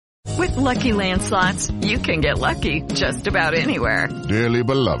With Lucky Land Slots, you can get lucky just about anywhere. Dearly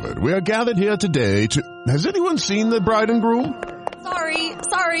beloved, we are gathered here today to... Has anyone seen the bride and groom?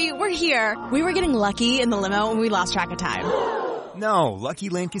 Sorry, we're here. We were getting lucky in the limo and we lost track of time. No, Lucky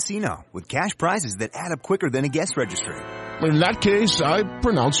Land Casino, with cash prizes that add up quicker than a guest registry. In that case, I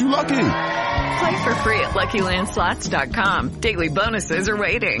pronounce you lucky. Play for free at LuckyLandSlots.com. Daily bonuses are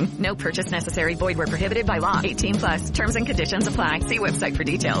waiting. No purchase necessary. Void where prohibited by law. 18+. Terms and conditions apply. See website for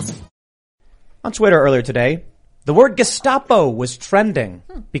details. On Twitter earlier today, the word Gestapo was trending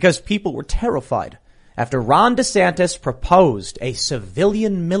because people were terrified after Ron DeSantis proposed a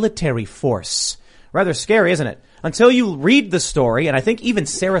civilian military force. Rather scary, isn't it? Until you read the story, and I think even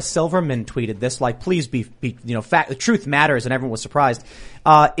Sarah Silverman tweeted this, like, please be fact, the truth matters, and everyone was surprised.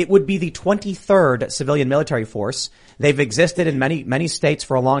 It would be the 23rd civilian military force. They've existed in many states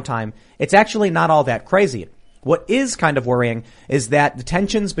for a long time. It's actually not all that crazy. What is kind of worrying is that the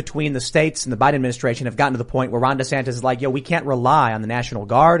tensions between the states and the Biden administration have gotten to the point where Ron DeSantis is like, we can't rely on the National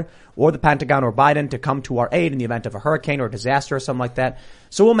Guard or the Pentagon or Biden to come to our aid in the event of a hurricane or a disaster or something like that.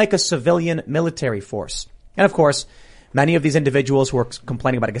 So we'll make a civilian military force. And of course, many of these individuals who are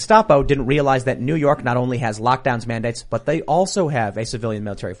complaining about a Gestapo didn't realize that New York not only has lockdowns mandates, but they also have a civilian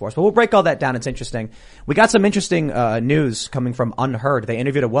military force. But we'll break all that down. It's interesting. We got some interesting news coming from Unheard. They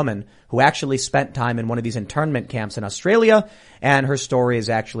interviewed a woman who actually spent time in one of these internment camps in Australia, and her story is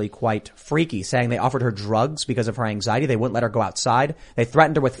actually quite freaky, saying they offered her drugs because of her anxiety. They wouldn't let her go outside. They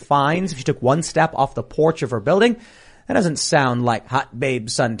threatened her with fines if she took one step off the porch of her building. That doesn't sound like hot babe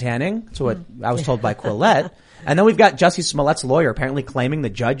suntanning. That's what I was told by Quillette. And then we've got Jussie Smollett's lawyer apparently claiming the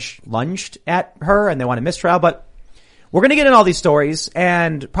judge lunged at her and they want a mistrial. But we're going to get in all these stories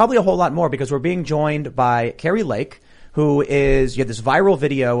and probably a whole lot more because we're being joined by Kari Lake, who is, you had this viral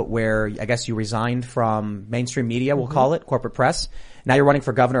video where I guess you resigned from mainstream media, we'll call it, corporate press. Now you're running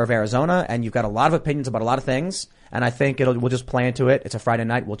for governor of Arizona and you've got a lot of opinions about a lot of things. And I think we'll just play into it. It's a Friday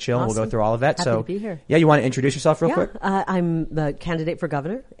night. We'll chill. Awesome. We'll go through all of that. Happy to be here. Yeah, you want to introduce yourself real quick? I'm the candidate for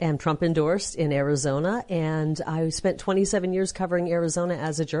governor and Trump endorsed in Arizona. And I spent 27 years covering Arizona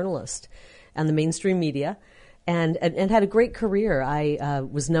as a journalist and the mainstream media. And had a great career. I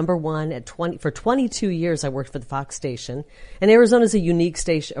was number one for 22 years. I worked for the Fox station. And Arizona is a unique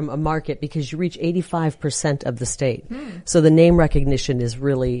station, a market, because you reach 85% of the state. So the name recognition is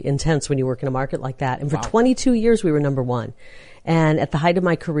really intense when you work in a market like that. And for 22 years, we were number one. And at the height of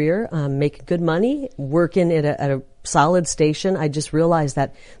my career, making good money, working at a solid station, I just realized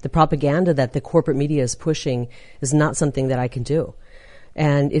that the propaganda that the corporate media is pushing is not something that I can do.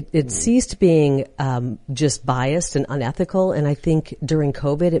 And it ceased being just biased and unethical. And I think during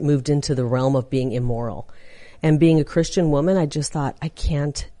COVID, it moved into the realm of being immoral. And being a Christian woman, I just thought, I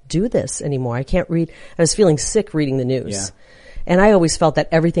can't do this anymore. I can't read. I was feeling sick reading the news. Yeah. And I always felt that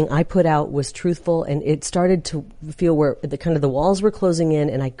everything I put out was truthful, and it started to feel where the walls were closing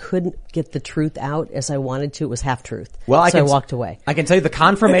in, and I couldn't get the truth out as I wanted to. It was half truth. Well, I walked away. I can tell you the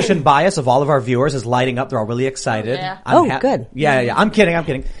confirmation bias of all of our viewers is lighting up. They're all really excited. Good. Yeah. I'm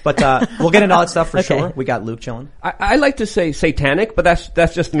kidding. But we'll get into all that stuff for sure. We got Luke chilling. I like to say satanic, but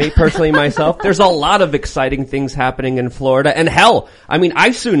that's just me personally myself. There's a lot of exciting things happening in Florida, and hell, I mean,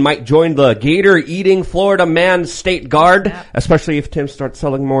 I soon might join the gator-eating Florida man state guard, especially if Tim starts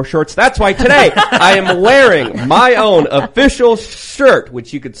selling more shorts. That's why today I am wearing my own official shirt,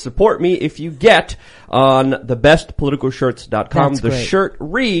 which you could support me if you get on thebestpoliticalshirts.com. The great. shirt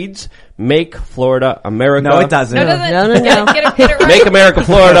reads, "Make Florida America." No, it doesn't. No. Get it right. Make America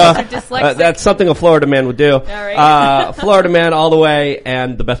Florida. Dyslexic. That's something a Florida man would do. All right. Florida man all the way,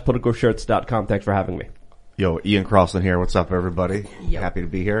 and thebestpoliticalshirts.com. Thanks for having me. Yo, Ian Carlson here. What's up, everybody? Happy to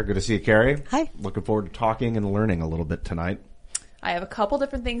be here. Good to see you, Kari. Hi. Looking forward to talking and learning a little bit tonight. I have a couple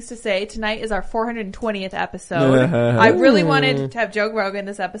different things to say. Tonight is our 420th episode. I really wanted to have Joe Rogan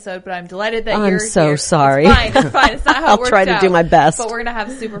this episode, but I'm delighted that you're here. I'm so sorry. It's fine. It's not how it works I'll try to do my best. But we're going to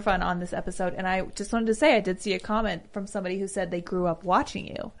have super fun on this episode. And I just wanted to say, I did see a comment from somebody who said they grew up watching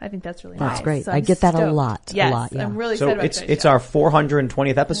you. I think that's really nice. That's great. So I I'm get that stoked. a lot. Yes, a lot, yeah. I'm really So excited about it's our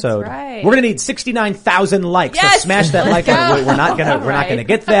 420th episode. That's right. We're gonna need 69,000 likes. Yes! So smash that like Let's button. go. We're not gonna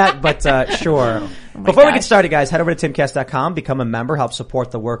get that, but sure. Before we get started, guys, head over to timcast.com, become a member, help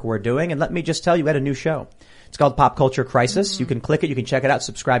support the work we're doing, and let me just tell you, we had a new show. It's called Pop Culture Crisis. You can click it, you can check it out,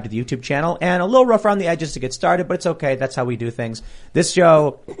 subscribe to the YouTube channel, and a little rough around the edges to get started, but it's okay. That's how we do things. This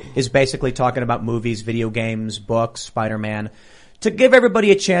show is basically talking about movies, video games, books, Spider-Man, to give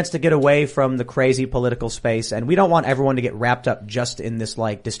everybody a chance to get away from the crazy political space. And we don't want everyone to get wrapped up just in this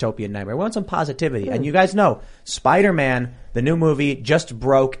like dystopian nightmare. We want some positivity. And you guys know Spider-Man, the new movie, just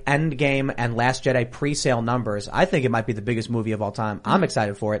broke Endgame and Last Jedi pre-sale numbers. I think it might be the biggest movie of all time. I'm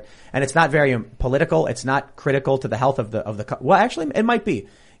excited for it. And it's not very political. It's not critical to the health of the, well, actually, it might be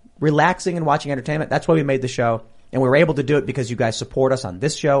relaxing and watching entertainment. That's why we made the show. And we were able to do it because you guys support us on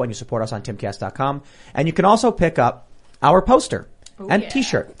this show and you support us on timcast.com. And you can also pick up our poster and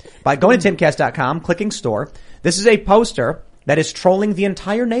t-shirt by going to timcast.com, clicking store. This is a poster that is trolling the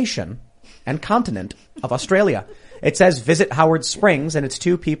entire nation and continent of Australia. It says visit Howard Springs, and it's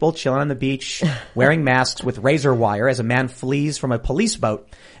two people chilling on the beach wearing masks with razor wire as a man flees from a police boat.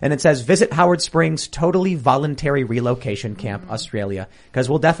 And it says visit Howard Springs totally voluntary relocation camp, Australia. Because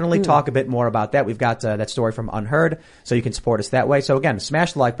we'll definitely talk a bit more about that. We've got that story from Unheard, so you can support us that way. So again,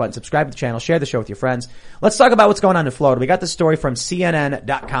 smash the like button, subscribe to the channel, share the show with your friends. Let's talk about what's going on in Florida. We got this story from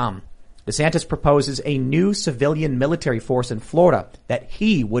CNN.com. DeSantis proposes a new civilian military force in Florida that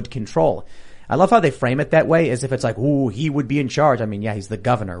he would control. I love how they frame it that way, as if it's like, ooh, he would be in charge. I mean, yeah, he's the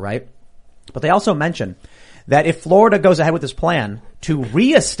governor, right? But they also mention that if Florida goes ahead with this plan to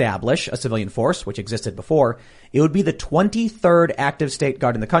reestablish a civilian force, which existed before, it would be the 23rd active state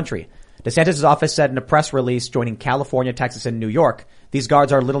guard in the country. DeSantis' office said in a press release joining California, Texas, and New York, these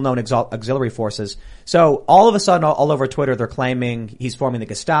guards are little-known auxiliary forces. So all of a sudden, all over Twitter, they're claiming he's forming the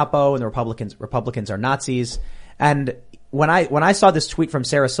Gestapo and the Republicans are Nazis. And when I saw this tweet from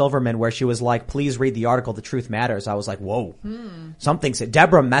Sarah Silverman where she was like, please read the article, The Truth Matters, I was like, whoa. Something said,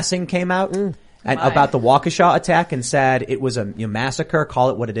 Deborah Messing came out and about the Waukesha attack and said it was a massacre, call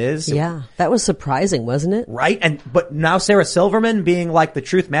it what it is. Yeah, that was surprising, wasn't it? Right? But now Sarah Silverman being like, The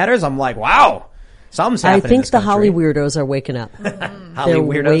Truth Matters, I'm like, wow, something's happening. I think in this the country. Holly weirdos are waking up. Holly They're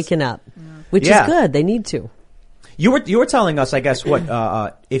weirdos? waking up, which is good. They need to. You were telling us, I guess, what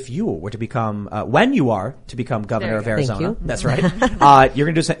if you were to become when you are to become governor of Arizona. Thank you. That's right.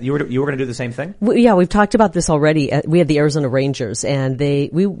 You're gonna do you were going to do the same thing. Yeah, we've talked about this already. We have the Arizona Rangers, and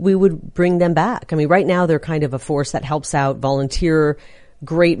we would bring them back. I mean, right now they're kind of a force that helps out volunteer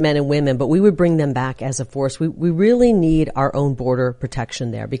great men and women, but we would bring them back as a force. We really need our own border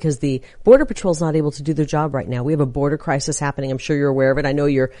protection there because the Border Patrol is not able to do their job right now. We have a border crisis happening. I'm sure you're aware of it. I know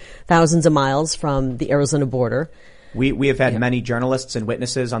you're thousands of miles from the Arizona border. We have had many journalists and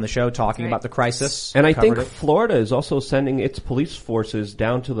witnesses on the show talking about the crisis. And I think Florida is also sending its police forces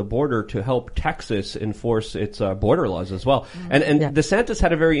down to the border to help Texas enforce its border laws as well. And DeSantis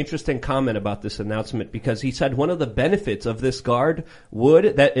had a very interesting comment about this announcement because he said one of the benefits of this guard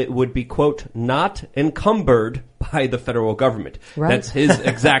that it would be, quote, not encumbered by the federal government. Right. That's his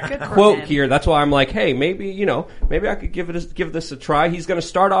exact quote here. That's why I'm like, hey, maybe I could give this a try. He's going to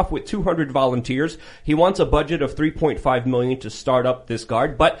start off with 200 volunteers. He wants a budget of $3.5 million to start up this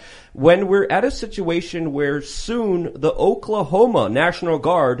guard. But when we're at a situation where soon the Oklahoma National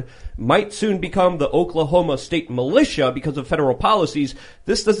Guard might soon become the Oklahoma State Militia because of federal policies,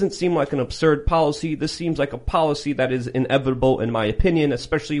 this doesn't seem like an absurd policy. This seems like a policy that is inevitable, in my opinion,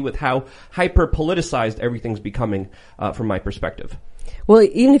 especially with how hyper-politicized everything's becoming from my perspective. Well,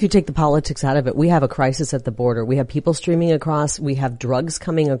 even if you take the politics out of it, we have a crisis at the border. We have people streaming across. We have drugs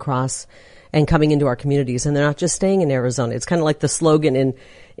coming across and coming into our communities, and they're not just staying in Arizona. It's kind of like the slogan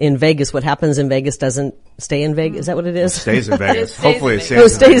in Vegas, what happens in Vegas doesn't stay in Vegas. Is that what it is? It stays in Vegas. Hopefully it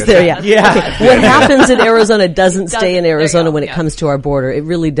stays Vegas. there, yeah. Okay. What happens in Arizona doesn't stay in Arizona when it yeah. comes to our border. It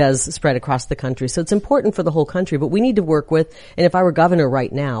really does spread across the country. So it's important for the whole country, but we need to work with, and if I were governor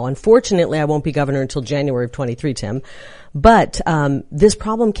right now, unfortunately I won't be governor until January of 23, Tim, but this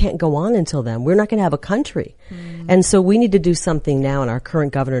problem can't go on until then. We're not going to have a country. And so we need to do something now, and our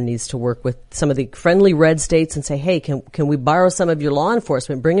current governor needs to work with some of the friendly red states and say, hey, can we borrow some of your law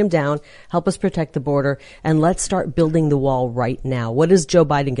enforcement, bring them down, help us protect the border, and let's start building the wall right now. What is Joe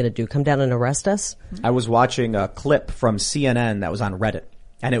Biden going to do? Come down and arrest us? I was watching a clip from CNN that was on Reddit,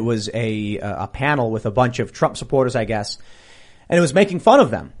 and it was a panel with a bunch of Trump supporters, I guess, and it was making fun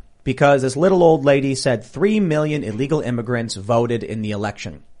of them. Because this little old lady said 3 million illegal immigrants voted in the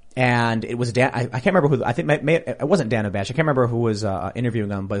election. And it was I can't remember who, I think it wasn't Dana Bash. I can't remember who was interviewing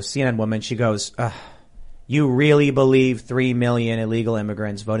them, but a CNN woman, she goes, you really believe 3 million illegal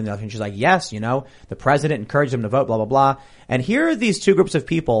immigrants voted in the election? She's like, yes, the president encouraged them to vote, blah, blah, blah. And here are these two groups of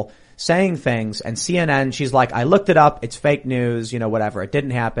people saying things, and CNN, she's like, I looked it up, it's fake news, whatever, it didn't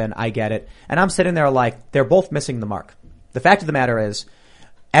happen, I get it. And I'm sitting there like, they're both missing the mark. The fact of the matter is,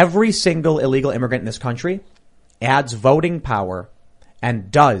 every single illegal immigrant in this country adds voting power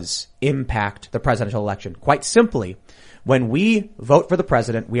and does impact the presidential election. Quite simply, when we vote for the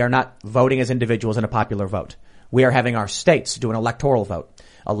president, we are not voting as individuals in a popular vote. We are having our states do an electoral vote.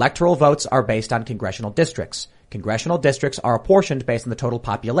 Electoral votes are based on congressional districts. Congressional districts are apportioned based on the total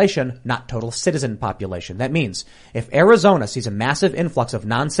population, not total citizen population. That means if Arizona sees a massive influx of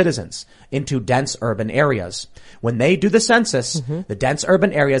non-citizens into dense urban areas, when they do the census, the dense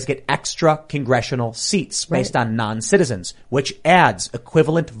urban areas get extra congressional seats based on non-citizens, which adds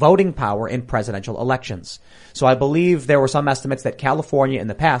equivalent voting power in presidential elections. So I believe there were some estimates that California in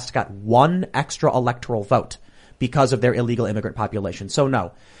the past got 1 extra electoral vote because of their illegal immigrant population. So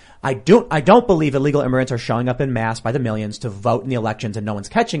no. I don't believe illegal immigrants are showing up in mass by the millions to vote in the elections and no one's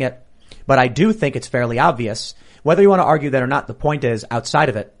catching it. But I do think it's fairly obvious. Whether you want to argue that or not, the point is, outside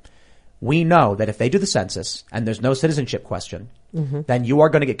of it, we know that if they do the census and there's no citizenship question, then you are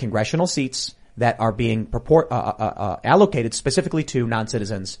going to get congressional seats that are being allocated specifically to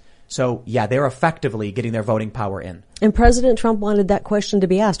non-citizens. So, yeah, they're effectively getting their voting power in. And President Trump wanted that question to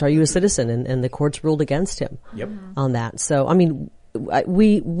be asked, are you a citizen? And the courts ruled against him on that. So, I mean,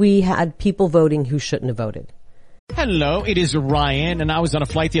 we had people voting who shouldn't have voted. Hello, it is Ryan, and I was on a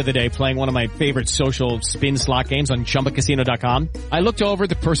flight the other day playing one of my favorite social spin slot games on ChumbaCasino.com. I looked over at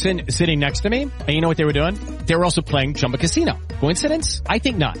the person sitting next to me, and you know what they were doing? They were also playing Chumba Casino. Coincidence? I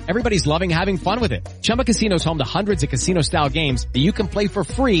think not. Everybody's loving having fun with it. Chumba Casino is home to hundreds of casino-style games that you can play for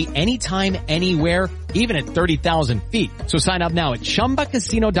free anytime, anywhere, even at 30,000 feet. So sign up now at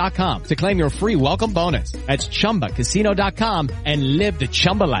ChumbaCasino.com to claim your free welcome bonus. That's ChumbaCasino.com and live the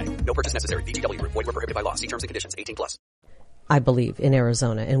Chumba life. No purchase necessary. VGW. Void where prohibited by law. See terms and conditions. 18+. I believe, in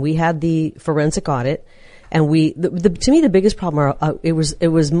Arizona. And we had the forensic audit, and to me the biggest problem, it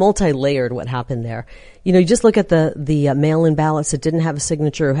was multi-layered what happened there. You know, you just look at the mail-in ballots that didn't have a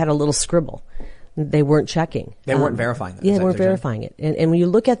signature, had a little scribble. They weren't checking. They weren't verifying it. Yeah, they weren't verifying it. And when you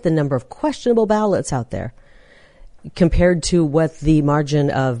look at the number of questionable ballots out there, compared to what the margin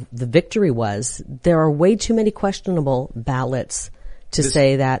of the victory was, there are way too many questionable ballots to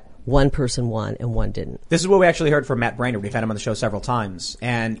say that one person won and one didn't. This is what we actually heard from Matt Brainerd. We've had him on the show several times.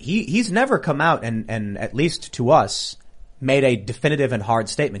 And he's never come out and at least to us, made a definitive and hard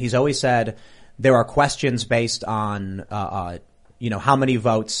statement. He's always said there are questions based on, how many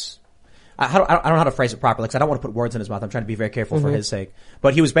votes. I don't know how to phrase it properly because I don't want to put words in his mouth. I'm trying to be very careful for his sake.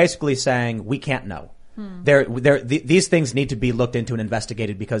 But he was basically saying we can't know. These things need to be looked into and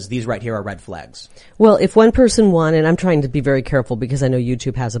investigated because these right here are red flags. Well, if one person won, and I'm trying to be very careful because I know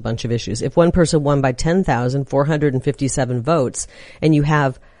YouTube has a bunch of issues. If one person won by 10,457 votes and you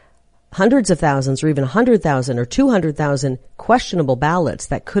have hundreds of thousands or even 100,000 or 200,000 questionable ballots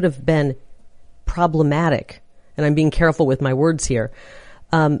that could have been problematic, and I'm being careful with my words here,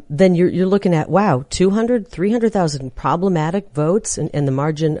 then you're looking at, 300,000 problematic votes and the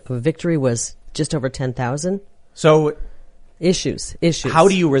margin of victory was just over 10,000. So issues. How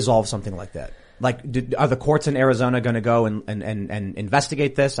do you resolve something like that? Like, are the courts in Arizona going to go and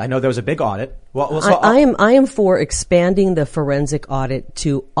investigate this? I know there was a big audit. I am for expanding the forensic audit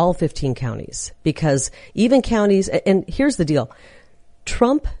to all 15 counties because even counties, and here's the deal.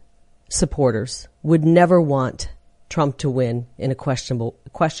 Trump supporters would never want Trump to win in a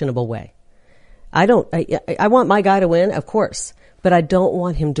questionable way. I want my guy to win, of course. But I don't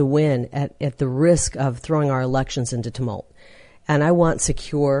want him to win at the risk of throwing our elections into tumult. And I want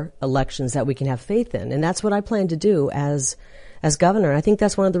secure elections that we can have faith in. And that's what I plan to do as governor. I think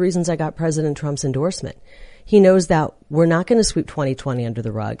that's one of the reasons I got President Trump's endorsement. He knows that we're not going to sweep 2020 under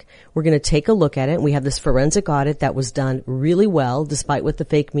the rug. We're going to take a look at it. We have this forensic audit that was done really well, despite what the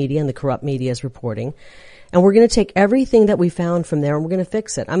fake media and the corrupt media is reporting. And we're going to take everything that we found from there and we're going to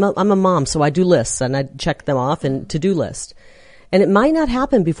fix it. I'm a mom, so I do lists and I check them off and to-do list. And it might not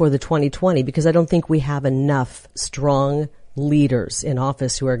happen before the 2020 because I don't think we have enough strong leaders in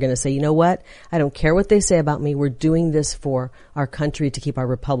office who are going to say, you know what? I don't care what they say about me. We're doing this for our country to keep our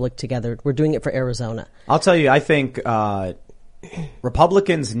republic together. We're doing it for Arizona. I'll tell you, I think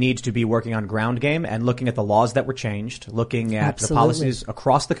Republicans need to be working on ground game and looking at the laws that were changed, looking at the policies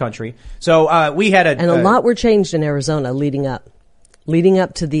across the country. So we had a lot were changed in Arizona leading up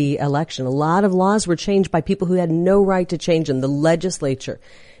to the election. A lot of laws were changed by people who had no right to change them. The legislature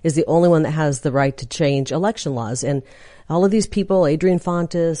is the only one that has the right to change election laws. And all of these people, Adrian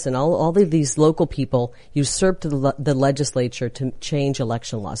Fontes and all of these local people usurped the legislature to change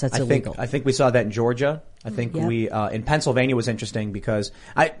election laws. That's illegal. I think we saw that in Georgia. I think in Pennsylvania was interesting because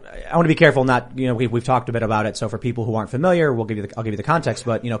I want to be careful not, we've talked a bit about it. So for people who aren't familiar, I'll give you the context.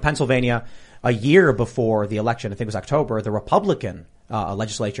 But, Pennsylvania, a year before the election, I think it was October, the Republican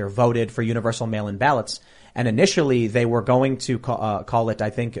legislature voted for universal mail-in ballots. And initially they were going to call it, I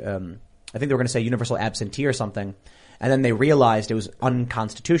think they were going to say universal absentee or something. And then they realized it was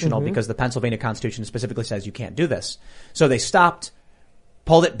unconstitutional because the Pennsylvania Constitution specifically says you can't do this. So they stopped,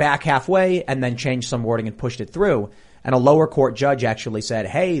 pulled it back halfway, and then changed some wording and pushed it through. And a lower court judge actually said,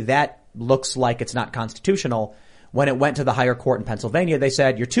 hey, that looks like it's not constitutional. When it went to the higher court in Pennsylvania, they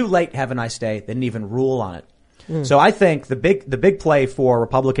said, you're too late, have a nice day. They didn't even rule on it. So I think the big play for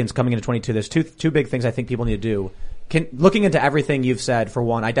Republicans coming into 22, there's two big things I think people need to do. Looking into everything you've said, for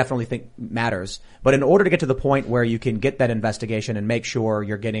one, I definitely think matters. But in order to get to the point where you can get that investigation and make sure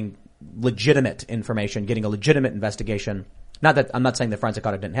you're getting legitimate information, getting a legitimate investigation, not that I'm not saying the forensic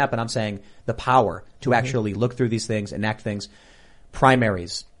audit didn't happen, I'm saying the power to actually look through these things, enact things.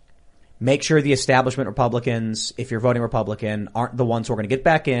 Primaries. Make sure the establishment Republicans, if you're voting Republican, aren't the ones who are going to get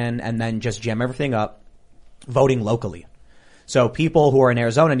back in and then just jam everything up. Voting locally. So people who are in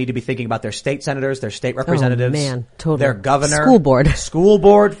Arizona need to be thinking about their state senators, their state representatives, their governor, school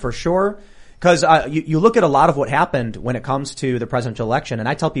board for sure. Because you look at a lot of what happened when it comes to the presidential election, and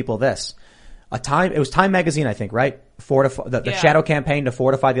I tell people this: it was Time Magazine, I think, right? The shadow campaign to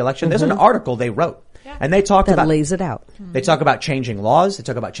fortify the election. There's an article they wrote, and they talked about lays it out. They talk about changing laws, they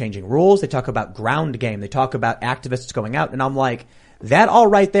talk about changing rules, they talk about ground game, they talk about activists going out, and I'm like, that all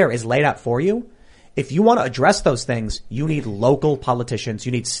right there is laid out for you. If you want to address those things, you need local politicians,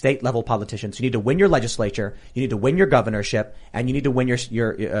 you need state level politicians, you need to win your legislature, you need to win your governorship, and you need to win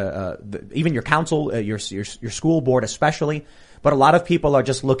even your council, your school board especially. But a lot of people are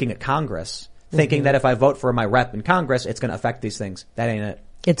just looking at Congress, thinking that if I vote for my rep in Congress, it's going to affect these things. That ain't it.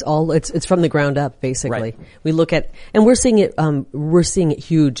 It's from the ground up, basically. Right. We look at, and we're seeing it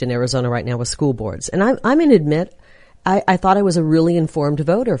huge in Arizona right now with school boards. And I'm going to admit, I thought I was a really informed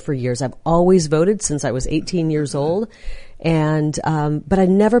voter for years. I've always voted since I was 18 years old. And, but I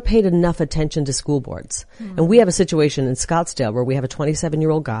never paid enough attention to school boards. And we have a situation in Scottsdale where we have a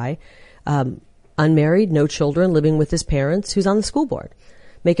 27-year-old guy, unmarried, no children, living with his parents, who's on the school board,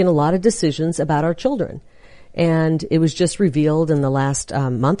 making a lot of decisions about our children. And it was just revealed in the last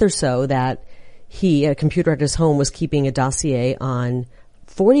month or so that a computer at his home was keeping a dossier on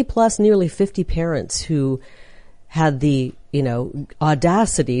 40 plus, nearly 50 parents who had the,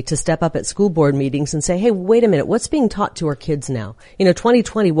 audacity to step up at school board meetings and say, hey, wait a minute, what's being taught to our kids now?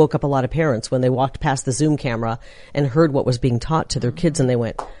 2020 woke up a lot of parents when they walked past the Zoom camera and heard what was being taught to their kids, and they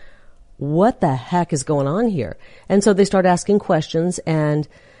went, what the heck is going on here? And so they start asking questions, and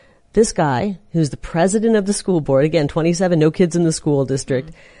this guy, who's the president of the school board, again, 27, no kids in the school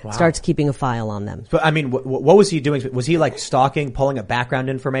district, starts keeping a file on them. But I mean, what was he doing? Was he like stalking, pulling up background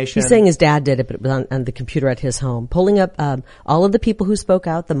information? He's saying his dad did it, but it was on the computer at his home. Pulling up all of the people who spoke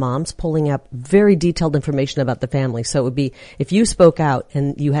out, the moms, pulling up very detailed information about the family. So it would be, if you spoke out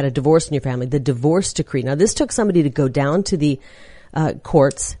and you had a divorce in your family, the divorce decree. Now, this took somebody to go down to the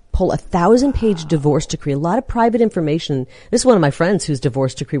courts, pull a 1,000-page divorce decree, a lot of private information. This is one of my friends whose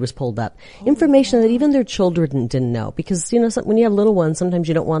divorce decree was pulled up. Information that even their children didn't know. Because, when you have little ones, sometimes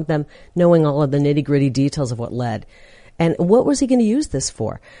you don't want them knowing all of the nitty-gritty details of what led. And what was he going to use this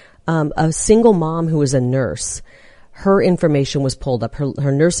for? A single mom who was a nurse, her information was pulled up,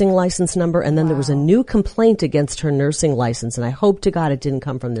 her nursing license number, and then there was a new complaint against her nursing license. And I hope to God it didn't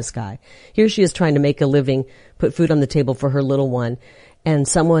come from this guy. Here she is trying to make a living, put food on the table for her little one, and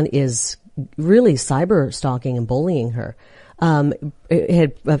someone is really cyber stalking and bullying her. It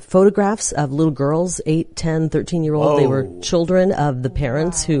had photographs of little girls, 8, 10, 13-year-old. They were children of the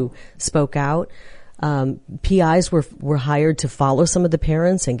parents who spoke out. PIs were hired to follow some of the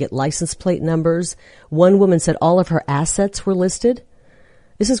parents and get license plate numbers. One woman said all of her assets were listed.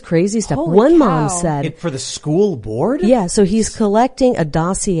 This is crazy stuff. One mom said... For the school board? Yeah, so he's collecting a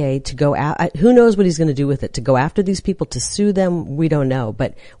dossier to go out. Who knows what he's going to do with it? To go after these people, to sue them? We don't know.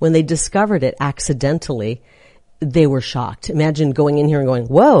 But when they discovered it accidentally, they were shocked. Imagine going in here and going,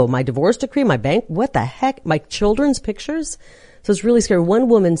 whoa, my divorce decree, my bank, what the heck? My children's pictures? So it's really scary. One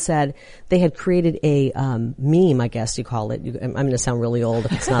woman said they had created a meme, I guess you call it. I'm going to sound really old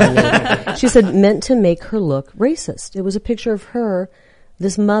if it's not a meme. She said, meant to make her look racist. It was a picture of her,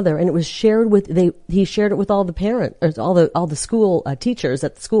 this mother, and it was shared he shared it with all the parents, or all the school teachers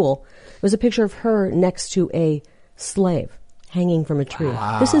at the school. It was a picture of her next to a slave hanging from a tree.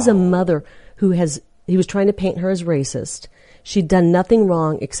 Wow. This is a mother he was trying to paint her as racist. She'd done nothing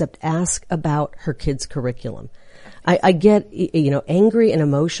wrong except ask about her kids' curriculum. I get, angry and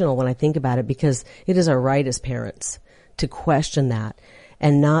emotional when I think about it, because it is our right as parents to question that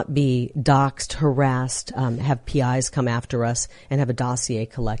and not be doxxed, harassed, have PIs come after us and have a dossier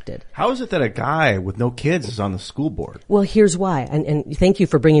collected. How is it that a guy with no kids is on the school board? Well, here's why. And thank you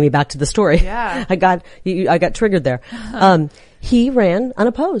for bringing me back to the story. Yeah. I got triggered there. He ran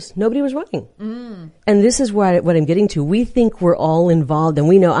unopposed. Nobody was running. And this is what I'm getting to. We think we're all involved, and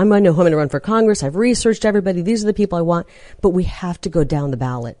we know I know who I'm going to run for Congress. I've researched everybody. These are the people I want. But we have to go down the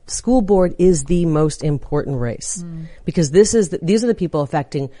ballot. School board is the most important race because these are the people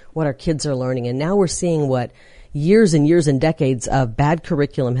affecting what our kids are learning. And now we're seeing what years and years and decades of bad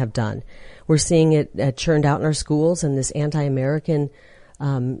curriculum have done. We're seeing it churned out in our schools, and this anti-American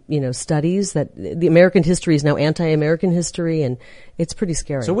studies that the American history is now anti-American history, and it's pretty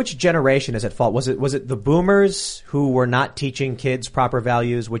scary. So which generation is at fault? Was it the boomers who were not teaching kids proper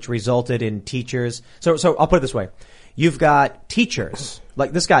values, which resulted in teachers? So I'll put it this way. You've got teachers,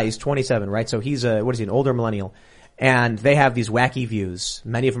 like this guy, he's 27, right? So he's an older millennial, and they have these wacky views.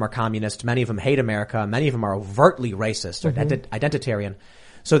 Many of them are communist, many of them hate America, many of them are overtly racist or identitarian.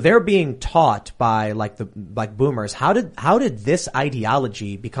 So they're being taught by like boomers. How did this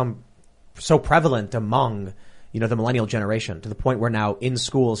ideology become so prevalent among, the millennial generation to the point where now in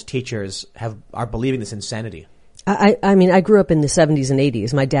schools teachers are believing this insanity? I mean, I grew up in the 70s and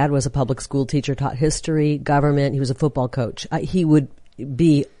 80s. My dad was a public school teacher, taught history, government. He was a football coach. He would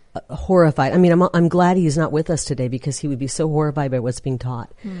be horrified. I mean, I'm glad he's not with us today because he would be so horrified by what's being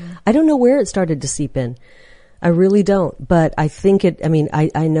taught. I don't know where it started to seep in. I really don't, but I think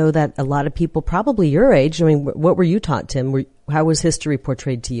I know that a lot of people, probably your age, what were you taught, Tim? How was history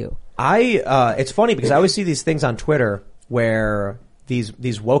portrayed to you? It's funny because I always see these things on Twitter where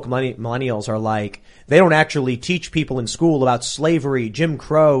these woke millennials are like, they don't actually teach people in school about slavery, Jim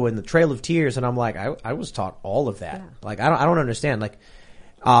Crow, and the Trail of Tears, and I'm like, I was taught all of that. Yeah. Like, I don't understand. Like,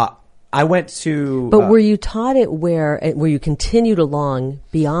 I went to... But were you taught it where you continued along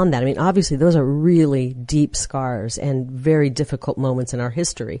beyond that? I mean, obviously those are really deep scars and very difficult moments in our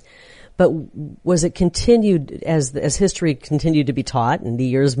history. But was it continued as history continued to be taught and the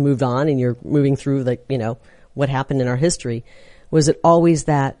years moved on and you're moving through what happened in our history? Was it always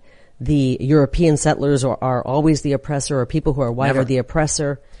that the European settlers are always the oppressor or people who are white are the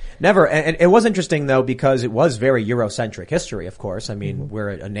oppressor? Never. And it was interesting, though, because it was very Eurocentric history, of course. I mean, we're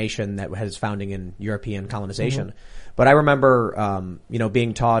a nation that has founding in European colonization. But I remember,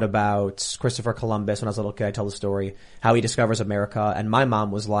 being taught about Christopher Columbus when I was a little kid. I tell the story, how he discovers America. And my mom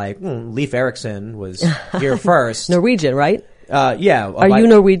was like, Leif Erikson was here first. Norwegian, right? Yeah. Are you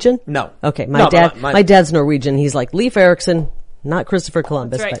Norwegian? No. Okay. My dad's Norwegian. He's like, Leif Erikson, not Christopher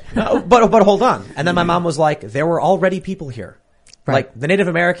Columbus. That's right. But hold on. And then my mom was like, there were already people here. Right. Like the Native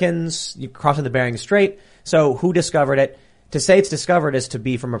Americans crossing the Bering Strait. So who discovered it? To say it's discovered is to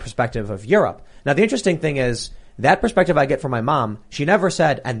be from a perspective of Europe. Now the interesting thing is that perspective I get from my mom, she never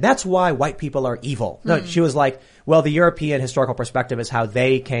said, and that's why white people are evil. No, she was like, well, the European historical perspective is how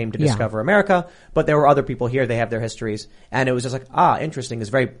they came to discover America, but there were other people here, they have their histories. And it was just like, interesting.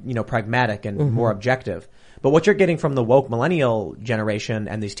 It's very, pragmatic and more objective. But what you're getting from the woke millennial generation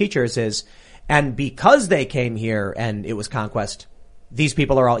and these teachers is, and because they came here and it was conquest, these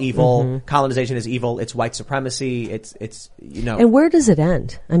people are all evil. Colonization is evil. It's white supremacy. It's. And where does it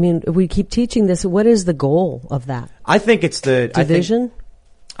end? I mean, we keep teaching this. What is the goal of that? I think it's the division.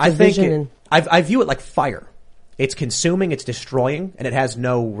 I view it like fire. It's consuming. It's destroying, and it has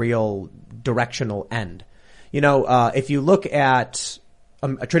no real directional end. If you look at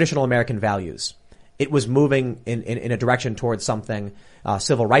traditional American values, it was moving in a direction towards something.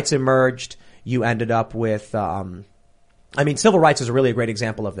 Civil rights emerged. You ended up with. Civil rights is really a great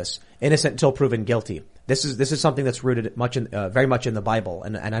example of this. Innocent until proven guilty. This is something that's rooted very much in the Bible.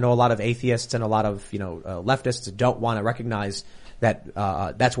 And I know a lot of atheists and a lot of, leftists don't want to recognize that,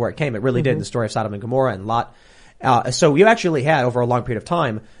 that's where it came. It really did in the story of Sodom and Gomorrah and Lot. So you actually had over a long period of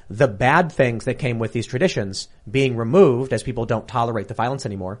time, the bad things that came with these traditions being removed as people don't tolerate the violence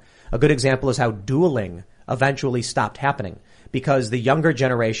anymore. A good example is how dueling eventually stopped happening because the younger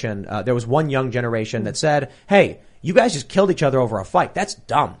generation, there was one young generation that said, hey, you guys just killed each other over a fight. That's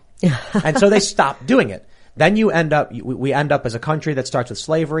dumb. And so they stopped doing it. Then we end up as a country that starts with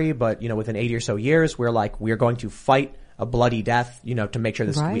slavery, but, within 80 or so years, we're going to fight a bloody death, to make sure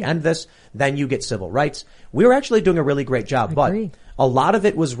we end this. Then you get civil rights. We were actually doing a really great job, but a lot of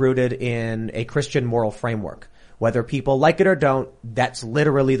it was rooted in a Christian moral framework. Whether people like it or don't, that's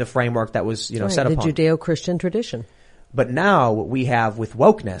literally the framework that was, set upon. The Judeo-Christian tradition. But now what we have with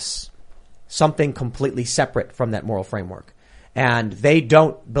wokeness, something completely separate from that moral framework. And they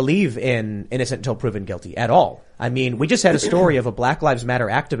don't believe in innocent until proven guilty at all. I mean, we just had a story of a Black Lives Matter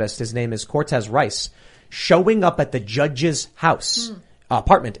activist. His name is Cortez Rice, showing up at the judge's house,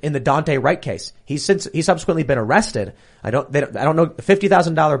 apartment in the Dante Wright case. He's subsequently been arrested. I don't know,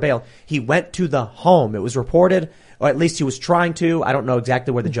 $50,000 bail. He went to the home. It was reported. or at least he was trying to. I don't know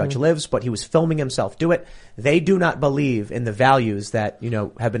exactly where the judge lives, but he was filming himself do it. They do not believe in the values that,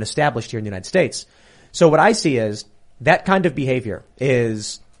 have been established here in the United States. So what I see is that kind of behavior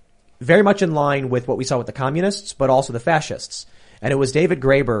is very much in line with what we saw with the communists, but also the fascists. And it was David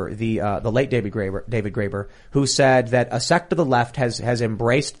Graeber, the late David Graeber, who said that a sect of the left has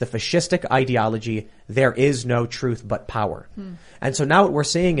embraced the fascistic ideology, there is no truth but power. And so now what we're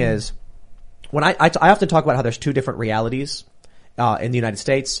seeing is, when I often talk about how there's two different realities, in the United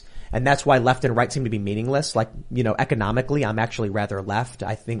States, and that's why left and right seem to be meaningless. Like, economically, I'm actually rather left.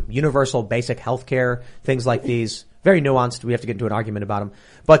 I think universal basic healthcare, things like these, very nuanced. We have to get into an argument about them.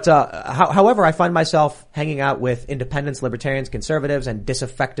 But, however, I find myself hanging out with independents, libertarians, conservatives, and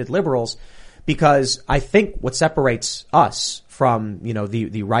disaffected liberals because I think what separates us from,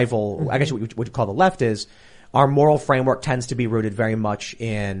 the rival, I guess what you would call the left is our moral framework tends to be rooted very much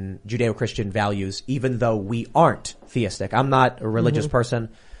in Judeo-Christian values, even though we aren't theistic. I'm not a religious person,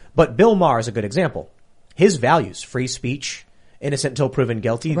 but Bill Maher is a good example. His values, free speech, innocent until proven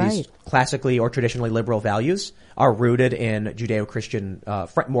guilty, these classically or traditionally liberal values are rooted in Judeo-Christian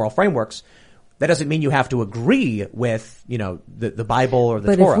moral frameworks. That doesn't mean you have to agree with, the Bible or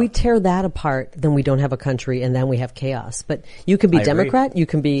the Torah. But if we tear that apart, then we don't have a country and then we have chaos. But you can be Democrat, you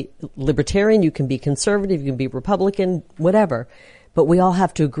can be libertarian, you can be conservative, you can be Republican, whatever. But we all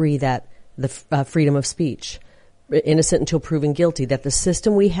have to agree that the freedom of speech, innocent until proven guilty, that the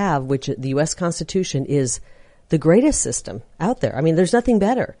system we have, which the U.S. Constitution, is the greatest system out there. I mean, there's nothing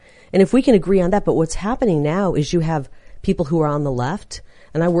better. And if we can agree on that, but what's happening now is you have people who are on the left.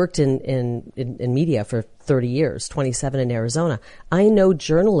 And I worked in media for 30 years, 27 in Arizona. I know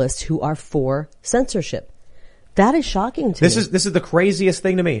journalists who are for censorship. That is shocking to me. This is the craziest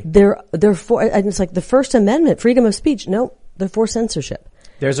thing to me. They're for, and it's like the First Amendment, freedom of speech. No, they're for censorship.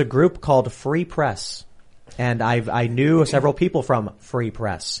 There's a group called Free Press. And I knew several people from Free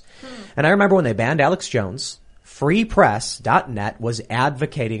Press. And I remember when they banned Alex Jones, freepress.net was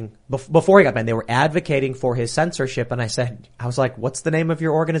advocating, before he got banned, they were advocating for his censorship. And I was like, what's the name of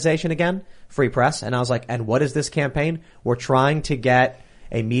your organization again? Free Press. And I was like, and what is this campaign? We're trying to get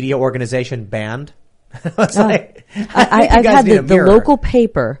a media organization banned. I've had the local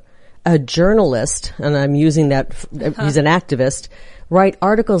paper, a journalist, and I'm using that, he's an activist, write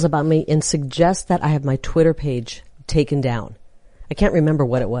articles about me and suggest that I have my Twitter page taken down. I can't remember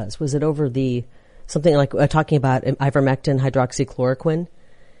what it was. Was it over something like talking about ivermectin, hydroxychloroquine,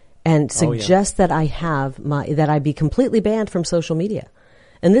 and suggest that that I be completely banned from social media.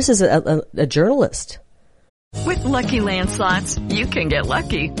 And this is a journalist. With Lucky Land Slots, you can get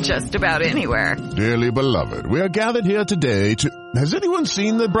lucky just about anywhere. Dearly beloved, we are gathered here today to... Has anyone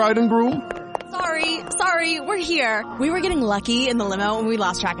seen the bride and groom? Sorry, we're here. We were getting lucky in the limo and we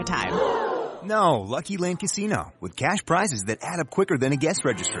lost track of time. No, Lucky Land Casino, with cash prizes that add up quicker than a guest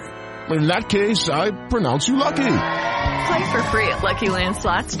registry. In that case, I pronounce you lucky. Play for free at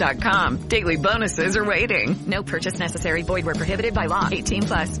LuckyLandSlots.com. Daily bonuses are waiting. No purchase necessary. Void where prohibited by law.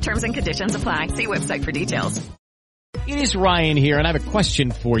 18+. Terms and conditions apply. See website for details. It is Ryan here, and I have a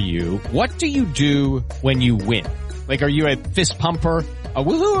question for you. What do you do when you win? Like, are you a fist pumper, a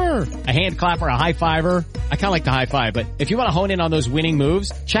woohooer, a hand clapper, a high fiver? I kind of like the high five, but if you want to hone in on those winning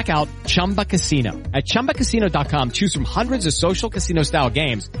moves, check out Chumba Casino. At ChumbaCasino.com, choose from hundreds of social casino style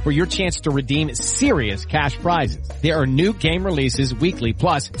games for your chance to redeem serious cash prizes. There are new game releases weekly,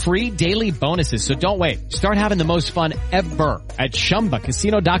 plus free daily bonuses. So don't wait. Start having the most fun ever at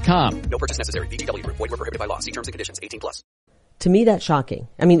ChumbaCasino.com. No purchase necessary. VGW. Void where prohibited by law. See terms and conditions. 18+. To me, that's shocking.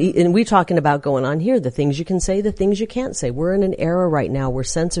 I mean, and we're talking about going on here, the things you can say, the things you can't say. We're in an era right now where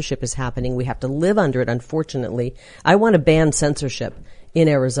censorship is happening. We have to live under it, unfortunately. I want to ban censorship in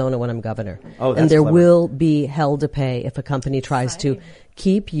Arizona when I'm governor. And there will be hell to pay if a company tries to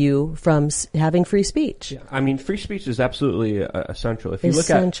keep you from having free speech. I mean, free speech is absolutely essential. If you look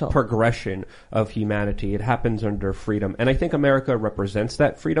at progression of humanity, it happens under freedom. And I think America represents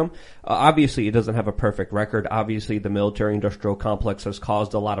that freedom. Obviously, it doesn't have a perfect record. Obviously, the military-industrial complex has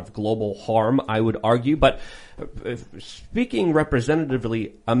caused a lot of global harm, I would argue. But speaking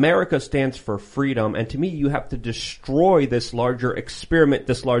representatively, America stands for freedom. And to me, you have to destroy this larger experiment,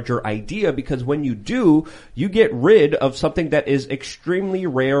 this larger idea, because when you do, you get rid of something that is extremely extremely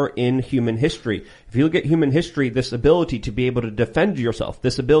rare in human history. If you look at human history, this ability to be able to defend yourself,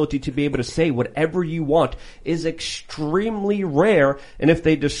 this ability to be able to say whatever you want is extremely rare. And if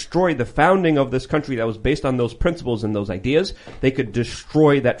they destroy the founding of this country that was based on those principles and those ideas, they could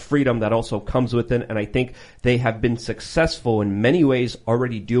destroy that freedom that also comes with it. And I think they have been successful in many ways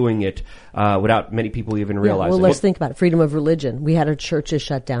already doing it without many people even realizing. Well, let's think about it. Freedom of religion. We had our churches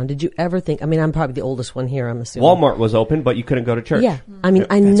shut down. Did you ever think, I mean, I'm probably the oldest one here, I'm assuming. Walmart was open, but you couldn't go to church. Yeah. I mean,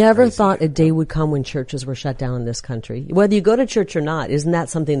 I never thought a day would come when churches were shut down in this country. Whether you go to church or not, isn't that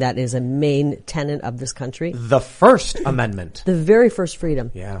something that is a main tenet of this country? The First Amendment. The very first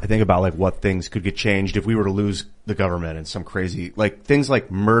freedom. Yeah. I think about like what things could get changed if we were to lose the government and some crazy, like things like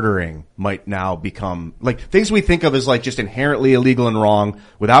murdering might now become, like things we think of as like just inherently illegal and wrong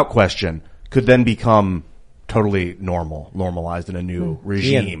without question could then become totally normalized in a new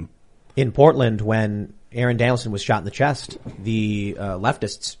regime. In Portland, when Aaron Danielson was shot in the chest, the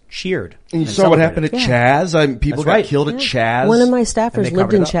leftists cheered. And you saw what happened at Chaz? People got killed at Chaz. One of my staffers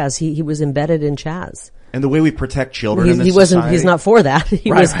lived in Chaz. He was embedded in Chaz. And the way we protect children in this society. He's not for that.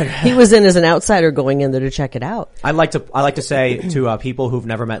 He was in as an outsider going in there to check it out. I like to say to people who've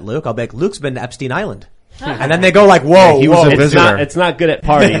never met Luke, I'll be like, Luke's been to Epstein Island. And then they go like, whoa, he was a visitor. It's not good at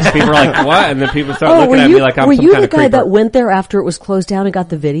parties. People are like, what? And then people start looking at me like I'm some kind of creeper. Were you the guy that went there after it was closed down and got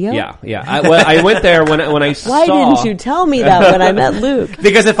the video? Yeah. I went there when I saw. Why didn't you tell me that when I met Luke?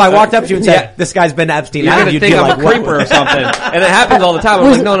 Because if I walked up to you and said, this guy's been to Epstein Island, you'd think I'm a creeper or something. And it happens all the time.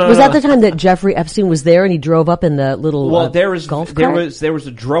 I'm like, no. Was that the time that Jeffrey Epstein was there and he drove up in the little golf cart? There was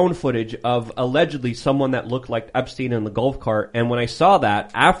a drone footage of allegedly someone that looked like Epstein in the golf cart. And when I saw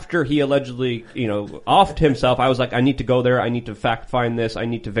that, after he allegedly, offed himself, I was like, I need to go there. I need to fact find this. I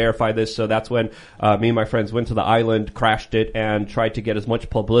need to verify this. So that's when me and my friends went to the island, crashed it, and tried to get as much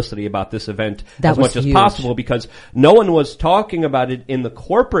publicity about this event as much as possible, because no one was talking about it in the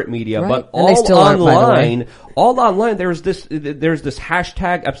corporate media, but all online, there's this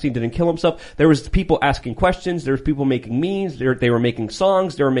hashtag Epstein didn't kill himself. There was people asking questions. There was people making memes. They were making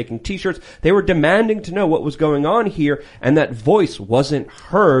songs. They were making T-shirts. They were demanding to know what was going on here, and that voice wasn't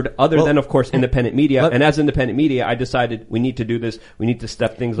heard other than, of course, independent media. And as independent media, I decided we need to do this. We need to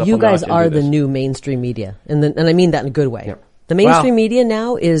step things up. You guys are the new mainstream media, and I mean that in a good way. Yep. The mainstream media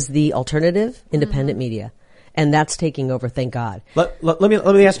now is the alternative, independent media. And that's taking over, thank God. Let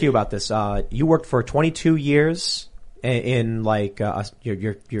me ask you about this. You worked for 22 years in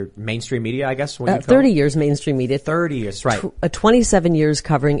your mainstream media, I guess. 30 years mainstream media. 30 years, right. 27 years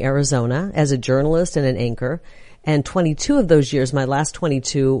covering Arizona as a journalist and an anchor, and 22 of those years, my last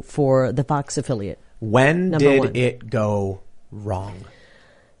 22, for the Fox affiliate. When did it go wrong?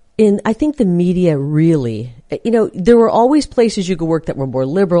 I think the media really, there were always places you could work that were more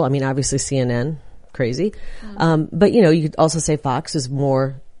liberal. I mean, obviously CNN. Crazy. But you could also say Fox is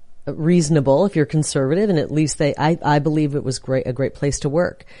more reasonable if you're conservative, and at least I believe it was a great place to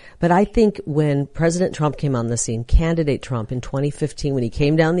work. But I think when President Trump came on the scene, candidate Trump in 2015, when he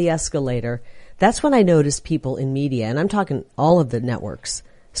came down the escalator, that's when I noticed people in media, and I'm talking all of the networks,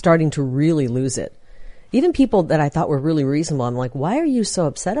 starting to really lose it. Even people that I thought were really reasonable, I'm like, why are you so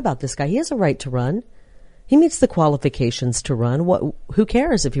upset about this guy? He has a right to run. He meets the qualifications to run. Who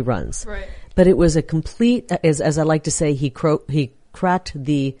cares if he runs? Right. But it was a complete, as I like to say, he cracked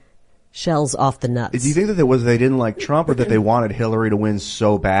the shells off the nuts. Do you think that they didn't like Trump, or that they wanted Hillary to win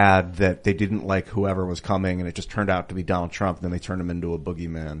so bad that they didn't like whoever was coming, and it just turned out to be Donald Trump, and then they turned him into a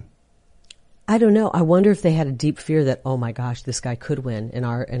boogeyman? I don't know. I wonder if they had a deep fear that, oh my gosh, this guy could win, and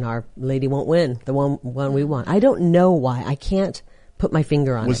our lady won't win, the one we want. I don't know why. I can't put my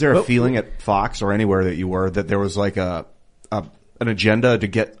finger on it. Was there a feeling at Fox or anywhere that you were that there was like an agenda to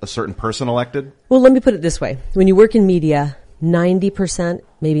get a certain person elected? Well, let me put it this way. When you work in media, 90%,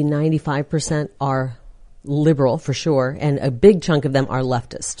 maybe 95% are liberal for sure, and a big chunk of them are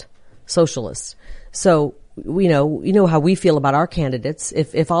leftist, socialists. So, you know how we feel about our candidates.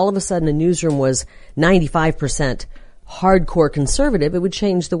 If all of a sudden a newsroom was 95% hardcore conservative, it would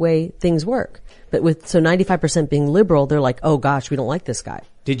change the way things work. But 95% being liberal, they're like, oh gosh, we don't like this guy.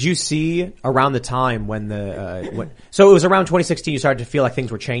 Did you see around the time when so it was around 2016 you started to feel like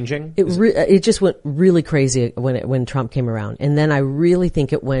things were changing? It just went really crazy when Trump came around. And then I really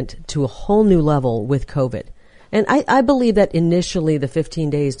think it went to a whole new level with COVID. And I believe that initially the 15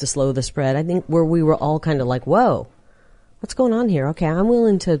 days to slow the spread, I think where we were all kind of like, whoa, what's going on here? Okay, I'm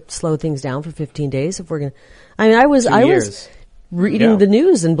willing to slow things down for 15 days if we're going to, I was reading the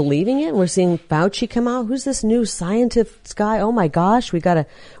news and believing it. And we're seeing Fauci come out. Who's this new scientist guy? Oh my gosh, we got to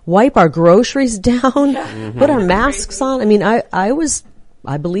wipe our groceries down, put our masks on. I mean,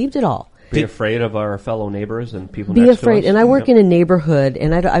 I believed it all. Be afraid of our fellow neighbors and people Be next afraid. to us. And I work in a neighborhood,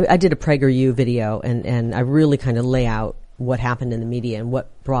 and I did a PragerU video, and I really kind of lay out what happened in the media and what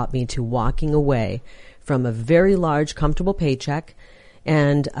brought me to walking away from a very large, comfortable paycheck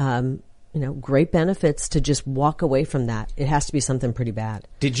and, great benefits to just walk away from that. It has to be something pretty bad.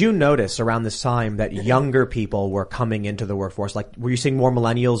 Did you notice around this time that younger people were coming into the workforce? Like, were you seeing more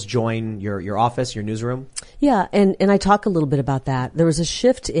millennials join your office, your newsroom? Yeah, and I talk a little bit about that. There was a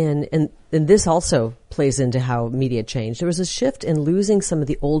shift and this also plays into how media changed. There was a shift in losing some of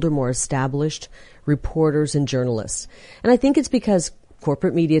the older, more established reporters and journalists. And I think it's because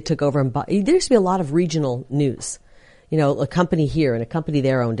corporate media took over and there used to be a lot of regional news. A company here and a company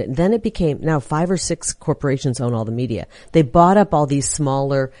there owned it. And then it became, now 5 or 6 corporations own all the media. They bought up all these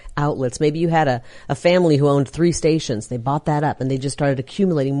smaller outlets. Maybe you had a family who owned 3 stations. They bought that up and they just started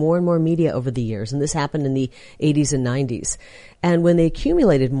accumulating more and more media over the years. And this happened in the 80s and 90s. And when they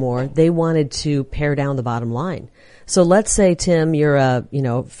accumulated more, they wanted to pare down the bottom line. So let's say, Tim, you're a,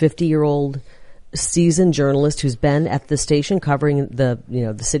 50-year-old seasoned journalist who's been at the station covering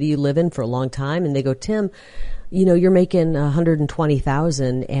the city you live in for a long time. And they go, Tim, you're making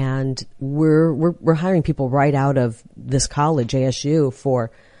 120,000 and we're hiring people right out of this college, ASU,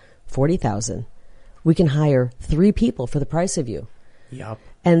 for 40,000. We can hire 3 people for the price of you. Yep.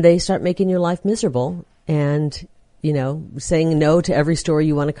 And they start making your life miserable and, saying no to every story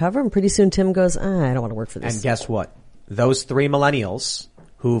you want to cover. And pretty soon Tim goes, I don't want to work for this. And guess what? Those 3 millennials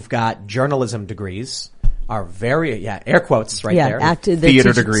who've got journalism degrees are very, air quotes right there.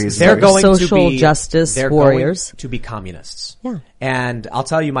 Theater degrees. They're going social to be justice warriors. Going to be communists. Yeah. And I'll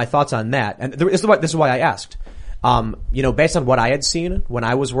tell you my thoughts on that. And this is why I asked. Based on what I had seen when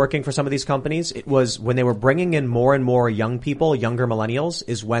I was working for some of these companies, it was when they were bringing in more and more young people, younger millennials,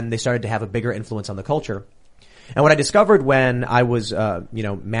 is when they started to have a bigger influence on the culture. And what I discovered when I was,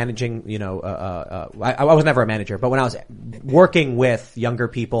 managing, I was never a manager, but when I was working with younger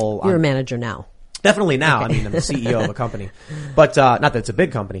people. You're a manager now. Definitely now. Okay. I mean, I'm the CEO of a company, but, not that it's a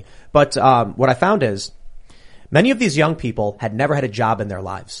big company, but, what I found is many of these young people had never had a job in their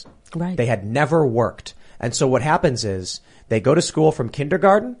lives. Right. They had never worked. And so what happens is they go to school from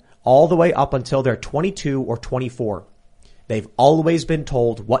kindergarten all the way up until they're 22 or 24. They've always been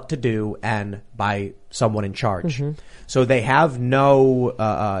told what to do and by someone in charge. Mm-hmm. So they have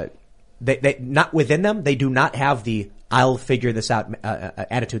no, they not within them. They do not have the I'll figure this out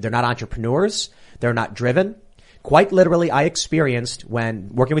attitude. They're not entrepreneurs. They're not driven. Quite literally, I experienced when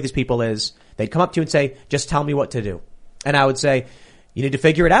working with these people is they'd come up to you and say, just tell me what to do. And I would say, you need to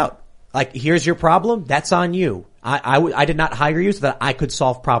figure it out. Like, here's your problem. That's on you. I did not hire you so that I could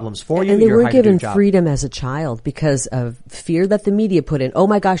solve problems for you. And they were given freedom as a child because of fear that the media put in. Oh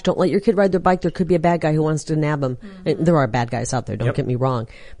my gosh, don't let your kid ride their bike. There could be a bad guy who wants to nab them. Mm-hmm. There are bad guys out there. Don't get me wrong.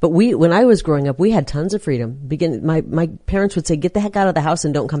 But when I was growing up, we had tons of freedom. My parents would say, get the heck out of the house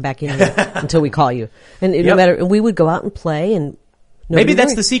and don't come back in here until we call you. And no matter, and we would go out and play and maybe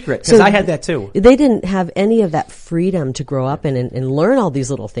that's the secret, because I had that too. They didn't have any of that freedom to grow up and learn all these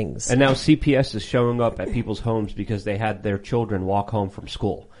little things. And now CPS is showing up at people's homes because they had their children walk home from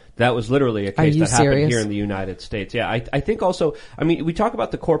school. That was literally a case that happened here in the United States. Yeah, I think also, we talk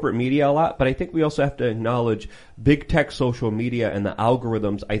about the corporate media a lot, but I think we also have to acknowledge big tech social media and the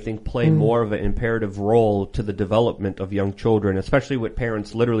algorithms, I think, play more of an imperative role to the development of young children, especially with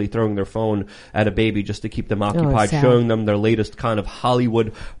parents literally throwing their phone at a baby just to keep them occupied, showing them their latest kind of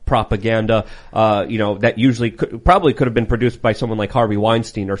Hollywood propaganda, that usually probably could have been produced by someone like Harvey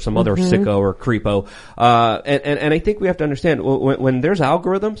Weinstein or some other sicko or creepo. And I think we have to understand when there's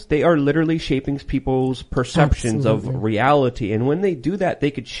algorithms, they are literally shaping people's perceptions of reality. And when they do that,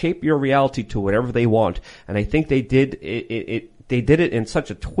 they could shape your reality to whatever they want. And I think they did it. They did it in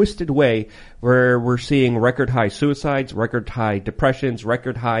such a twisted way where we're seeing record high suicides, record high depressions,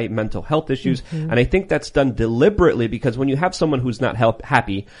 record high mental health issues. And I think that's done deliberately because when you have someone who's not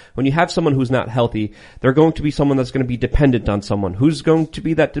happy, when you have someone who's not healthy, they're going to be someone that's going to be dependent on someone. Who's going to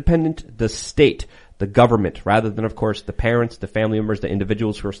be that dependent? The state. The government, rather than, of course, the parents, the family members, the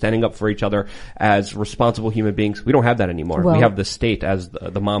individuals who are standing up for each other as responsible human beings. We don't have that anymore. We have the state as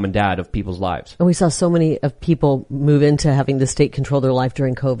the mom and dad of people's lives. And we saw so many of people move into having the state control their life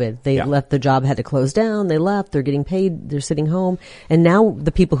during COVID. They left, the job had to close down, they left, they're getting paid, they're sitting home. And now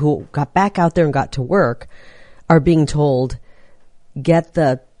the people who got back out there and got to work are being told, get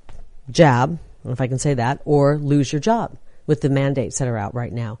the jab, if I can say that, or lose your job, with the mandates that are out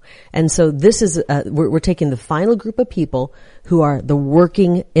right now. And so this is, we're taking the final group of people who are the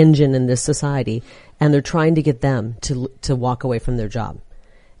working engine in this society, and they're trying to get them to walk away from their job.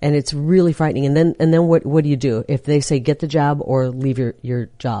 And it's really frightening. And then what do you do if they say get the job or leave your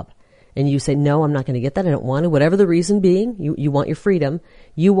job? and you say, no, I'm not going to get that. I don't want to. Whatever the reason being, you want your freedom.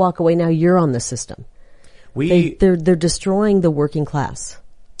 You walk away. Now you're on the system. They're destroying the working class.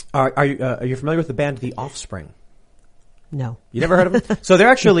 Are you familiar with the band The Offspring? No. You never heard of them? So they're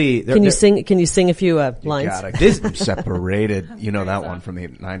actually... Can you sing a few lines? I'm separated. You know that one from the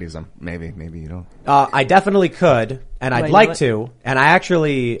 90s. Maybe you don't. I definitely could, and I'd like to. And I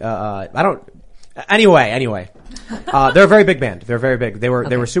actually, I don't... Anyway. They're a very big band. They're very big. They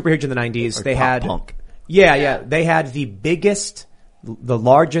were super huge in the 90s. Like they pop had... punk. Yeah. They had the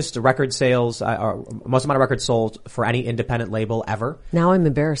largest record sales, or most amount of records sold for any independent label ever. Now I'm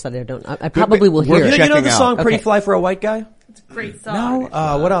embarrassed that I don't. I probably will hear it. You know the song "Pretty Fly for a White Guy"? It's a great song.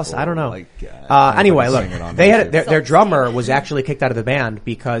 No, what else? I don't know. Anyway, look, they had their drummer was actually kicked out of the band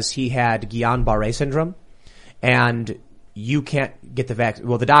because he had Guillain-Barré syndrome, and you can't get the vaccine.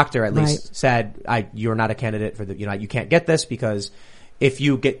 Well, the doctor at least said, "You're not a candidate for you can't get this because." If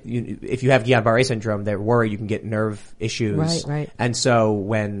you have Guillain-Barré syndrome, they're worried you can get nerve issues. Right. And so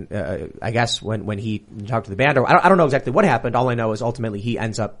when, I guess when he talked to the band, or I don't know exactly what happened. All I know is ultimately he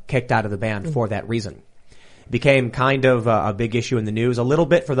ends up kicked out of the band for that reason. It became kind of a big issue in the news, a little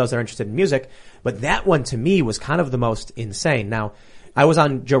bit for those that are interested in music. But that one to me was kind of the most insane. Now, I was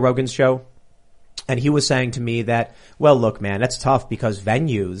on Joe Rogan's show and he was saying to me that, well, look, man, that's tough because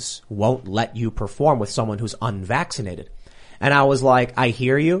venues won't let you perform with someone who's unvaccinated. And I was like, I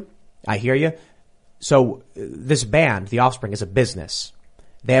hear you. So this band, The Offspring, is a business.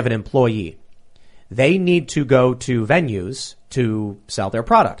 They have an employee. They need to go to venues to sell their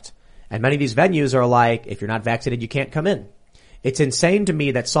product. And many of these venues are like, if you're not vaccinated, you can't come in. It's insane to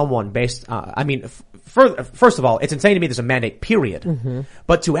me that someone first of all, it's insane to me there's a mandate, period. Mm-hmm.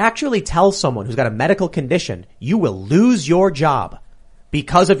 But to actually tell someone who's got a medical condition, you will lose your job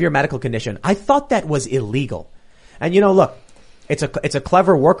because of your medical condition, I thought that was illegal. And look, it's a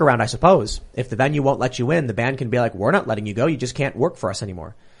clever workaround, I suppose. If the venue won't let you in, the band can be like, we're not letting you go. You just can't work for us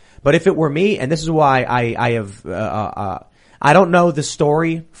anymore. But if it were me, and this is why I don't know the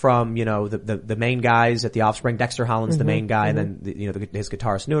story from, the main guys at The Offspring. Dexter Holland's the main guy, and then, his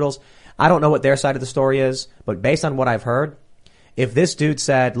guitarist Noodles. I don't know what their side of the story is, but based on what I've heard, if this dude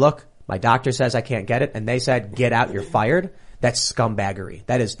said, look, my doctor says I can't get it, and they said, get out, you're fired, that's scumbaggery.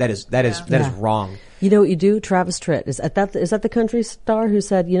 That is wrong. You know what you do? Travis Tritt is that the country star who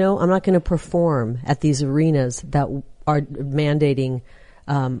said, I'm not going to perform at these arenas that are mandating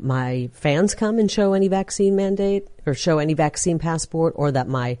my fans come and show any vaccine mandate or show any vaccine passport, or that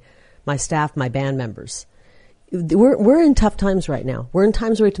my staff, my band members. We're in tough times right now. We're in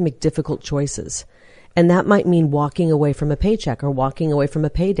times where we have to make difficult choices, and that might mean walking away from a paycheck or walking away from a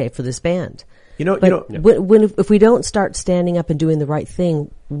payday for this band. If we don't start standing up and doing the right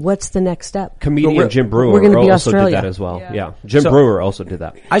thing, what's the next step? Comedian Jim Brewer also did that as well. Yeah. Jim Brewer also did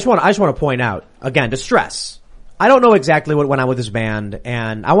that. I just want to point out, again, to stress, I don't know exactly what went on with this band,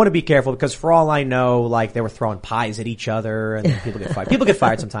 and I want to be careful because for all I know, they were throwing pies at each other and then people get fired. People get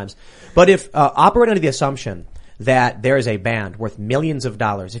fired sometimes. But if, operate under the assumption that there is a band worth millions of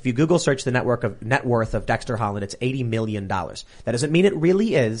dollars. If you Google search the net worth of Dexter Holland, it's $80 million. That doesn't mean it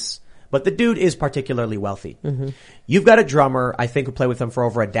really is. But the dude is particularly wealthy. Mm-hmm. You've got a drummer, I think, who played with him for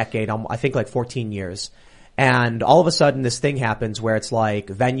over a decade, I think 14 years. And all of a sudden this thing happens where it's like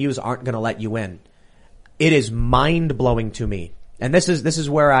venues aren't going to let you in. It is mind-blowing to me. And this is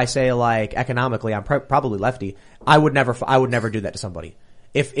where I say, economically, I'm probably lefty. I would never do that to somebody.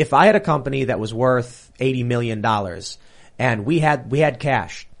 If I had a company that was worth $80 million and we had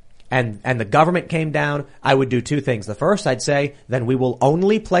cash, and the government came down, I would do two things. The first, I'd say, then we will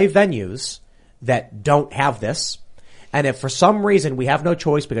only play venues that don't have this. And if for some reason we have no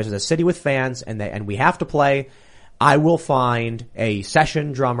choice because it's a city with fans and we have to play, I will find a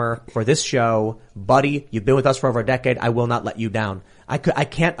session drummer for this show. Buddy, you've been with us for over a decade. I will not let you down. I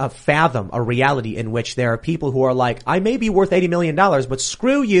can't fathom a reality in which there are people who are like, I may be worth $80 million, but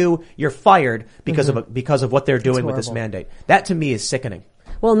screw you, you're fired because of what they're doing with this mandate. That to me is sickening.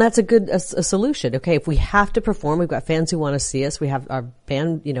 Well, and that's a solution. Okay, if we have to perform, we've got fans who want to see us. We have our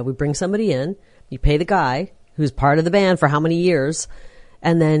band, we bring somebody in, you pay the guy who's part of the band for how many years,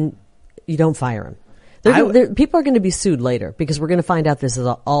 and then you don't fire him. People are going to be sued later because we're going to find out this is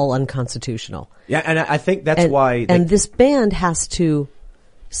all unconstitutional. Yeah, and I think that's why. And this band has to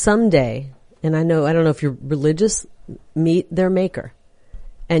someday, and I don't know if you're religious, meet their maker.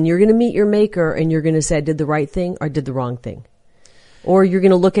 And you're going to meet your maker and you're going to say, I did the right thing or I did the wrong thing. Or you're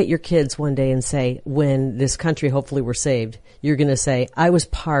going to look at your kids one day and say, when this country hopefully we're saved, you're going to say, I was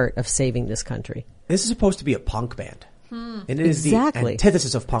part of saving this country. This is supposed to be a punk band. And it is the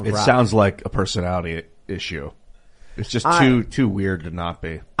antithesis of punk rock. It sounds like a personality issue. It's just too weird to not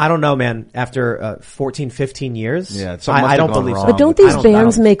be. I don't know, man. After 14, 15 years, Yeah, I don't believe so. But don't these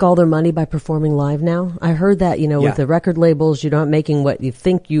bands make all their money by performing live now? I heard that, with the record labels, you're not making what you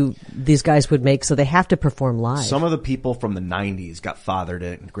think these guys would make, so they have to perform live. Some of the people from the 90s got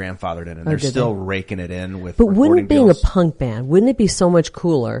grandfathered in, and they're still raking it in with But wouldn't being deals. a punk band, wouldn't it be so much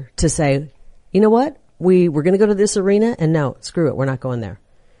cooler to say, you know what? We're going to go to this arena, and no, screw it, we're not going there.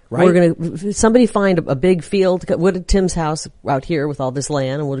 Right. We're going to, somebody find a big field, what at Tim's house out here with all this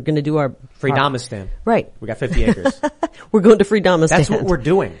land, and we're going to do our Freedomistan. Right. We got 50 acres. We're going to Freedomistan. That's what we're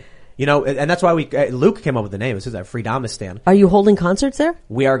doing. And that's why Luke came up with the name. This is our Freedomistan. Are you holding concerts there?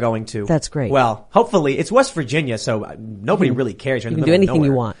 We are going to. That's great. Well, hopefully, it's West Virginia, so nobody really cares. You can do anything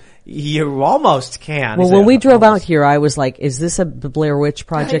you want. You almost can. Well, when we drove out here, I was like, is this a Blair Witch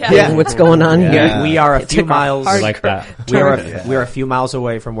Project? Yeah. What's going on here? We are a few miles. Like that. We are a few miles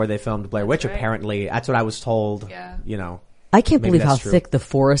away from where they filmed Blair Witch, apparently. That's what I was told. Yeah. I can't believe how thick the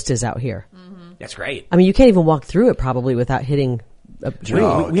forest is out here. Mm-hmm. That's great. I mean, you can't even walk through it probably without hitting a tree.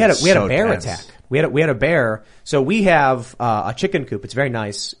 We had a bear attack. We had a bear. So we have a chicken coop. It's very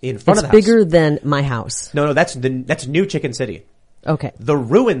nice in front of the house. It's bigger than my house. No, that's New Chicken City. Okay. The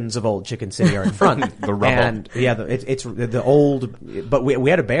ruins of old Chicken City are in front. The rubble. And it's the old, but we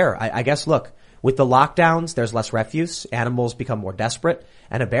had a bear. I guess, look, with the lockdowns, there's less refuse. Animals become more desperate.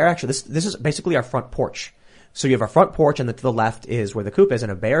 And a bear actually, this is basically our front porch. So you have our front porch, and then to the left is where the coop is,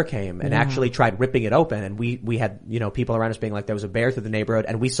 and a bear came and actually tried ripping it open. And we had, people around us being like, there was a bear through the neighborhood,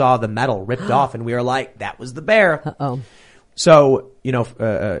 and we saw the metal ripped off, and we were like, that was the bear. Uh-oh. So,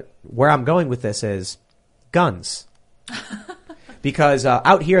 where I'm going with this is guns. Because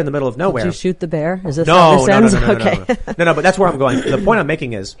out here in the middle of nowhere, did you shoot the bear? Is this no, okay. No. But that's where I'm going. The point I'm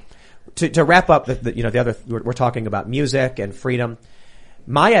making is to wrap up. The other we're talking about music and freedom.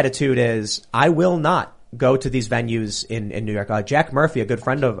 My attitude is I will not go to these venues in New York. Jack Murphy, a good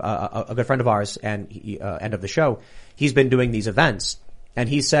friend of ours, and end of the show, he's been doing these events, and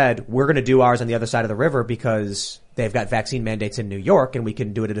he said we're going to do ours on the other side of the river because they've got vaccine mandates in New York, and we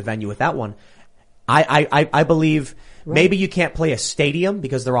can do it at a venue with that one. I believe. Right. Maybe you can't play a stadium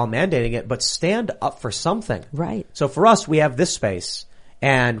because they're all mandating it, but stand up for something. Right. So for us, we have this space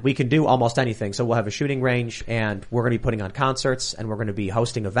and we can do almost anything. So we'll have a shooting range and we're going to be putting on concerts and we're going to be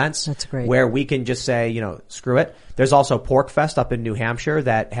hosting events. That's great. Where we can just say, screw it. There's also Pork Fest up in New Hampshire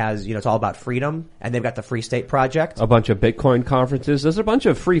that has, it's all about freedom, and they've got the Free State Project. A bunch of Bitcoin conferences. There's a bunch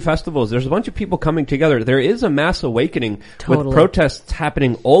of free festivals. There's a bunch of people coming together. There is a mass awakening with protests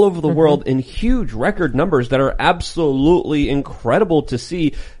happening all over the world in huge record numbers that are absolutely incredible to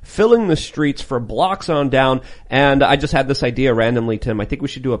see, filling the streets for blocks on down. And I just had this idea randomly, Tim. I think we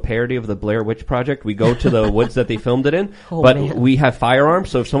should do a parody of the Blair Witch Project. We go to the woods that they filmed it in, we have firearms,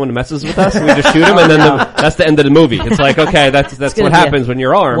 so if someone messes with us, we just shoot them, and then that's the end of the movie. It's like, okay, that's what happens when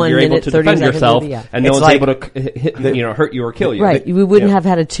you're armed. You're able to defend yourself, and no one's able to hurt you or kill you. Right. We wouldn't have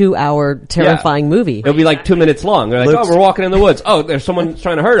had a 2-hour terrifying movie. It'll be like 2 minutes long. They're like, we're walking in the woods. Oh, there's someone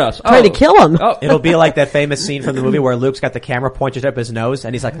trying to hurt us. Trying to kill him. Oh. It'll be like that famous scene from the movie where Luke's got the camera pointed up his nose,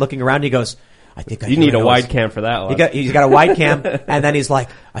 and he's like looking around, and he goes, I think you need a wide cam for that one. He's got a wide cam, and then he's like,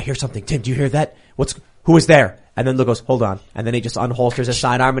 I hear something. Tim, do you hear that? Who is there? And then Luke goes, hold on. And then he just unholsters his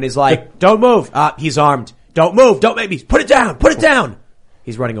sidearm, and he's like, don't move. He's armed. Don't move. Don't make me. Put it down. Put it down.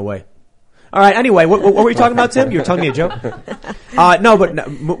 He's running away. All right. Anyway, what were you talking about, Tim? You were telling me a joke.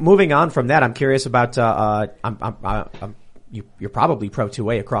 Moving on from that, I'm curious about. You're probably pro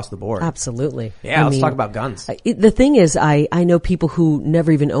 2A across the board. Absolutely. Yeah. Let's talk about guns. The thing is, I know people who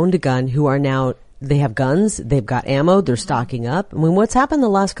never even owned a gun who are now. They have guns. They've got ammo. They're stocking up. I mean, what's happened the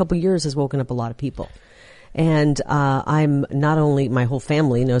last couple of years has woken up a lot of people. And I'm not only my whole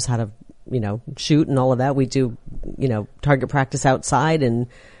family knows how to. Shoot and all of that. We do, target practice outside and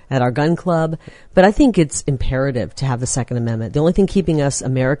at our gun club. But I think it's imperative to have the Second Amendment. The only thing keeping us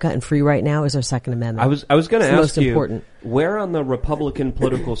America and free right now is our Second Amendment. I was going to ask most you, important. Where on the Republican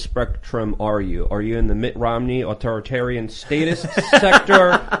political spectrum are you? Are you in the Mitt Romney authoritarian statist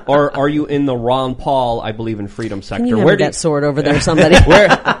sector, or are you in the Ron Paul, I believe in freedom sector? Can you have that sword over there, somebody?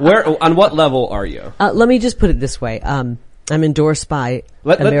 where, on what level are you? Let me just put it this way. I'm endorsed by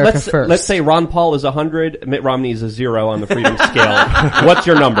America First. Let's say Ron Paul is 100, Mitt Romney is a 0 on the freedom scale. What's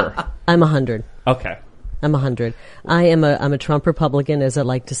your number? I'm 100. Okay. I'm 100. I'm a Trump Republican, as I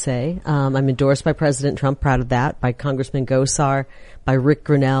like to say. I'm endorsed by President Trump, proud of that, by Congressman Gosar, by Rick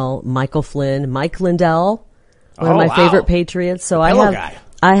Grinnell, Michael Flynn, Mike Lindell, one of my favorite patriots. So I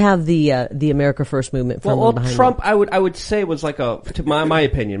I have the America First movement firmly Well, behind Trump, me. I would say was like to my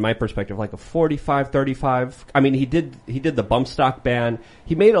opinion, my perspective, like a 45-35. I mean, he did the bump stock ban.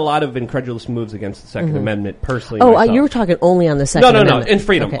 He made a lot of incredulous moves against the Second Amendment. Personally, myself. You were talking only on the Second Amendment. No, in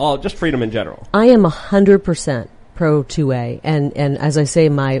freedom, Okay. just freedom in general. I am 100% pro 2A, and as I say,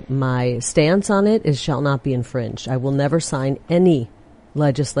 my stance on it is shall not be infringed. I will never sign any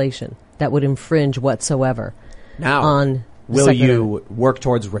legislation that would infringe whatsoever. Now, on will Second you Amendment. work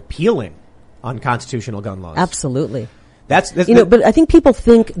towards repealing unconstitutional gun laws? Absolutely. That's but I think people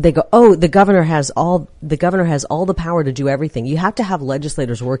think they go, oh, the governor has all the power to do everything. You have to have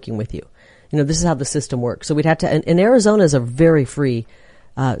legislators working with you. This is how the system works. So we'd have to, and Arizona is a very free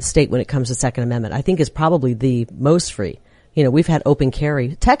state when it comes to Second Amendment. I think is probably the most free. We've had open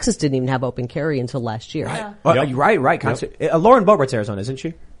carry. Texas didn't even have open carry until last year. Right. Right. Lauren Boebert's Arizona, isn't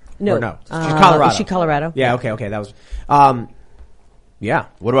she? No. Or no. She's Colorado. Is she Colorado? Yeah. Okay. That was. Yeah.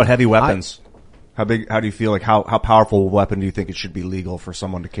 What about heavy weapons? How do you feel like how powerful a weapon do you think it should be legal for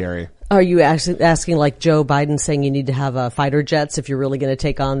someone to carry? Are you asking like Joe Biden saying you need to have fighter jets if you're really going to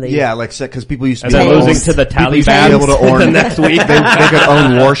take on the? Yeah, like because people used to be losing to the Taliban able to own the next week. They could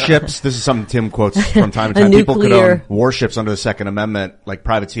own warships. This is something Tim quotes from time to time. People could own warships under the Second Amendment, like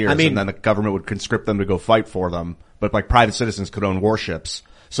privateers, and then the government would conscript them to go fight for them. But like private citizens could own warships.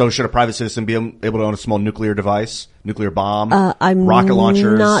 So should a private citizen be able to own a small nuclear device, nuclear bomb, rocket launchers?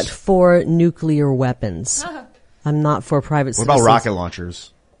 I'm not for nuclear weapons. I'm not for private citizens. What about rocket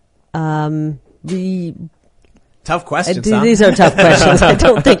launchers? Tough questions. These are tough questions. I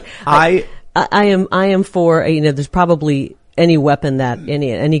don't think I am for there's probably any weapon that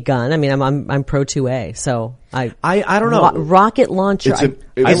any gun. I mean, I'm pro 2A. So I don't know. Rocket launcher.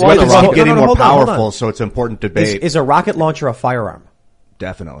 It's getting more powerful, so it's important debate. Is a rocket launcher a firearm?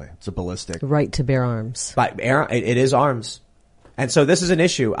 Definitely. It's a ballistic. Right to bear arms. It is arms. And so this is an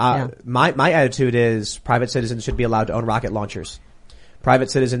issue. My attitude is private citizens should be allowed to own rocket launchers. Private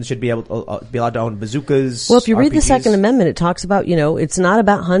citizens should be able to be allowed to own bazookas. Well, if you read the RPGs. Second Amendment, it talks about, it's not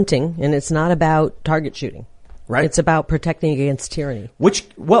about hunting and it's not about target shooting. Right. It's about protecting against tyranny. It's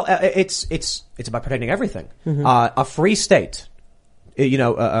about protecting everything. A free state,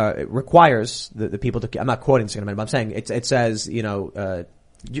 it requires the people to. I'm not quoting the Second Amendment, but I'm saying it says, who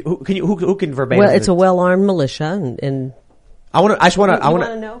can verbatim? Well, it's a well-armed militia, and I want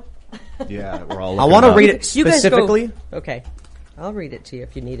to know. Yeah, we're all. I want to read it specifically. You guys go, okay, I'll read it to you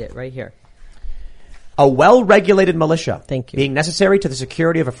if you need it right here. A well-regulated militia, thank you, being necessary to the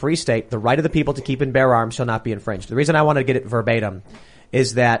security of a free state, the right of the people to keep and bear arms shall not be infringed. The reason I want to get it verbatim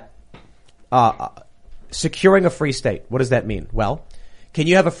is that securing a free state. What does that mean? Well, can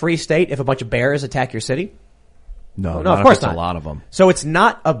you have a free state if a bunch of bears attack your city? No, of course not. A lot of them. So it's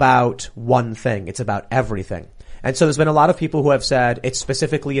not about one thing; it's about everything. And so there's been a lot of people who have said it's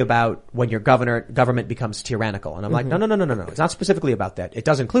specifically about when your government becomes tyrannical. And I'm like, no. It's not specifically about that. It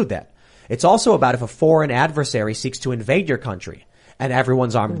does include that. It's also about if a foreign adversary seeks to invade your country and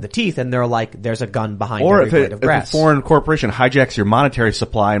everyone's armed to the teeth and they're like, there's a gun behind every blade of grass. If a foreign corporation hijacks your monetary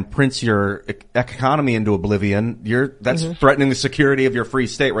supply and prints your economy into oblivion, that's threatening the security of your free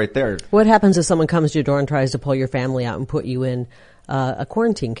state right there. What happens if someone comes to your door and tries to pull your family out and put you in a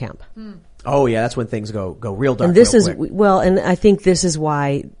quarantine camp? Oh yeah, that's when things go real dark. And this is quick. and I think this is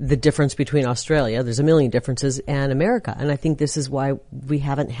why the difference between Australia, there's a million differences, and America, and I think this is why we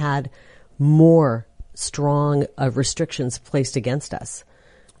haven't had more strong restrictions placed against us,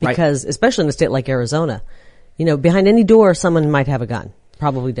 because especially in a state like Arizona, behind any door someone might have a gun.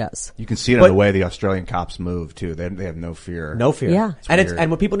 Probably does. You can see it in the way the Australian cops move too. They have no fear. No fear. Yeah.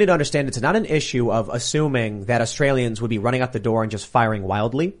 And what people need to understand, it's not an issue of assuming that Australians would be running out the door and just firing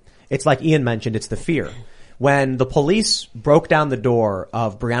wildly. It's like Ian mentioned, it's the fear. When the police broke down the door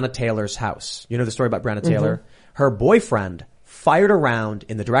of Breonna Taylor's house, you know the story about Breonna Taylor? Her boyfriend fired a round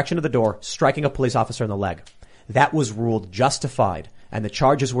in the direction of the door, striking a police officer in the leg. That was ruled justified, and the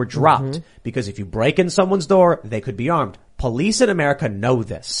charges were dropped because if you break in someone's door, they could be armed. Police in America know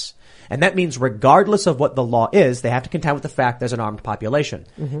this. And that means regardless of what the law is, they have to contend with the fact there's an armed population.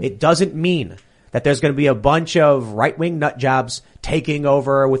 It doesn't mean that there's going to be a bunch of right-wing nut jobs taking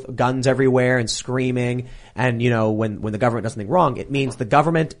over with guns everywhere and screaming. And, when the government does something wrong, it means the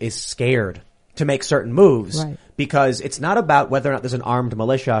government is scared to make certain moves because it's not about whether or not there's an armed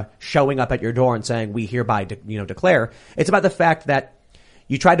militia showing up at your door and saying, we hereby, declare. It's about the fact that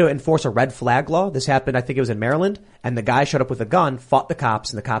you tried to enforce a red flag law. This happened, I think it was in Maryland, and the guy showed up with a gun, fought the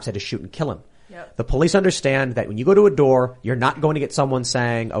cops, and the cops had to shoot and kill him. Yep. The police understand that when you go to a door, you're not going to get someone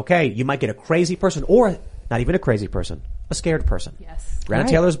saying, okay, you might get a crazy person or not even a crazy person, a scared person. Yes. Breonna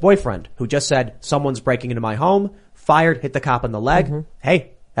Taylor's boyfriend, who just said, someone's breaking into my home, fired, hit the cop in the leg.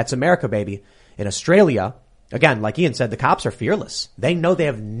 Hey, that's America, baby. In Australia, again, like Ian said, the cops are fearless. They know they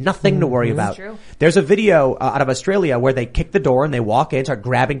have nothing to worry about. True. There's a video out of Australia where they kick the door and they walk in, start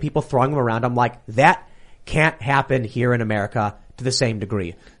grabbing people, throwing them around. I'm like, that can't happen here in America to the same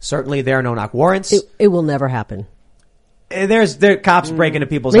degree. Certainly there are no-knock warrants. It will never happen. There cops break into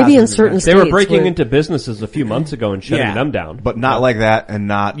people's Maybe houses. in certain They states were breaking where- into businesses a few months ago and shutting them down. But not like that and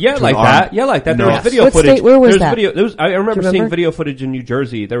not. Yeah, to like an that. armed- Yeah, like that. No. There was video What footage. state? Where was There's that? Video, there was, I remember Do you seeing remember? video footage in New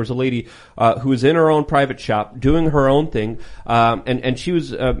Jersey. There was a lady who was in her own private shop doing her own thing, and she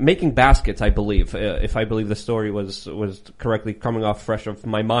was making baskets, I believe, if I believe the story was correctly coming off fresh of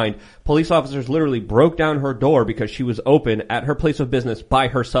my mind. Police officers literally broke down her door because she was open at her place of business by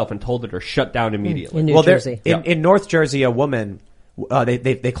herself and told her to shut down immediately. in New Jersey. In North Jersey, a woman,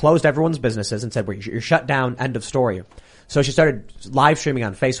 they closed everyone's businesses and said, you're shut down, end of story. So she started live streaming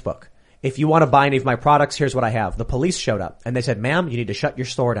on Facebook. If you want to buy any of my products, here's what I have. The police showed up and they said, ma'am, you need to shut your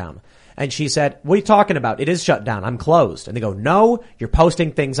store down. And she said, what are you talking about? It is shut down. I'm closed. And they go, no, you're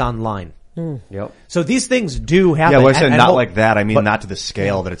posting things online. Yep. So these things do happen. Yeah, well, I said And not hold- like that. I mean, but- not to the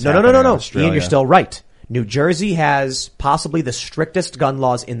scale that it's No. happening in Australia. Ian, you're still right. New Jersey has possibly the strictest gun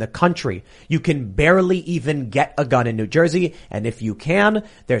laws in the country. You can barely even get a gun in New Jersey, and if you can,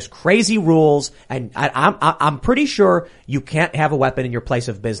 there's crazy rules, and I'm pretty sure you can't have a weapon in your place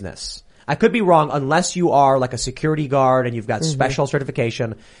of business. I could be wrong, unless you are like a security guard and you've got special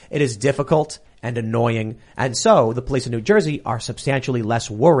certification. It is difficult and annoying, and so the police in New Jersey are substantially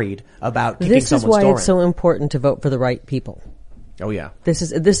less worried about kicking This is someone's why door it's in. so important to vote for the right people. Oh yeah.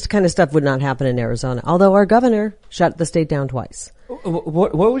 This kind of stuff would not happen in Arizona. Although our governor shut the state down twice.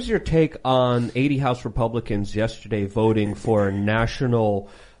 What was your take on 80 House Republicans yesterday voting for a national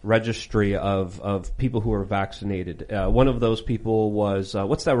registry of people who are vaccinated? One of those people was,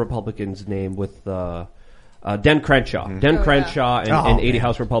 what's that Republican's name with, Dan Crenshaw. Dan Crenshaw and 80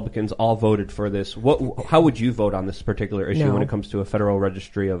 House Republicans all voted for this. How would you vote on this particular issue when it comes to a federal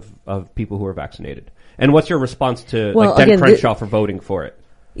registry of people who are vaccinated? And what's your response to Dan Crenshaw for voting for it?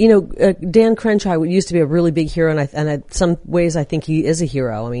 You know, Dan Crenshaw used to be a really big hero, and some ways I think he is a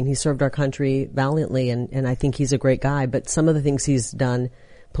hero. I mean, he served our country valiantly, and I think he's a great guy. But some of the things he's done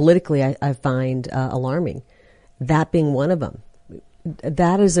politically, I find alarming. That being one of them.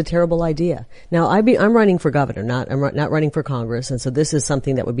 That is a terrible idea. Now, I'm running for governor, I'm not running for Congress, and so this is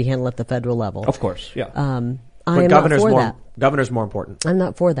something that would be handled at the federal level. Of course, yeah. I am governor's not for more, that. Governor's more important. I'm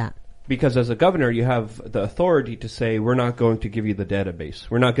not for that. Because as a governor, you have the authority to say, we're not going to give you the database.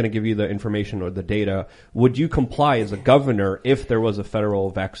 We're not going to give you the information or the data. Would you comply as a governor if there was a federal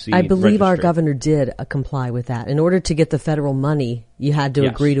vaccine I believe our registry? governor did comply with that. In order to get the federal money, you had to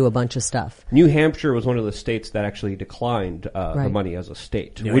agree to a bunch of stuff. New Hampshire was one of the states that actually declined the money as a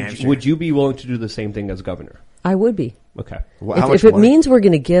state. Would you be willing to do the same thing as governor? I would be. Okay. Well, If it means we're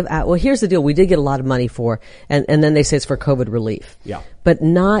going to give out, well, here's the deal. We did get a lot of money for, and then they say it's for COVID relief. Yeah. But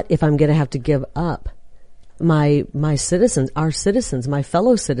not if I'm going to have to give up my citizens, our citizens, my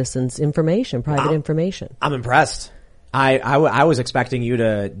fellow citizens' information, private information. I'm impressed. I was expecting you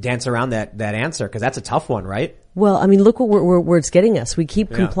to dance around that answer, because that's a tough one, right? Well, I mean, look where it's getting us. We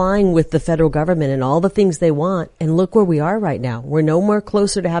keep complying with the federal government and all the things they want, and look where we are right now. We're no more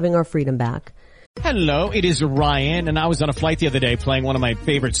closer to having our freedom back. Hello, it is Ryan, and I was on a flight the other day playing one of my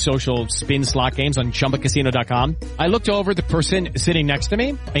favorite social spin slot games on ChumbaCasino.com. I looked over at the person sitting next to me,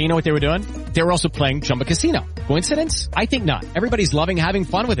 and you know what they were doing? They were also playing Chumba Casino. Coincidence? I think not. Everybody's loving having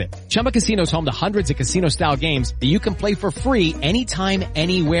fun with it. Chumba Casino is home to hundreds of casino-style games that you can play for free anytime,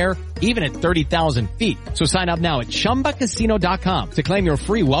 anywhere, even at 30,000 feet. So sign up now at ChumbaCasino.com to claim your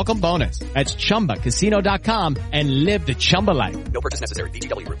free welcome bonus. That's ChumbaCasino.com and live the Chumba life. No purchase necessary.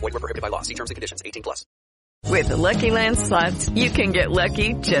 VGW. Void were prohibited by law. See terms and conditions. 18+. With the Lucky Land Slots, you can get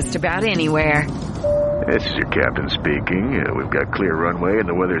lucky just about anywhere. This is your captain speaking. We've got clear runway and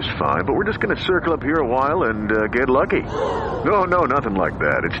the weather's fine, but we're just going to circle up here a while and get lucky. No, nothing like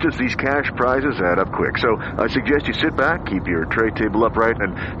that. It's just these cash prizes add up quick. So I suggest you sit back, keep your tray table upright,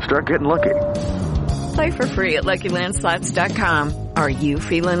 and start getting lucky. Play for free at LuckyLandSlots.com. Are you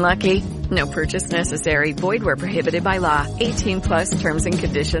feeling lucky? No purchase necessary. Void where prohibited by law. 18+ terms and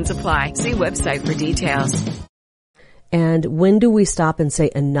conditions apply. See website for details. And when do we stop and say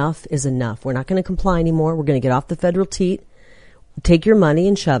enough is enough? We're not going to comply anymore. We're going to get off the federal teat, take your money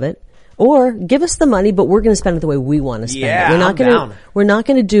and shove it, or give us the money, but we're going to spend it the way we want to spend it. We're not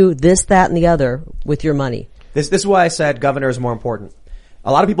going to do this, that, and the other with your money. This is why I said governor is more important.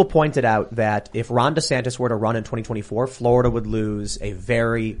 A lot of people pointed out that if Ron DeSantis were to run in 2024, Florida would lose a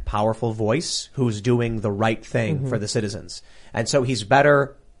very powerful voice who's doing the right thing for the citizens. And so he's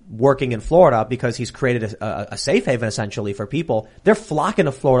better working in Florida because he's created a safe haven essentially for people. They're flocking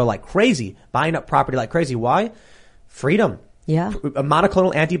to Florida like crazy, buying up property like crazy. Why? Freedom. Yeah.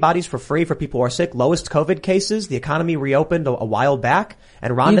 Monoclonal antibodies for free for people who are sick. Lowest COVID cases. The economy reopened a while back.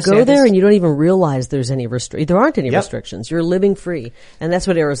 And Ron DeSantis. You go there and you don't even realize there aren't any restrictions. You're living free. And that's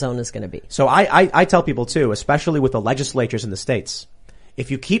what Arizona is going to be. So I tell people too, especially with the legislatures in the states, if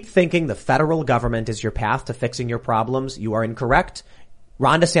you keep thinking the federal government is your path to fixing your problems, you are incorrect.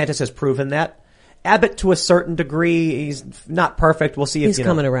 Ron DeSantis has proven that. Abbott, to a certain degree, he's not perfect. We'll see if he's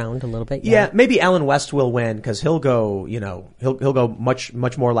coming around a little bit. Yeah, maybe Allen West will win because he'll go, he'll go much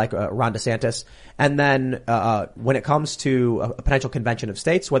more like Ron DeSantis. And then when it comes to a potential convention of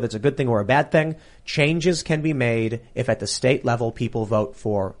states, whether it's a good thing or a bad thing, changes can be made if at the state level people vote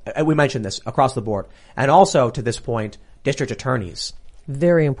for. We mentioned this across the board, and also to this point, district attorneys.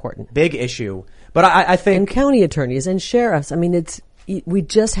 Very important, big issue. But I think and county attorneys and sheriffs. I mean, we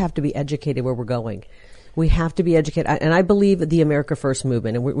just have to be educated where we're going. We have to be educated. And I believe the America First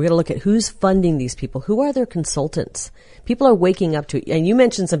movement, and we're going to look at who's funding these people. Who are their consultants? People are waking up to it. And you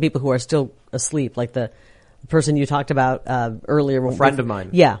mentioned some people who are still asleep, like the person you talked about earlier. A friend of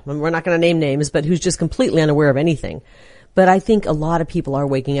mine. Yeah. We're not going to name names, but who's just completely unaware of anything. But I think a lot of people are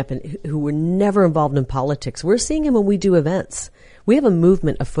waking up and who were never involved in politics. We're seeing them when we do events. We have a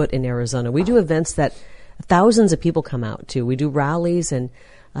movement afoot in Arizona. We do events that thousands of people come out to. We do rallies and,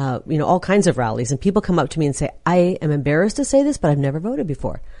 all kinds of rallies. And people come up to me and say, I am embarrassed to say this, but I've never voted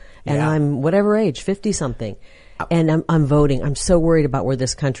before. And I'm whatever age, 50 something. And I'm voting. I'm so worried about where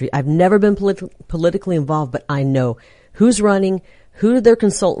this country, I've never been politically involved, but I know who's running, who their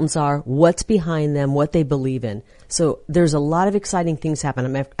consultants are, what's behind them, what they believe in. So there's a lot of exciting things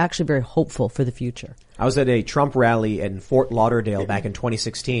happening. I'm actually very hopeful for the future. I was at a Trump rally in Fort Lauderdale back in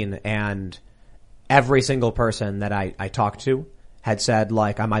 2016, and every single person that I talked to had said,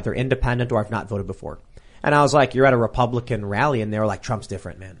 like, I'm either independent or I've not voted before. And I was like, you're at a Republican rally, and they were like, Trump's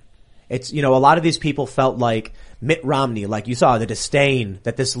different, man. It's, a lot of these people felt like Mitt Romney, like you saw the disdain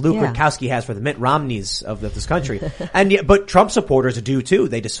that this Luke Rudkowski has for the Mitt Romneys of this country. But Trump supporters do too.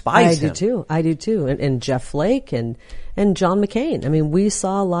 They despise him. I do too. And Jeff Flake and John McCain. I mean, we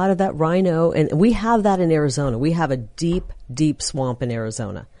saw a lot of that rhino, and we have that in Arizona. We have a deep, deep swamp in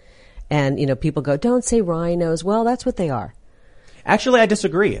Arizona. And, people go, don't say rhinos. Well, that's what they are. Actually, I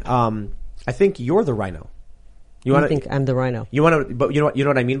disagree. I think you're the rhino. You think I'm the rhino? But you know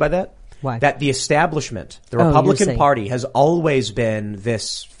what I mean by that? Why? That the establishment, the Republican Party, has always been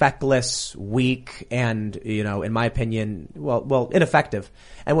this feckless, weak, and, in my opinion, well, ineffective.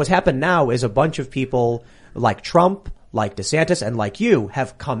 And what's happened now is a bunch of people like Trump, like DeSantis, and like you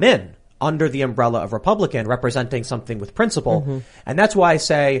have come in under the umbrella of Republican, representing something with principle. Mm-hmm. And that's why I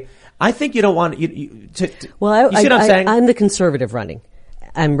say, I think you don't want you see what I'm saying? I'm the conservative running.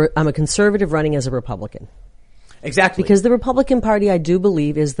 I'm a conservative running as a Republican. Exactly. Because the Republican Party, I do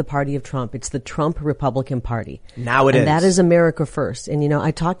believe, is the party of Trump. It's the Trump Republican Party. Now it is. And that is America first. And,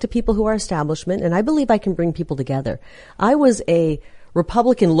 I talk to people who are establishment, and I believe I can bring people together. I was a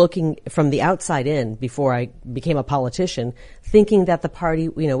Republican looking from the outside in before I became a politician, thinking that the party,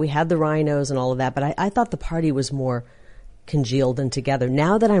 we had the rhinos and all of that, but I thought the party was more congealed and together.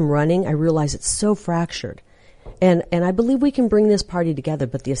 Now that I'm running, I realize it's so fractured. And I believe we can bring this party together,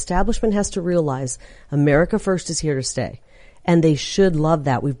 but the establishment has to realize America first is here to stay. And they should love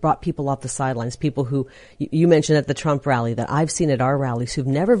that. We've brought people off the sidelines, people who you mentioned at the Trump rally that I've seen at our rallies who've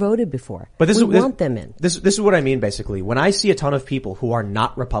never voted before. But we want them in. This is what I mean, basically. When I see a ton of people who are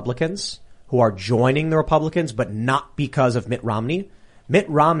not Republicans, who are joining the Republicans, but not because of Mitt Romney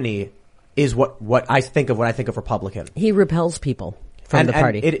is what I think of when I think of Republican. He repels people from the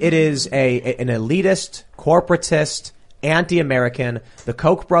party. It is an elitist, corporatist, anti-American. The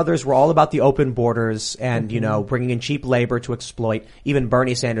Koch brothers were all about the open borders and, bringing in cheap labor to exploit. Even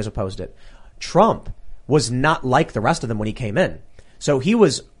Bernie Sanders opposed it. Trump was not like the rest of them when he came in. So he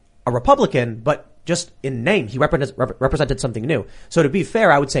was a Republican, but just in name, he represented something new. So to be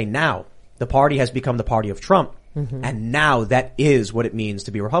fair, I would say now the party has become the party of Trump. Mm-hmm. And now that is what it means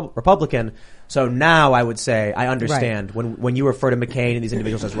to be Republican. So now I would say I understand when you refer to McCain and these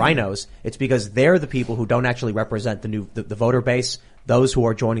individuals as rhinos, it's because they're the people who don't actually represent the voter base, those who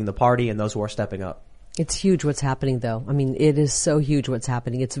are joining the party and those who are stepping up. It's huge what's happening, though. I mean, it is so huge what's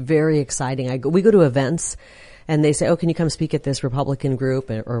happening. It's very exciting. We go to events and they say, oh, can you come speak at this Republican group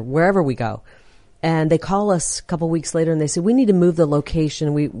or wherever we go? And they call us a couple weeks later and they say, we need to move the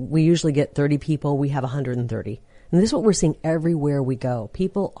location. We usually get 30 people. We have 130. And this is what we're seeing everywhere we go.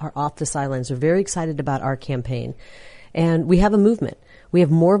 People are off the sidelines. They're very excited about our campaign. And we have a movement. We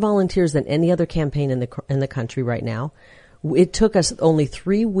have more volunteers than any other campaign in the country right now. It took us only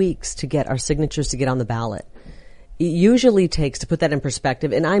 3 weeks to get our signatures to get on the ballot. It usually takes, to put that in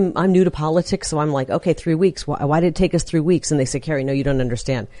perspective, and I'm new to politics, so I'm like, okay, 3 weeks. Why did it take us 3 weeks? And they say, Kari, no, you don't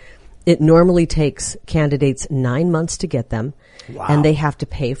understand. It normally takes candidates 9 months to get them, and they have to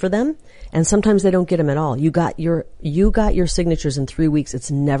pay for them, and sometimes they don't get them at all. You got your signatures in 3 weeks. It's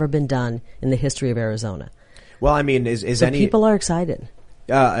never been done in the history of Arizona. Well, I mean, so people are excited.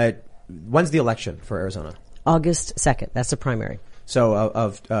 When's the election for Arizona? August 2nd. That's the primary. So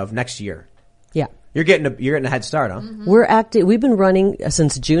of next year. Yeah. You're getting a head start, huh? Mm-hmm. We've been running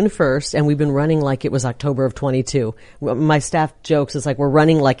since June 1st, and we've been running like it was October of 22. My staff jokes, it's like we're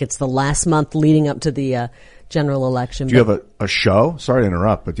running like it's the last month leading up to the general election. Do you have a show? Sorry to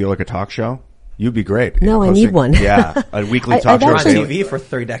interrupt, but do you have like a talk show? You'd be great. No, I need one. Yeah, a weekly talk show. On TV for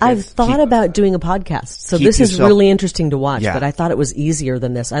 3 decades. I've thought about doing a podcast, so this is really interesting to watch, but I thought it was easier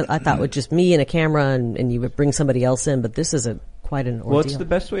than this. I thought with just me and a camera and you would bring somebody else in, but this is quite an ordeal. Well, it's the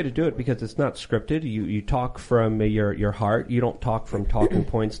best way to do it because it's not scripted. You talk from your heart. You don't talk from talking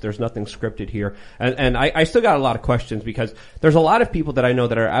points. There's nothing scripted here. And I still got a lot of questions because there's a lot of people that I know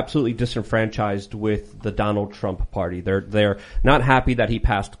that are absolutely disenfranchised with the Donald Trump party. They're not happy that he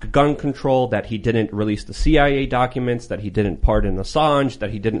passed gun control, that he didn't release the CIA documents, that he didn't pardon Assange, that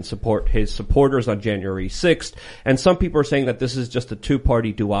he didn't support his supporters on January 6th. And some people are saying that this is just a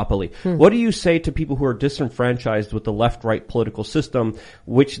two-party duopoly. What do you say to people who are disenfranchised with the left-right political system,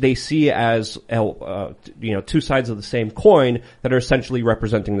 which they see as two sides of the same coin that are essentially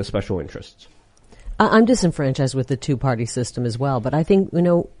representing the special interests? I'm disenfranchised with the two-party system as well, but I think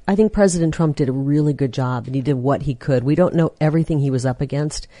President Trump did a really good job, and he did what he could. We don't know everything he was up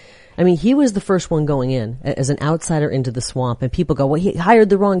against. I mean, he was the first one going in as an outsider into the swamp, and people go, well, he hired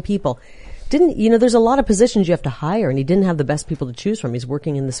the wrong people. There's a lot of positions you have to hire, and he didn't have the best people to choose from. He's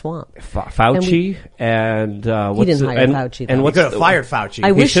working in the swamp. Fauci he didn't hire Fauci. And he could have fired Fauci.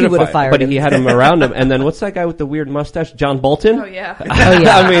 I wish he would have fired him. But he had him around him. And then what's that guy with the weird mustache? John Bolton? Oh, yeah.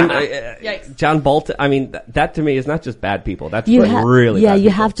 I mean, Yikes. John Bolton, I mean, that to me is not just bad people. That's really bad you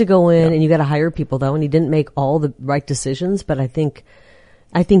people. have to go in and you got to hire people, though, and he didn't make all the right decisions, but I think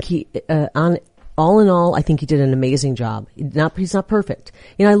he, all in all, I think he did an amazing job. He's not perfect.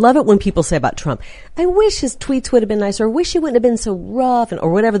 I love it when people say about Trump, I wish his tweets would have been nicer, or I wish he wouldn't have been so rough,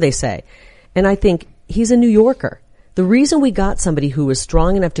 or whatever they say. And I think he's a New Yorker. The reason we got somebody who was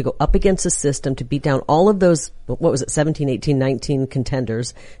strong enough to go up against the system to beat down all of those, 17, 18, 19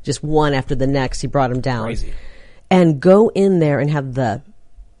 contenders, just one after the next, he brought them down. Crazy. And go in there and have the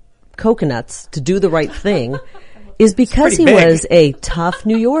coconuts to do the right thing is because he was a tough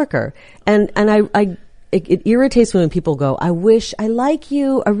New Yorker. And it irritates me when people go, I really like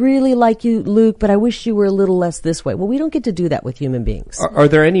you, Luke, but I wish you were a little less this way. Well, we don't get to do that with human beings. Are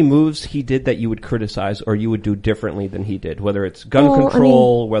there any moves he did that you would criticize or you would do differently than he did? Whether it's gun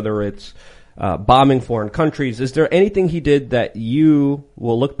control, whether it's bombing foreign countries. Is there anything he did that you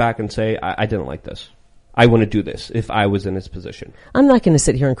will look back and say, I didn't like this? I want to do this if I was in his position. I'm not going to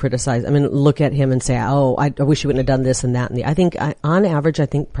sit here and criticize. Look at him and say, oh, I wish he wouldn't have done this and that. On average, I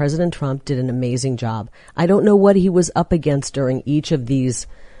think President Trump did an amazing job. I don't know what he was up against during each of these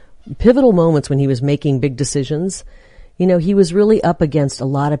pivotal moments when he was making big decisions. He was really up against a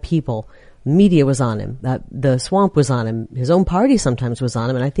lot of people. Media was on him. The swamp was on him. His own party sometimes was on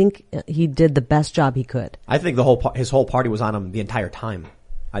him. And I think he did the best job he could. I think his whole party was on him the entire time.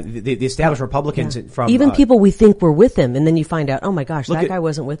 The established Republicans from even people we think were with him, and then you find out, oh my gosh, that guy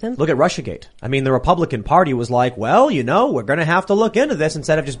wasn't with him. Look at Russiagate. The Republican Party was like, well, we're going to have to look into this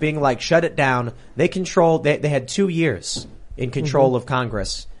instead of just being like, shut it down. They had 2 years in control of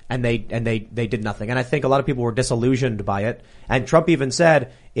Congress, and they did nothing. And I think a lot of people were disillusioned by it. And Trump even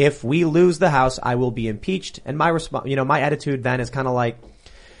said, if we lose the House, I will be impeached. And my response, my attitude then is kind of like,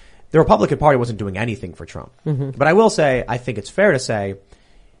 the Republican Party wasn't doing anything for Trump. But I will say, I think it's fair to say,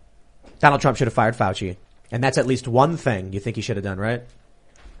 Donald Trump should have fired Fauci. And that's at least one thing you think he should have done, right?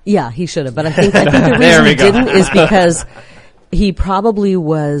 Yeah, he should have. But I think the reason he didn't is because he probably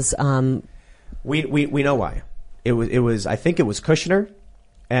was, we know why. It was, I think it was Kushner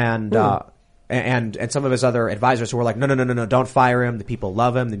and some of his other advisors who were like, no, don't fire him. The people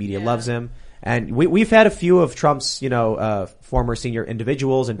love him. The media loves him. And we've had a few of Trump's, former senior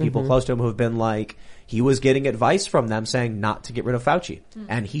individuals and people close to him who have been like, he was getting advice from them saying not to get rid of Fauci.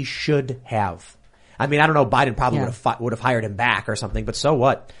 And he should have. I don't know, Biden probably would have hired him back or something, but so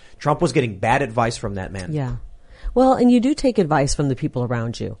what? Trump was getting bad advice from that man. Yeah. Well, and you do take advice from the people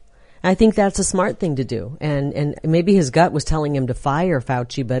around you. I think that's a smart thing to do. And maybe his gut was telling him to fire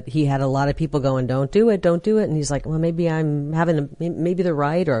Fauci, but he had a lot of people going, don't do it. And he's like, well, maybe maybe they're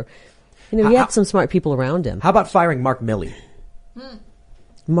right. Or, he had some smart people around him. How about firing Mark Milley?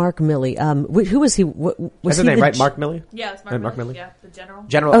 Mark Milley. Who was he? Was That's his name, right? Mark Milley? Yeah, it's Mark Milley. Yeah, the general.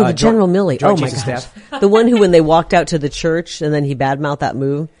 The General Milley. Joint Oh my Chiefs of gosh. Staff. The one who, when they walked out to the church and then he badmouthed that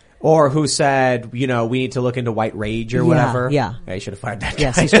move. Or who said, we need to look into white rage or whatever. Yeah. He should have fired that guy.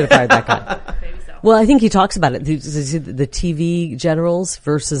 Yes, he should have fired that guy. Maybe so. Well, I think he talks about it. The TV generals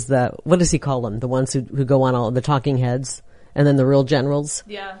versus what does he call them? The ones who go on all the talking heads and then the real generals.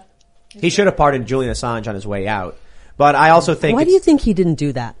 Yeah. He should have pardoned Julian Assange on his way out. But I also think... Why do you think he didn't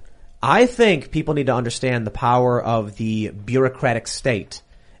do that? I think people need to understand the power of the bureaucratic state.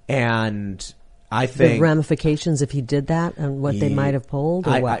 And I think... The ramifications if he did that and what they might have pulled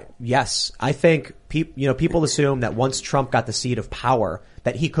or what? Yes. I think people assume that once Trump got the seat of power,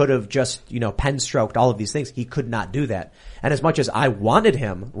 that he could have just, pen stroked all of these things. He could not do that. And as much as I wanted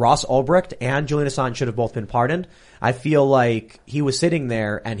him, Ross Ulbricht and Julian Assange should have both been pardoned. I feel like he was sitting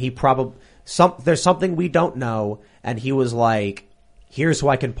there and he probably... there's something we don't know, and he was like, here's who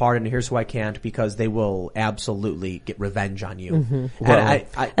I can pardon, here's who I can't, because they will absolutely get revenge on you.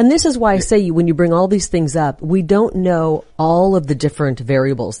 Mm-hmm. And this is why I say when you bring all these things up, we don't know all of the different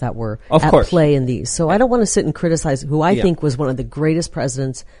variables that were at play in these. So I don't want to sit and criticize who I think was one of the greatest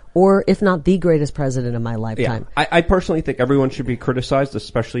presidents, or if not the greatest president of my lifetime. Yeah. I personally think everyone should be criticized,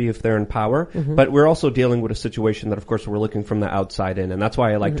 especially if they're in power. Mm-hmm. But we're also dealing with a situation that, of course, we're looking from the outside in. And that's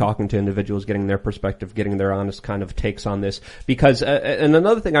why I like talking to individuals, getting their perspective, getting their honest kind of takes on this. Because, and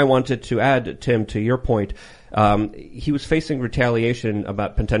another thing I wanted to add, Tim, to your point, he was facing retaliation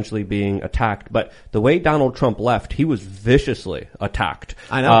about potentially being attacked, but the way Donald Trump left, he was viciously attacked.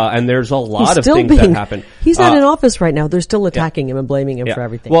 I know. And there's a lot of things that happen. He's not in office right now. They're still attacking him and blaming him for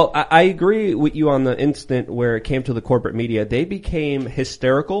everything. Well, I agree with you on the instant where it came to the corporate media. They became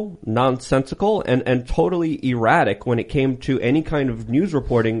hysterical, nonsensical, and totally erratic when it came to any kind of news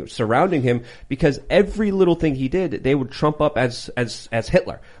reporting surrounding him, because every little thing he did, they would trump up as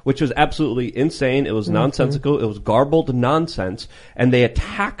Hitler, which was absolutely insane. It was nonsensical. It was garbled nonsense, and they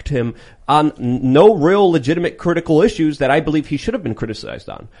attacked him on no real legitimate critical issues that I believe he should have been criticized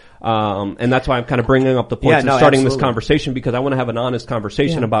on. And that's why I'm kind of bringing up the points and starting this conversation, because I want to have an honest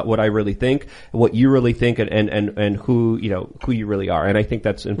conversation about what I really think, what you really think, and who you really are. And I think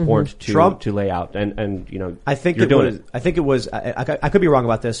that's important to lay out. And I think it was, I could be wrong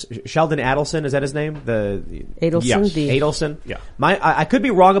about this. Sheldon Adelson, is that his name? Adelson. Yeah. I could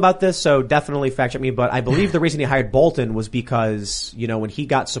be wrong about this, so definitely fact check me, but I believe the reason he hired Bolton was because, when he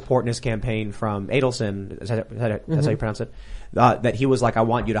got support in his campaign from Adelson, that's how you pronounce it, that he was like, I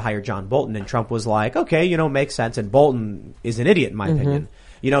want you to hire John Bolton, and Trump was like, okay, makes sense, and Bolton is an idiot in my opinion.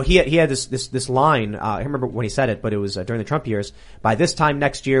 He had this line, I don't remember when he said it, but it was during the Trump years, by this time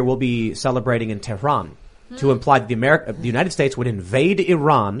next year we'll be celebrating in Tehran, to imply that the United States would invade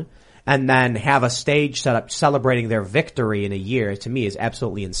Iran and then have a stage set up celebrating their victory in a year. To me is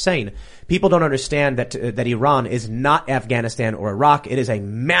absolutely insane. People don't understand that Iran is not Afghanistan or Iraq. It is a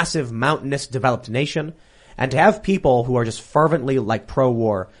massive, mountainous, developed nation. And to have people who are just fervently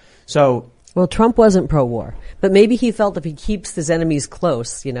pro-war. Well, Trump wasn't pro-war, but maybe he felt if he keeps his enemies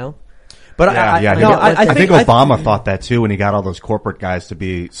close, But I think Obama thought that too when he got all those corporate guys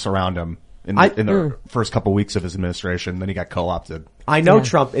to surround him in the first couple weeks of his administration. Then he got co-opted. I know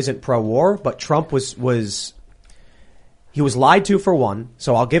Trump isn't pro-war, but Trump was lied to for one,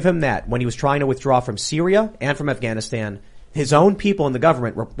 so I'll give him that. When he was trying to withdraw from Syria and from Afghanistan, his own people in the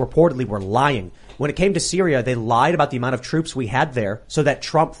government reportedly were lying. When it came to Syria, they lied about the amount of troops we had there so that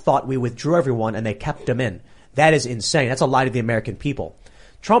Trump thought we withdrew everyone and they kept them in. That is insane. That's a lie to the American people.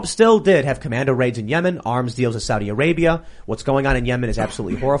 Trump still did have commando raids in Yemen, arms deals with Saudi Arabia. What's going on in Yemen is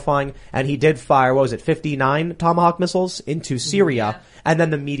absolutely horrifying. And he did fire, 59 Tomahawk missiles into Syria. And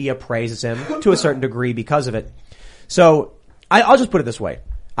then the media praises him to a certain degree because of it. So I'll just put it this way.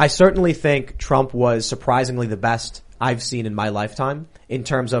 I certainly think Trump was surprisingly the best I've seen in my lifetime in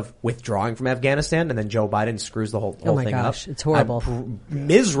terms of withdrawing from Afghanistan, and then Joe Biden screws the whole thing up. Oh my gosh, it's horrible.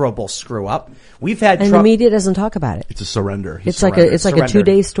 Miserable screw up. We've had Trump, the media doesn't talk about it. It's a surrender. It's like a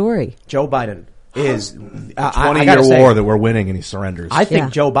 2-day story. Joe Biden is 20-year war that we're winning, and he surrenders. I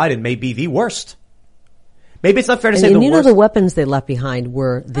think Joe Biden may be the worst. Maybe it's not fair to say the worst. And the weapons they left behind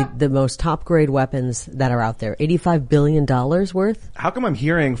were the most top grade weapons that are out there. $85 billion worth. How come I'm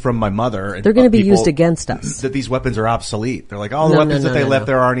hearing from my mother and they're going to be used against us that these weapons are obsolete? They're like, the weapons that they left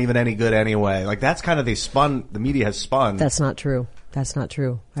there aren't even any good anyway. Like that's kind of the media has spun. That's not true.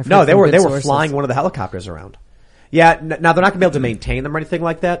 No, they were flying one of the helicopters around. Yeah, now they're not going to be able to maintain them or anything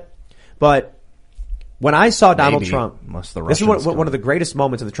like that. But when I saw Donald Maybe. Trump, Must the this is Russians one of the greatest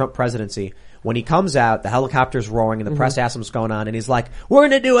moments of the Trump presidency. When he comes out, the helicopter's roaring and the press asks him what's going on, and he's like, we're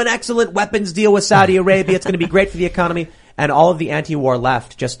going to do an excellent weapons deal with Saudi Arabia. It's going to be great for the economy. And all of the anti-war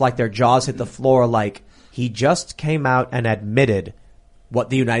left, just like their jaws hit the floor, like he just came out and admitted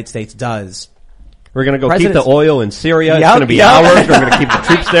what the United States does. We're going to go keep the oil in Syria. It's Yep, going to be ours. We're going to keep the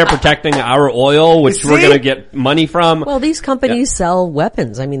troops there protecting our oil, which we're going to get money from. Well, these companies sell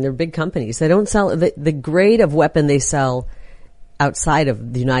weapons. I mean, they're big companies. They don't sell the grade of weapon they sell outside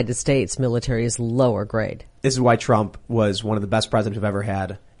of the United States military is lower grade. This is why Trump was one of the best presidents we've ever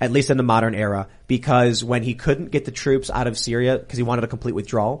had, at least in the modern era, because when he couldn't get the troops out of Syria because he wanted a complete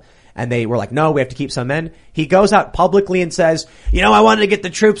withdrawal, and they were like, no, we have to keep some in. He goes out publicly and says, I wanted to get the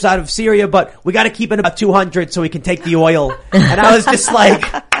troops out of Syria, but we got to keep in about 200 so we can take the oil. And I was just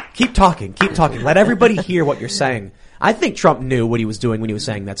like, keep talking. Let everybody hear what you're saying. I think Trump knew what he was doing when he was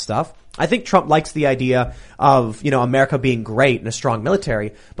saying that stuff. I think Trump likes the idea of, America being great and a strong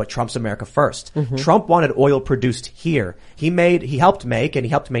military, but Trump's America first. Mm-hmm. Trump wanted oil produced here. He helped make and he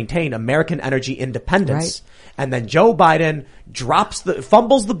helped maintain American energy independence. Right. And then Joe Biden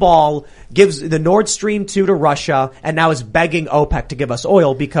fumbles the ball, gives the Nord Stream 2 to Russia, and now is begging OPEC to give us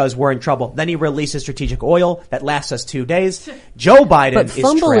oil because we're in trouble. Then he releases strategic oil that lasts us 2 days. Joe Biden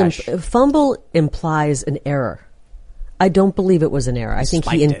is trash. Fumble implies an error. I don't believe it was an error. I think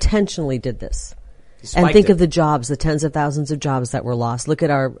he intentionally did this. And think of the jobs, the tens of thousands of jobs that were lost. Look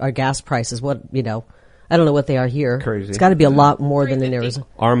at our gas prices. I don't know what they are here. Crazy. It's got to be a lot more than in Arizona.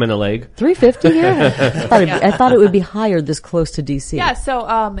 Arm and a leg. $350, yeah. I thought it would be higher this close to DC. Yeah, so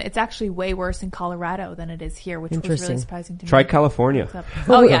it's actually way worse in Colorado than it is here, which was really surprising to me. Try California.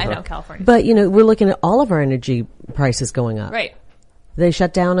 Oh, yeah, I know California. But, we're looking at all of our energy prices going up. Right. They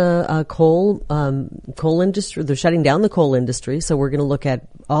shut down a coal industry. They're shutting down the coal industry. So we're going to look at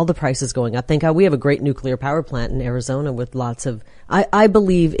all the prices going up. Thank God we have a great nuclear power plant in Arizona with lots of, I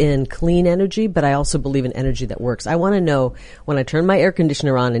believe in clean energy, but I also believe in energy that works. I want to know when I turn my air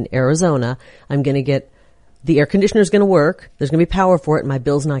conditioner on in Arizona, I'm going to get, the air conditioner is going to work. There's going to be power for it and my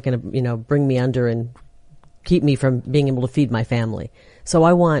bill's not going to, bring me under and keep me from being able to feed my family. So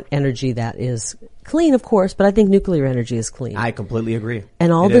I want energy that is clean, of course, but I think nuclear energy is clean. I completely agree.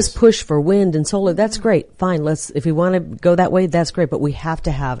 And all this push for wind and solar, that's great. Fine. If we want to go that way, that's great. But we have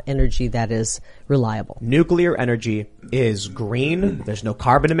to have energy that is reliable. Nuclear energy is green. There's no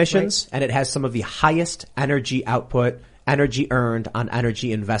carbon emissions, and it has some of the highest energy output, energy earned on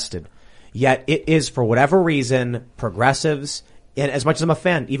energy invested. Yet it is, for whatever reason, progressives, and as much as I'm a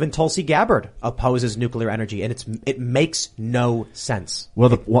fan, even Tulsi Gabbard opposes nuclear energy, and it makes no sense.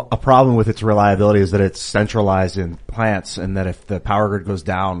 Well, a problem with its reliability is that it's centralized in plants, and that if the power grid goes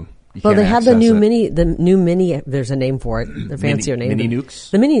down, they have the new mini, there's a name for it, the fancier name. Mini nukes?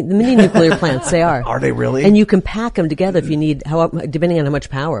 The mini nuclear plants, they are. Are they really? And you can pack them together if you need, depending on how much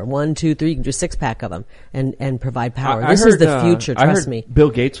power. 1, 2, 3, you can do 6-pack of them and provide power. This is the future, trust me. Bill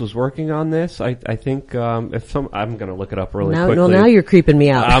Gates was working on this. I think, I'm gonna look it up really quickly. Well, now you're creeping me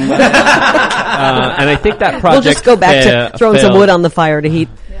out. And I think that project. We'll just go back to throwing some wood on the fire to heat.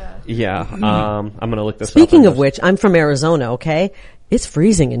 Yeah. I'm gonna look this up. Speaking of which, I'm from Arizona, okay? It's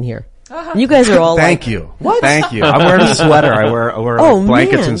freezing in here. You guys are all Thank you. What? Thank you. I'm wearing a sweater. I wear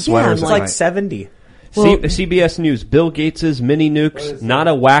blankets and sweaters. It's like 70. Well, CBS News, Bill Gates' mini nukes, not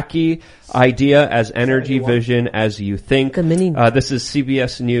a wacky idea as energy vision as you think. This is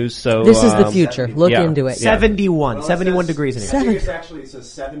CBS News, so... This is the future. Look into it. 71 degrees in here. It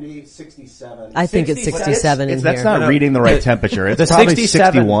says 70, 67. I think it's 67 in here. That's not reading the right temperature. It's probably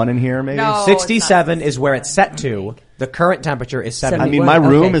 61 in here, maybe. No, 67 is where it's set to. The current temperature is 71. I mean, my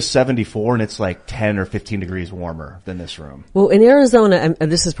room is 74, and it's like 10 or 15 degrees warmer than this room. Well, in Arizona,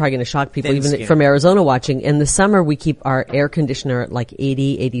 and this is probably going to shock people, even from Arizona watching, in the summer we keep our air conditioner at like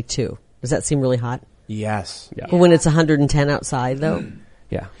 80, 82. Does that seem really hot? Yes. Yeah. But when it's 110 outside, though?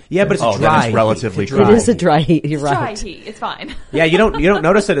 Yeah. Yeah, but it's dry. It's relatively dry. It is a dry heat. You're right. Dry heat. It's fine. Yeah, you don't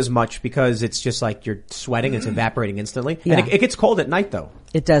notice it as much because it's just like you're sweating. It's evaporating instantly. Yeah. And it gets cold at night, though.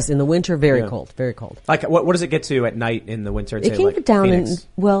 It does. In the winter, very cold. Very cold. Like, what does it get to at night in the winter? It can get down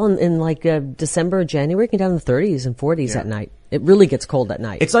in like December, January, it can get down in the 30s and 40s at night. It really gets cold at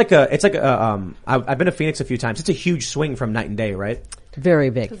night. I've been to Phoenix a few times. It's a huge swing from night and day, right? Very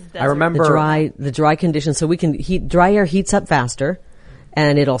big. I remember the dry conditions. So we can dry air heats up faster.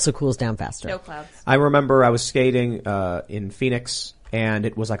 And it also cools down faster. No clouds. I remember I was skating in Phoenix, and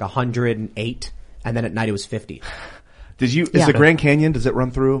it was like 108, and then at night it was 50. Is the Grand Canyon, does it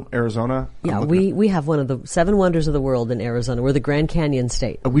run through Arizona? Yeah, we have one of the 7 wonders of the world in Arizona. We're the Grand Canyon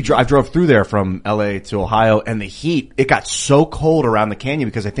state. I drove through there from LA to Ohio, and the heat, it got so cold around the canyon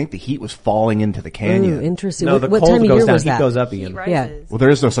because I think the heat was falling into the canyon. Ooh, interesting. No, what time of year was that? Heat goes up again. Yeah. Well, there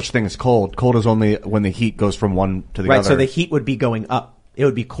is no such thing as cold. Cold is only when the heat goes from one to the other. Right, so the heat would be going up. It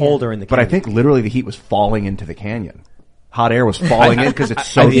would be colder in the canyon. But I think literally the heat was falling into the canyon. Hot air was falling in because it's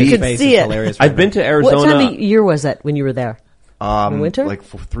so deep. You could see it. I've been to Arizona. What time of year was that when you were there? In winter? Like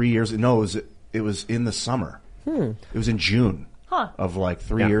for 3 years. No, it was in the summer. It was in June of like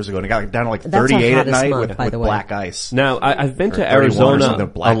 3 years ago, and it got down to like 38 at night with black ice. Now, I've been to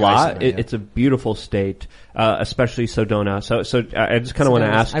Arizona a lot. It's a beautiful state, especially Sedona. So I just kind of want to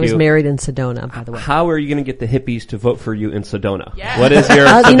ask you. I was married in Sedona, by the way. How are you going to get the hippies to vote for you in Sedona? Yeah. What is your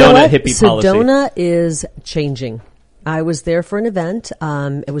Sedona hippie policy? Sedona is changing. I was there for an event.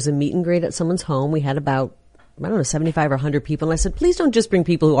 It was a meet and greet at someone's home. We had about 75 or 100 people. And I said, please don't just bring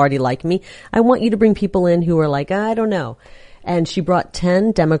people who already like me. I want you to bring people in who are like, I don't know. And she brought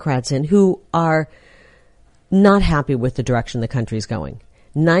 10 Democrats in who are not happy with the direction the country's going.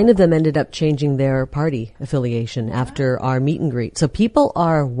 9 of them ended up changing their party affiliation after our meet and greet. So people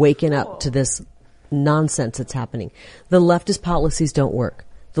are waking up to this nonsense that's happening. The leftist policies don't work.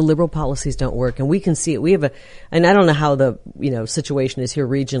 The liberal policies don't work, and we can see it. We have and I don't know how the, situation is here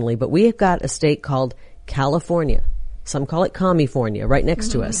regionally, but we have got a state called California. Some call it California, right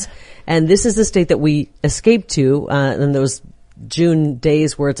next to us. And this is the state that we escaped to, in those June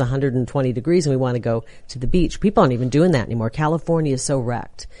days where it's 120 degrees and we want to go to the beach. People aren't even doing that anymore. California is so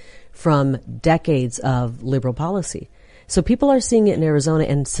wrecked from decades of liberal policy. So people are seeing it in Arizona,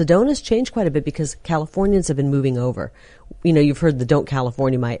 and Sedona's changed quite a bit because Californians have been moving over. You've heard the don't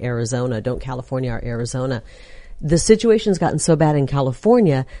California my Arizona, don't California our Arizona. The situation's gotten so bad in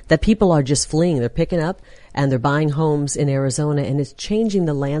California that people are just fleeing. They're picking up and they're buying homes in Arizona, and it's changing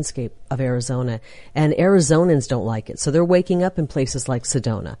the landscape of Arizona. And Arizonans don't like it. So they're waking up in places like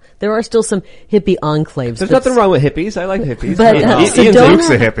Sedona. There are still some hippie enclaves. There's nothing wrong with hippies. I like hippies. But Ian's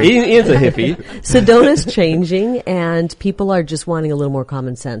a hippie. Ian's a hippie. Sedona's changing, and people are just wanting a little more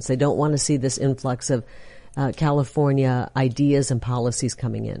common sense. They don't want to see this influx of California ideas and policies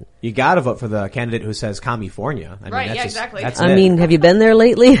coming in. You gotta vote for the candidate who says California. Exactly. Have you been there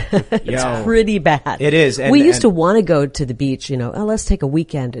lately? It's pretty bad. It is. We used to want to go to the beach, let's take a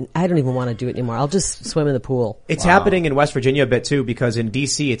weekend, and I don't even want to do it anymore. I'll just swim in the pool. It's happening in West Virginia a bit too, because in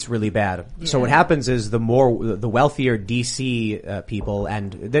DC it's really bad. Yeah. So what happens is the wealthier DC people,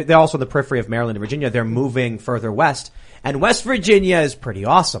 and they're also in the periphery of Maryland and Virginia, they're moving further west, and West Virginia is pretty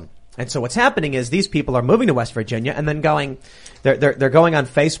awesome. And so what's happening is these people are moving to West Virginia and then they're going on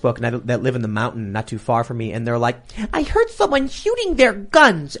Facebook, and that live in the mountain not too far from me, and they're like, I heard someone shooting their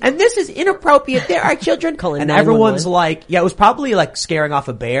guns and this is inappropriate. There are children. And everyone's like, it was probably like scaring off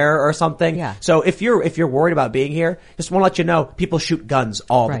a bear or something. Yeah. So if you're worried about being here, just want to let you know, people shoot guns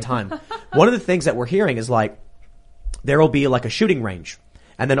all the time. One of the things that we're hearing is like, there will be like a shooting range.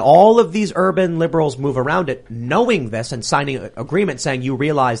 And then all of these urban liberals move around it, knowing this and signing an agreement saying you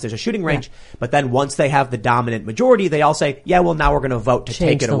realize there's a shooting range. Yeah. But then once they have the dominant majority, they all say, now we're going to vote to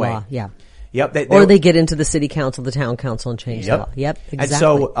change take it away. Law. Yeah. Yep. Or they get into the city council, the town council, and change the law. Yep. Exactly. And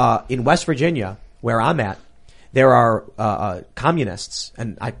so, in West Virginia, where I'm at, there are, communists,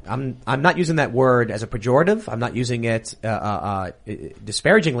 and I'm not using that word as a pejorative. I'm not using it,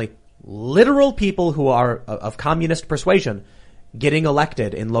 disparagingly. Literal people who are of communist persuasion getting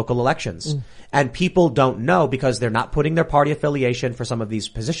elected in local elections. And people don't know because they're not putting their party affiliation for some of these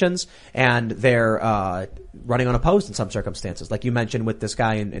positions, and they're running unopposed in some circumstances, like you mentioned with this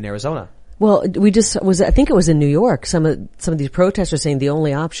guy in Arizona. Well, I think it was in New York. Some of these protesters saying the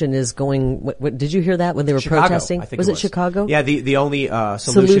only option is going, what did you hear that when they were Chicago, protesting? I think was it Chicago? Yeah, the only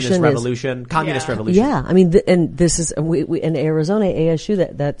solution is revolution, communist revolution. Yeah, I mean, and this is, we in Arizona,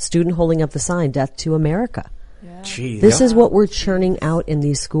 ASU, that student holding up the sign, Death to America. Jeez. This is what we're churning out in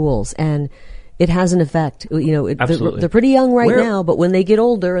these schools, and it has an effect. They're pretty young now, but when they get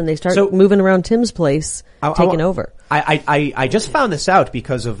older and they start moving around Tim's place, taking over. I just found this out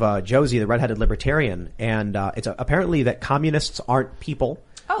because of Josie, the redheaded libertarian, and it's apparently that communists aren't people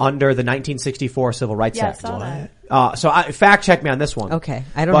under the 1964 Civil Rights Act. I saw that. So fact check me on this one. Okay,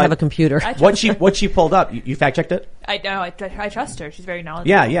 I don't have a computer. What she pulled up, you fact checked it? I know. I trust her. She's very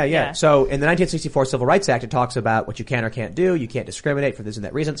knowledgeable. Yeah. So in the 1964 Civil Rights Act, it talks about what you can or can't do. You can't discriminate for this and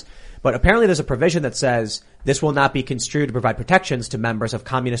that reasons. But apparently there's a provision that says this will not be construed to provide protections to members of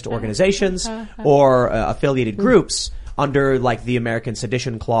communist organizations or affiliated groups under like the American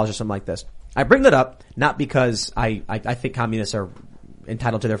Sedition Clause or something like this. I bring that up not because I think communists are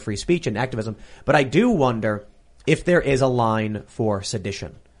entitled to their free speech and activism, but I do wonder if there is a line for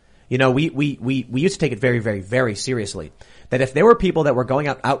sedition. You know, we used to take it very, very, very seriously. That if there were people that were going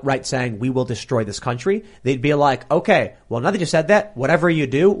out outright saying, we will destroy this country, they'd be like, okay, well, now that you said that, whatever you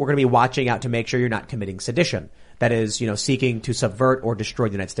do, we're going to be watching out to make sure you're not committing sedition. That is, you know, seeking to subvert or destroy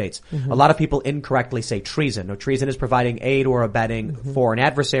the United States. A lot of people incorrectly say treason. No, treason is providing aid or abetting foreign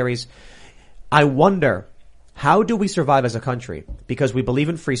adversaries. I wonder, how do we survive as a country? Because we believe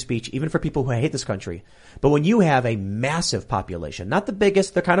in free speech, even for people who hate this country. But when you have a massive population, not the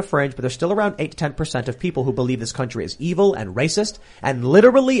biggest, they're kind of fringe, but there's still around 8 to 10% of people who believe this country is evil and racist and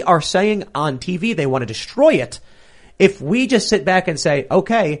literally are saying on TV they want to destroy it. If we just sit back and say,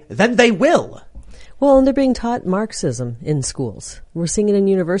 okay, then they will. Well, and they're being taught Marxism in schools. We're seeing it in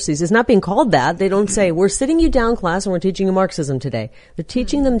universities. It's not being called that. They don't say, we're sitting you down, class, and we're teaching you Marxism today. They're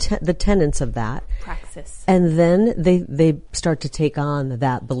teaching them the tenets of that. Praxis. And then they start to take on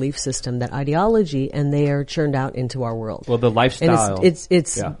that belief system, that ideology, and they are churned out into our world. Well, the lifestyle. And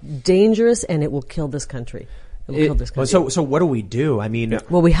it's dangerous, and it will kill this country. It will kill this country. So what do we do? I mean,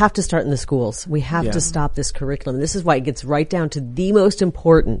 well, we have to start in the schools. We have to stop this curriculum. This is why it gets right down to the most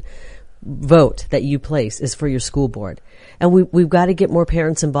important vote that you place is for your school board. And we've got to get more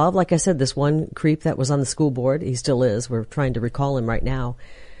parents involved. Like I said, this one creep that was on the school board, he still is. We're trying to recall him right now.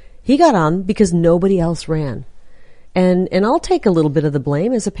 He got on because nobody else ran. And I'll take a little bit of the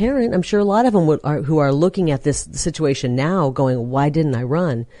blame as a parent. I'm sure a lot of them who are looking at this situation now going, why didn't I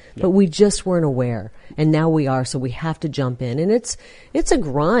run? Yeah. But we just weren't aware. And now we are, so we have to jump in. And it's a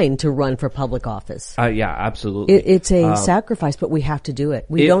grind to run for public office. Yeah, absolutely. It's a sacrifice, but we have to do it.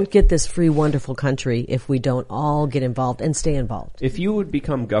 We don't get this free, wonderful country if we don't all get involved and stay involved. If you would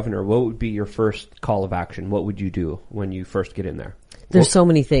become governor, what would be your first call of action? What would you do when you first get in there? There's so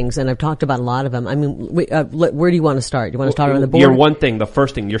many things, and I've talked about a lot of them. I mean, where do you want to start? Do you want to start on the board? Your one thing, the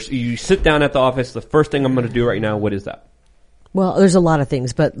first thing. You sit down at the office, the first thing I'm going to do right now, what is that? Well, there's a lot of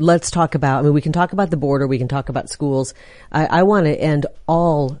things, but let's talk about, I mean, we can talk about the border, we can talk about schools. I want to end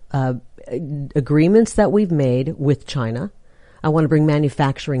all agreements that we've made with China. I want to bring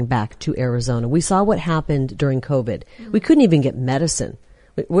manufacturing back to Arizona. We saw what happened during COVID. We couldn't even get medicine.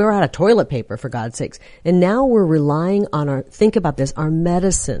 We were out of toilet paper, for God's sakes. And now we're relying on think about this, our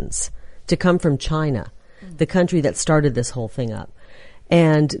medicines to come from China, the country that started this whole thing up.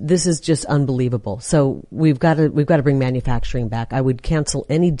 And this is just unbelievable. So we've got to bring manufacturing back. I would cancel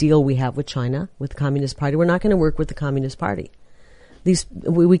any deal we have with China, with the Communist Party. We're not going to work with the Communist Party.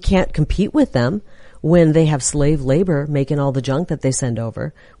 We can't compete with them when they have slave labor making all the junk that they send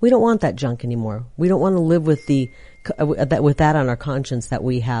over. We don't want that junk anymore. We don't want to live with that on our conscience, that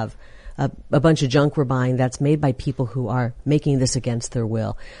we have a bunch of junk we're buying that's made by people who are making this against their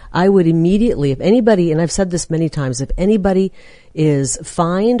will. I would immediately, if anybody, and I've said this many times, if anybody is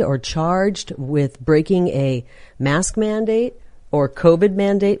fined or charged with breaking a mask mandate or COVID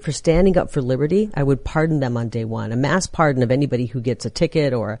mandate for standing up for liberty, I would pardon them on day one. A mass pardon of anybody who gets a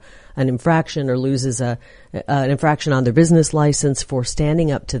ticket or an infraction or loses an infraction on their business license for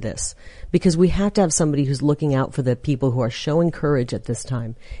standing up to this. Because we have to have somebody who's looking out for the people who are showing courage at this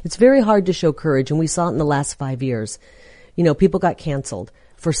time. It's very hard to show courage, and we saw it in the last 5 years. You know, people got canceled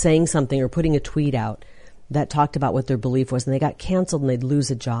for saying something or putting a tweet out that talked about what their belief was, and they got canceled and they'd lose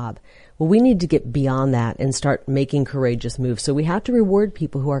a job. Well, we need to get beyond that and start making courageous moves. So we have to reward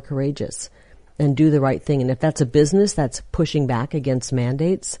people who are courageous and do the right thing. And if that's a business that's pushing back against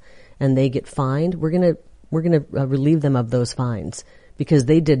mandates and they get fined, we're going to relieve them of those fines because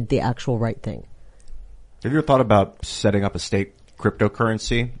they did the actual right thing. Have you ever thought about setting up a state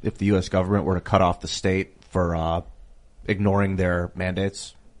cryptocurrency if the U.S. government were to cut off the state for ignoring their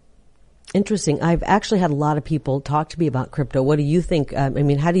mandates? Interesting. I've actually had a lot of people talk to me about crypto. What do you think? I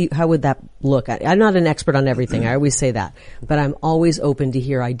mean, how would that look? I'm not an expert on everything. I always say that, but I'm always open to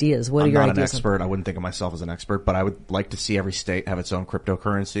hear ideas. What are your ideas? I'm not an expert. I wouldn't think of myself as an expert, but I would like to see every state have its own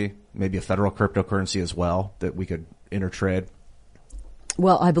cryptocurrency, maybe a federal cryptocurrency as well that we could intertrade.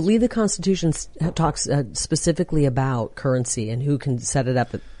 Well, I believe the Constitution talks specifically about currency and who can set it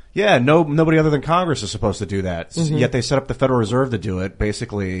up. Yeah, nobody other than Congress is supposed to do that. Mm-hmm. Yet they set up the Federal Reserve to do it,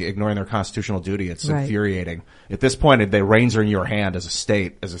 basically ignoring their constitutional duty. It's infuriating. At this point, the reins are in your hand as a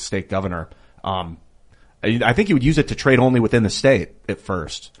state governor. I think you would use it to trade only within the state at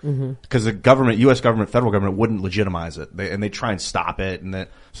first. Because the government, U.S. government, federal government wouldn't legitimize it. They try and stop it.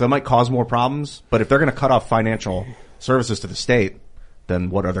 So it might cause more problems. But if they're going to cut off financial services to the state, then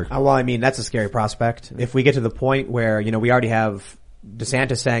what other? Well, I mean, that's a scary prospect. If we get to the point where, we already have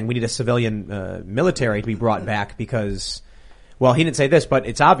DeSantis saying we need a civilian military to be brought back because Well, he didn't say this, but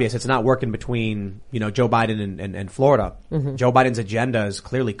it's obvious it's not working between, Joe Biden and Florida. Mm-hmm. Joe Biden's agenda is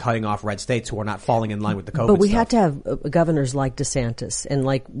clearly cutting off red states who are not falling in line with the COVID But we stuff. have to have governors like DeSantis and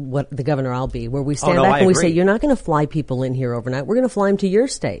like what the governor I'll be, where we stand back and we say, you're not going to fly people in here overnight. We're going to fly them to your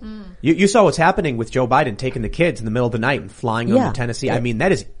state. You saw what's happening with Joe Biden taking the kids in the middle of the night and flying them to Tennessee. I mean,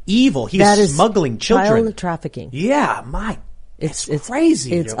 that is evil. He's smuggling children. Child trafficking. Yeah, it's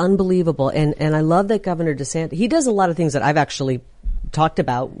crazy. It's unbelievable. And I love that Governor DeSantis, he does a lot of things that I've actually talked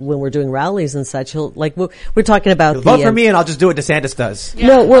about when we're doing rallies and such. We're talking about vote for me and I'll just do what DeSantis does. Yeah.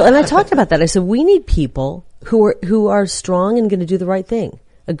 No, well, and I talked about that. I said, we need people who are strong and going to do the right thing.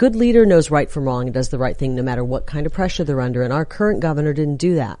 A good leader knows right from wrong and does the right thing no matter what kind of pressure they're under. And our current governor didn't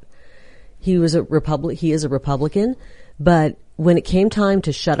do that. He is a Republican, but when it came time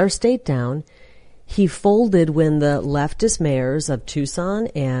to shut our state down, he folded when the leftist mayors of Tucson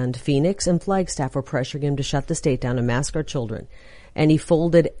and Phoenix and Flagstaff were pressuring him to shut the state down and mask our children. And he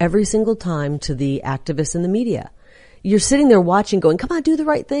folded every single time to the activists in the media. You're sitting there watching going, come on, do the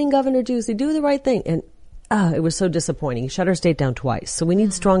right thing, Governor Ducey, do the right thing. And it was so disappointing. He shut our state down twice. So we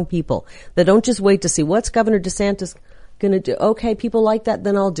need strong people that don't just wait to see what's Governor DeSantis going to do. Okay, people like that,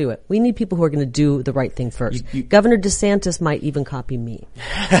 then I'll do it. We need people who are going to do the right thing first. Governor DeSantis might even copy me.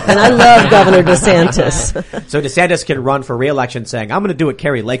 And I love Governor DeSantis. So DeSantis can run for re-election saying, I'm going to do what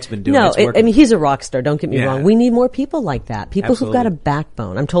Kari Lake's been doing. No, I mean, he's a rock star. Don't get me wrong. We need more people like that. People who've got a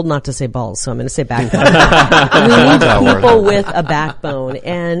backbone. I'm told not to say balls, so I'm going to say backbone. We need people with a backbone.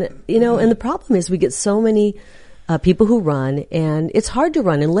 And, and the problem is we get so many people who run, and it's hard to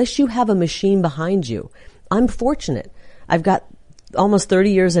run unless you have a machine behind you. I'm fortunate. I've got almost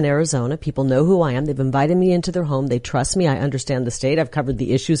 30 years in Arizona. People know who I am. They've invited me into their home. They trust me. I understand the state. I've covered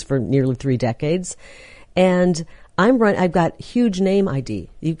the issues for nearly 3 decades. And I've got huge name ID.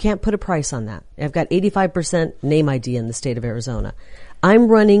 You can't put a price on that. I've got 85% name ID in the state of Arizona. I'm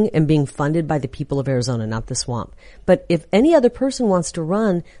running and being funded by the people of Arizona, not the swamp. But if any other person wants to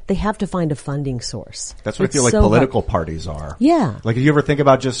run, they have to find a funding source. That's what I feel like political parties are. Yeah. Like, do you ever think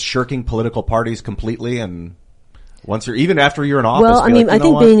about just shirking political parties completely and even after you're in office? Well, I mean, I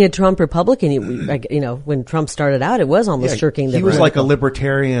think being a Trump Republican, when Trump started out, it was almost shirking the He was like a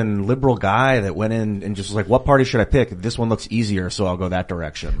libertarian, liberal guy that went in and just was like, what party should I pick? This one looks easier, so I'll go that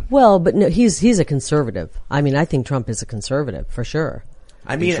direction. Well, but no, he's a conservative. I mean, I think Trump is a conservative, for sure.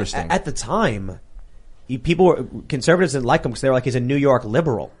 I mean, at the time, conservatives didn't like him because they were like, he's a New York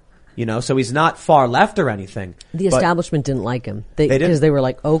liberal. So he's not far left or anything. The establishment didn't like him. Because they were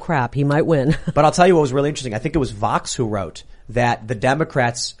like, oh crap, he might win. But I'll tell you what was really interesting. I think it was Vox who wrote that the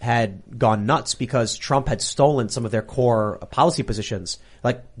Democrats had gone nuts because Trump had stolen some of their core policy positions,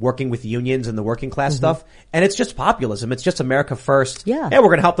 like working with unions and the working class stuff. And it's just populism. It's just America first. Yeah. Hey, we're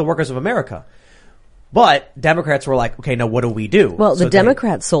going to help the workers of America. But Democrats were like, okay, now what do we do? Well, the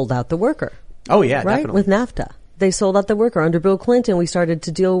Democrats sold out the worker. Oh yeah, right? definitely. With NAFTA. They sold out the worker. Under Bill Clinton, we started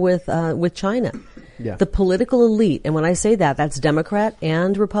to deal with China. Yeah. The political elite, and when I say that, that's Democrat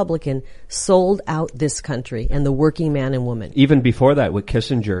and Republican, sold out this country and the working man and woman. Even before that, with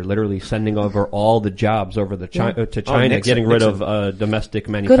Kissinger literally sending over all the jobs over to China, getting rid of domestic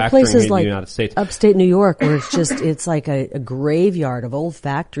manufacturing in the United States. Upstate New York, where it's like a graveyard of old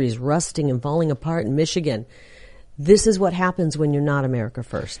factories rusting and falling apart in Michigan. This is what happens when you're not America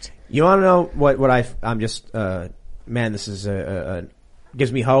first. You want to know what I'm just, man, this is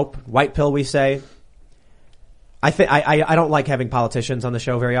gives me hope. White pill, we say. I don't like having politicians on the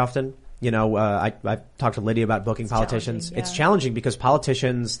show very often. I've talked to Lydia about booking politicians. It's challenging because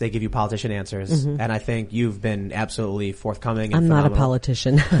politicians, they give you politician answers. And I think you've been absolutely forthcoming. I'm not a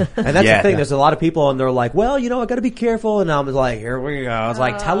politician. And that's the thing. There's a lot of people and they're like, well, I got to be careful. And I'm like, here we go. I was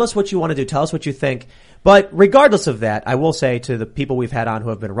like, tell us what you want to do. Tell us what you think. But regardless of that, I will say to the people we've had on who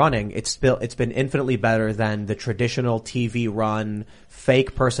have been running, it's been infinitely better than the traditional TV run,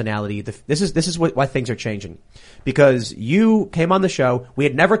 fake personality. This is why things are changing. Because you came on the show, we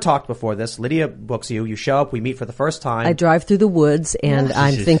had never talked before this. Lydia books you show up, we meet for the first time. I drive through the woods and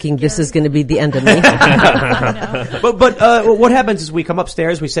I'm thinking this is going to be the end of me. But what happens is we come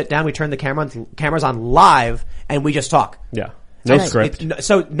upstairs, we sit down, we turn the cameras on live, and we just talk. Yeah. No script.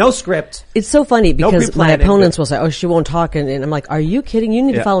 No script. It's so funny because my opponents will say, "Oh, she won't talk," and I'm like, "Are you kidding? You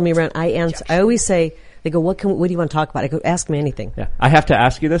need to follow me around." I answer. I always say, "They go, what do you want to talk about?" I go, "Ask me anything." Yeah, I have to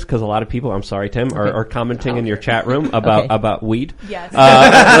ask you this because a lot of people, I'm sorry, Tim, are commenting in your chat room about weed. Yes.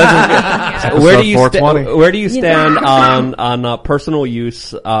 Where do you stand on personal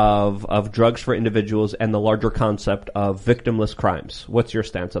use of drugs for individuals and the larger concept of victimless crimes? What's your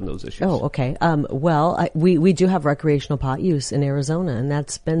stance on those issues? Oh, okay. We do have recreational pot use in Arizona, and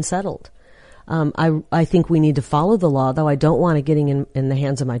that's been settled. I think we need to follow the law, though I don't want it getting in the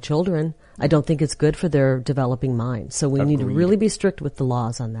hands of my children. I don't think it's good for their developing minds. So we need to really be strict with the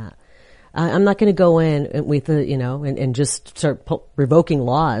laws on that. I'm not going to go in with and just start revoking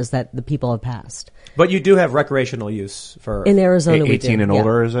laws that the people have passed. But you do have recreational use for in Arizona. 18 and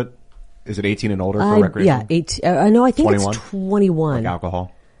older, is it? Is it 18 and older for recreational? Yeah, 18. No, I think 21? it's 21. Like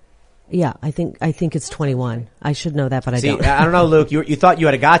alcohol. Yeah, I think it's 21. I should know that, but I don't. I don't know, Luke. You thought you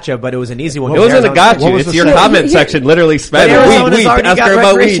had a gotcha, but it was an easy one. It wasn't a gotcha. It's your comment section literally spent weed. Ask her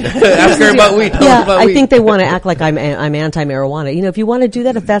about weed. Ask her about weed. Yeah, I think they want to act like I'm anti-marijuana. If you want to do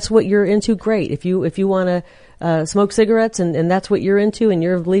that, if that's what you're into, great. If you want to smoke cigarettes and that's what you're into and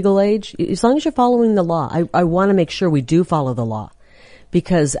you're of legal age, as long as you're following the law. I want to make sure we do follow the law.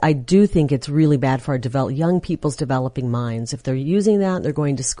 Because I do think it's really bad for our young people's developing minds. If they're using that, they're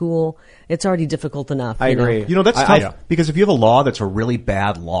going to school, it's already difficult enough. I agree. That's tough because if you have a law that's a really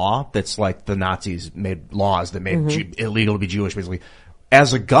bad law, that's like the Nazis made laws that made illegal to be Jewish, basically.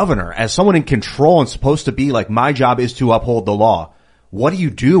 As a governor, as someone in control and supposed to be like, my job is to uphold the law. What do you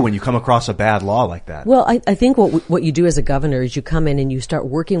do when you come across a bad law like that? Well, I think what you do as a governor is you come in and you start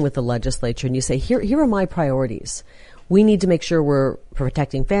working with the legislature and you say, here are my priorities. We need to make sure we're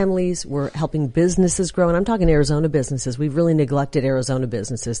protecting families, we're helping businesses grow, and I'm talking Arizona businesses. We've really neglected Arizona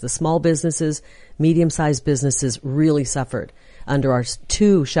businesses. The small businesses, medium-sized businesses really suffered under our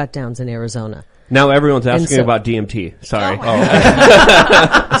 2 shutdowns in Arizona. Now everyone's asking about DMT. Sorry.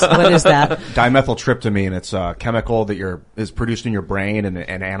 What is that? Dimethyltryptamine. It's a chemical that is produced in your brain and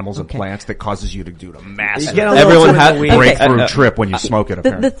animals and plants that causes you to do a massive breakthrough trip when you smoke it.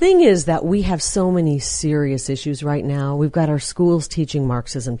 The thing is that we have so many serious issues right now. We've got our schools teaching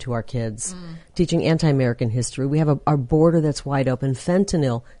Marxism to our kids, teaching anti-American history. We have our border that's wide open.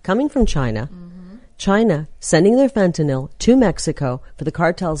 Fentanyl coming from China. China sending their fentanyl to Mexico for the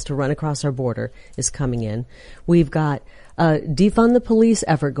cartels to run across our border is coming in. We've got defund the police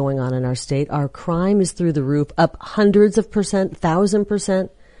effort going on in our state. Our crime is through the roof, up hundreds of %, 1,000%.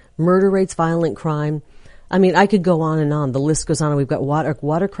 Murder rates, violent crime. I mean, I could go on and on. The list goes on. We've got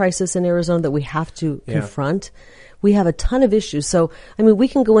water crisis in Arizona that we have to confront. We have a ton of issues. So, I mean, we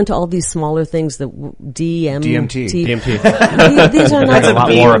can go into all these smaller things, the DMT. These are not a lot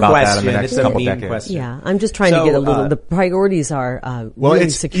more about that in the next couple decades. Yeah, I'm just trying to get a little, the priorities are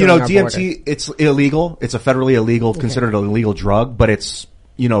really securing our DMT, border. it's illegal. It's a federally illegal, considered an illegal drug, but it's,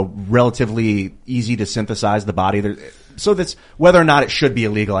 relatively easy to synthesize the body. So that's, whether or not it should be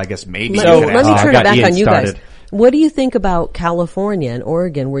illegal, I guess maybe. So let me turn it back on you guys. What do you think about California and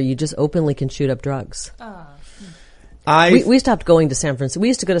Oregon where you just openly can shoot up drugs? We stopped going to San Francisco. We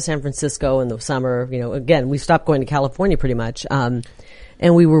used to go to San Francisco in the summer. Again, we stopped going to California pretty much.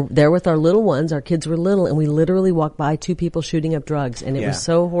 And we were there with our little ones. Our kids were little, and we literally walked by 2 people shooting up drugs, and it was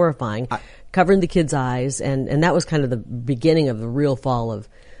so horrifying, covering the kids' eyes, and that was kind of the beginning of the real fall of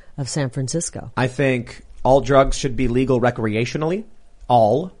San Francisco. I think all drugs should be legal recreationally.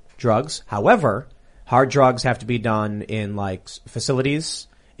 All drugs. However, hard drugs have to be done in facilities.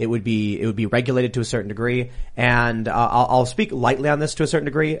 It would be regulated to a certain degree, and I'll speak lightly on this to a certain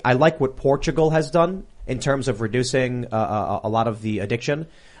degree. I like what Portugal has done in terms of reducing a lot of the addiction.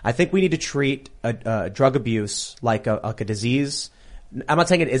 I think we need to treat drug abuse like a disease. I'm not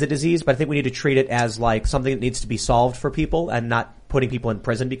saying it is a disease, but I think we need to treat it as something that needs to be solved for people and not putting people in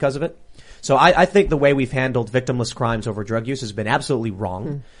prison because of it. So I think the way we've handled victimless crimes over drug use has been absolutely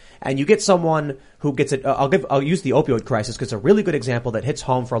wrong. And you get someone who gets it. I'll use the opioid crisis because it's a really good example that hits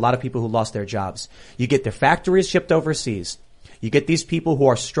home for a lot of people who lost their jobs. You get their factories shipped overseas. You get these people who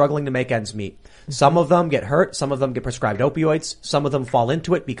are struggling to make ends meet. Some of them get hurt. Some of them get prescribed opioids. Some of them fall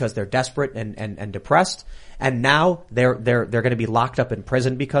into it because they're desperate and depressed. And now they're going to be locked up in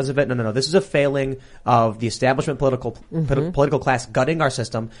prison because of it. No. This is a failing of the establishment political class gutting our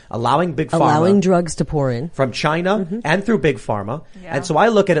system, allowing big pharma, allowing drugs to pour in from China and through big pharma. Yeah. And so I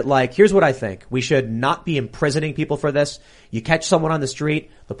look at it here's what I think: we should not be imprisoning people for this. You catch someone on the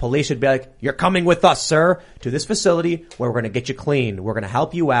street, the police should be like, "You're coming with us, sir, to this facility where we're going to get you clean. We're going to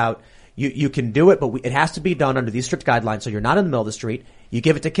help you out. You can do it, but it has to be done under these strict guidelines. So you're not in the middle of the street. You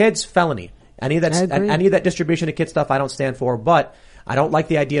give it to kids, felony." Any of that distribution of kid stuff I don't stand for, but I don't like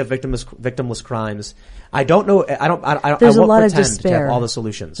the idea of victimless crimes. I don't know. There's I a lot won't of pretend despair. to have all the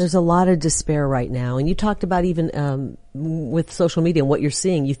solutions. There's a lot of despair right now, and you talked about even with social media and what you're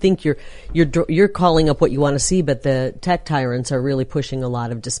seeing. You think you're calling up what you want to see, but the tech tyrants are really pushing a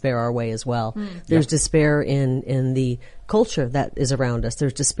lot of despair our way as well. There's despair in the culture that is around us.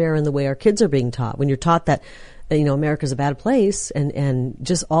 There's despair in the way our kids are being taught. When you're taught that, America's a bad place, and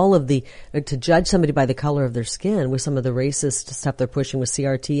just all of to judge somebody by the color of their skin with some of the racist stuff they're pushing with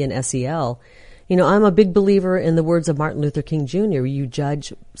CRT and SEL. I'm a big believer in the words of Martin Luther King Jr. You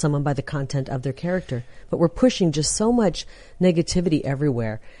judge someone by the content of their character. But we're pushing just so much negativity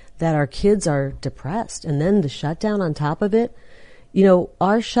everywhere that our kids are depressed. And then the shutdown on top of it,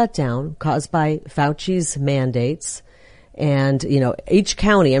 our shutdown caused by Fauci's mandates, and, each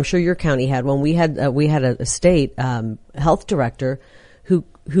county, I'm sure your county had one. We had a state, health director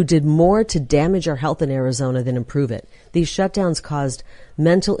who did more to damage our health in Arizona than improve it. These shutdowns caused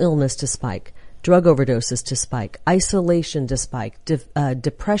mental illness to spike, drug overdoses to spike, isolation to spike,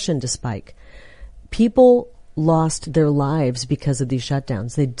 depression to spike. People lost their lives because of these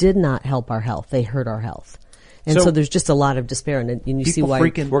shutdowns. They did not help our health. They hurt our health. And so there's just a lot of despair, and you see why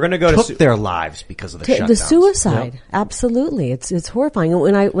we're going to go took their lives because of the shutdowns. The suicide, absolutely, it's horrifying.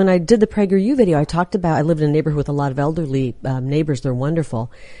 When I did the PragerU video, I talked about I lived in a neighborhood with a lot of elderly neighbors. They're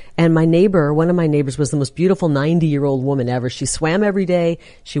wonderful, and one of my neighbors was the most beautiful 90-year-old woman ever. She swam every day,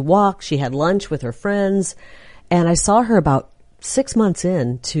 she walked, she had lunch with her friends, and I saw her about 6 months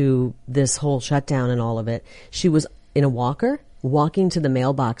into this whole shutdown and all of it. She was in a walker walking to the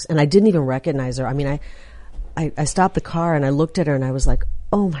mailbox, and I didn't even recognize her. I mean, I stopped the car and I looked at her and I was like,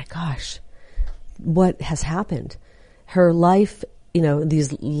 oh my gosh, what has happened? Her life,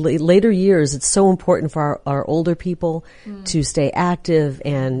 these later years, it's so important for our older people to stay active,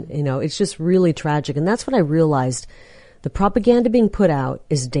 and, it's just really tragic. And that's what I realized. The propaganda being put out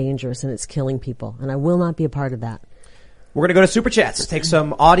is dangerous and it's killing people, and I will not be a part of that. We're going to go to Super Chats, take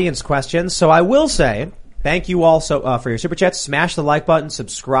some audience questions. So I will say, thank you all for your Super Chats. Smash the like button,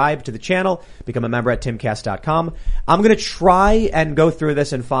 subscribe to the channel, become a member at timcast.com. I'm going to try and go through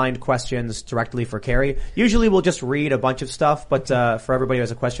this and find questions directly for Kari. Usually we'll just read a bunch of stuff, but for everybody who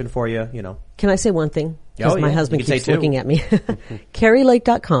has a question for you, Can I say one thing? Because my husband keeps looking at me.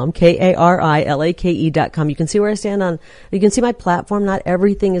 KariLake.com, KARILAKE.com. You can see where I stand you can see my platform. Not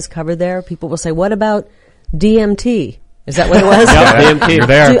everything is covered there. People will say, what about DMT? Is that what it was? Yeah, DMT. You're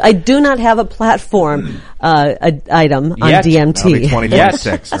there. I do not have a platform item on DMT. That'll be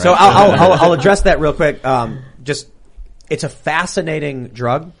 2026. Right? So I'll address that real quick. It's a fascinating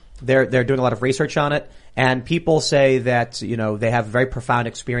drug. They're doing a lot of research on it, and people say that they have very profound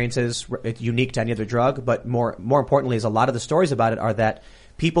experiences. It's unique to any other drug, but more importantly, is a lot of the stories about it are that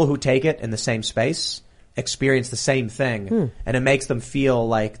people who take it in the same space experience the same thing, and it makes them feel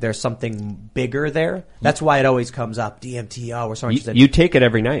like there's something bigger there. That's why it always comes up, DMT, we're so interested. You take it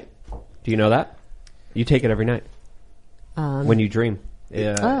every night. Do you know that? You take it every night. When you dream.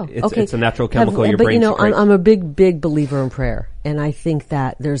 Yeah, it's a natural chemical your brain secretes. I'm a big believer in prayer, and I think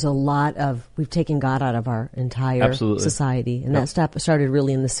that there's a lot of, we've taken God out of our entire society, and that stuff started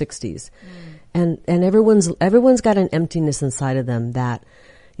really in the 60s. And everyone's got an emptiness inside of them that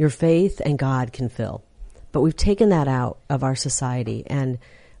your faith and God can fill. But we've taken that out of our society, and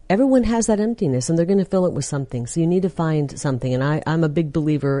everyone has that emptiness, and they're going to fill it with something. So you need to find something. And I'm a big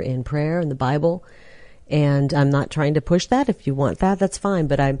believer in prayer and the Bible, and I'm not trying to push that. If you want that, that's fine.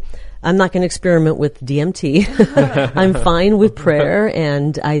 But I'm not going to experiment with DMT. I'm fine with prayer,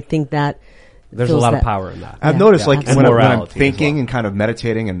 and I think that there's a lot of power in that. I've noticed, when I'm thinking and kind of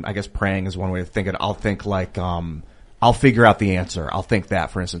meditating, and I guess praying is one way of thinking. I'll think like, I'll figure out the answer. I'll think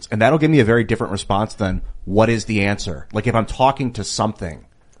that, for instance. And that'll give me a very different response than what is the answer. Like if I'm talking to something,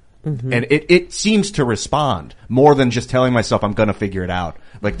 and it seems to respond more than just telling myself I'm going to figure it out.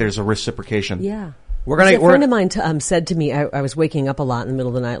 Like there's a reciprocation. Yeah. A friend of mine said to me, I was waking up a lot in the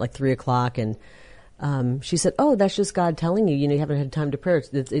middle of the night, like 3:00, and she said, "Oh, that's just God telling you, you haven't had time to pray.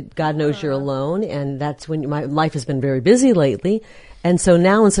 God knows you're alone, and that's when my life has been very busy lately." And so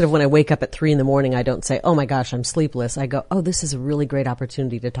now, instead of when I wake up at 3 a.m, I don't say, "Oh my gosh, I'm sleepless." I go, "Oh, this is a really great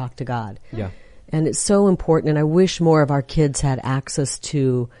opportunity to talk to God." Yeah. And it's so important, and I wish more of our kids had access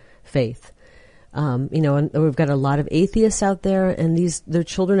to faith. And we've got a lot of atheists out there, and their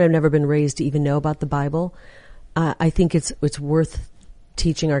children have never been raised to even know about the Bible. I think it's worth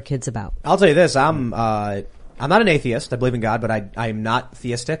teaching our kids about. I'll tell you this, I'm not an atheist. I believe in God, but I'm not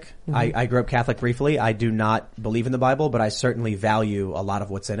theistic. I grew up Catholic briefly. I do not believe in the Bible, but I certainly value a lot of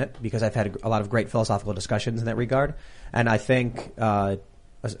what's in it because I've had a lot of great philosophical discussions in that regard. And I think a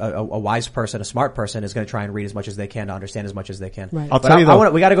wise person, a smart person, is going to try and read as much as they can to understand as much as they can. Right. I'll tell you though,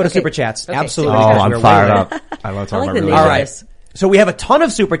 we got to go to Super Chats. Okay. Absolutely. Oh, I'm fired up. I love talking about religion. All right. So we have a ton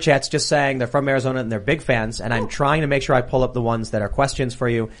of Super Chats just saying they're from Arizona and they're big fans, and I'm trying to make sure I pull up the ones that are questions for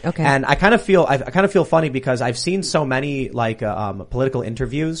you. Okay. And I kind of feel funny because I've seen so many political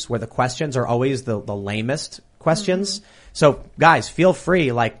interviews where the questions are always the lamest questions. So guys, feel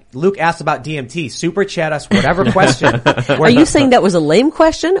free. Like Luke asked about DMT, super chat us whatever question. Are you saying that was a lame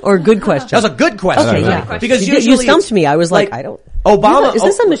question or a good question? That was a good question. Okay, yeah. Because you stumped me. I was like I don't. Obama Is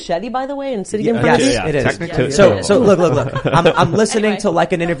this a machete, by the way, and sitting in front of you? Yes, it is. So look. I'm listening to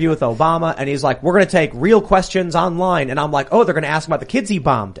like an interview with Obama, and he's like, "We're going to take real questions online," and I'm like, "Oh, they're going to ask about the kids he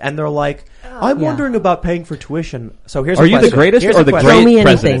bombed," and they're like, "I'm wondering about paying for tuition." So here's are you the greatest or the great Throw me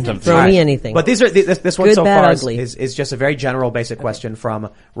president? Anything. Throw me anything. But these are this one Good, so bad, far ugly. is just a very general, basic question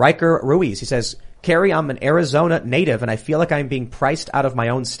from Riker Ruiz. He says, "Kari, I'm an Arizona native, and I feel like I'm being priced out of my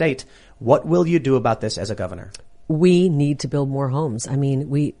own state. What will you do about this as a governor?" We need to build more homes. I mean,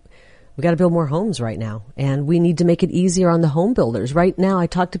 we got to build more homes right now, and we need to make it easier on the home builders. Right now, I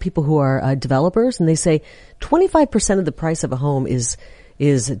talk to people who are developers, and they say 25% of the price of a home is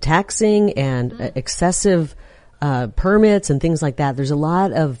taxing and excessive permits and things like that. There's a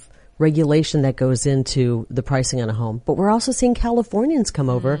lot of regulation that goes into the pricing on a home, but we're also seeing Californians come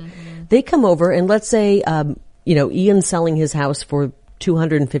over. They come over, and let's say Ian's selling his house for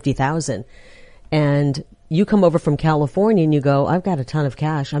 $250,000, and you come over from California and you go, I've got a ton of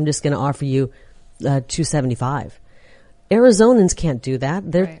cash. I'm just going to offer you $275,000. Arizonans can't do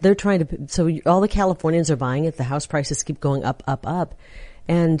that. They're trying to. So all the Californians are buying it. The house prices keep going up, up, up,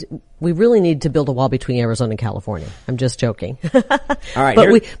 and we really need to build a wall between Arizona and California. I'm just joking. All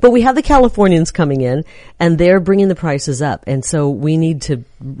right, but we have the Californians coming in, and they're bringing the prices up, and so we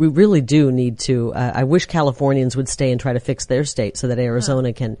really do need to. I wish Californians would stay and try to fix their state so that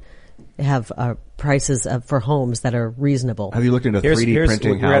Arizona can have prices for homes that are reasonable. Have you looked into 3D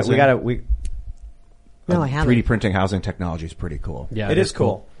printing housing? No, I haven't. 3D printing housing technology is pretty cool. Yeah, it is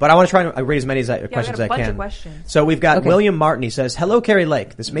cool. But I want to try to read as many questions as I can. So we've got William Martin. He says, "Hello, Kari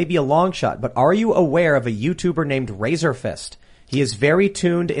Lake. This may be a long shot, but are you aware of a YouTuber named Razorfist? He is very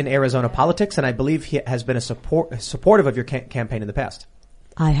tuned in Arizona politics, and I believe he has been supportive of your campaign in the past."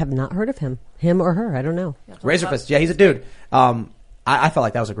 I have not heard of him or her. I don't know. Razorfist. Yeah, he's a dude. I felt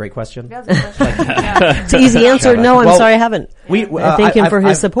like that was a great question. It's an easy answer. No, I'm sorry, I haven't. I thank him for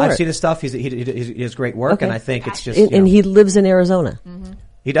his support. I've seen his stuff. He does great work, and I think it's just. And he lives in Arizona. Mm-hmm.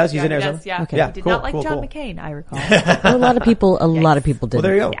 He does. He's in Arizona. Does, yeah. Okay. Yeah, he did not like John McCain, I recall. A lot of people did. Well,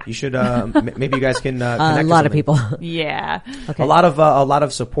 there you go. Yeah. You should. Maybe you guys can connect. A lot of people. Yeah. Okay. A lot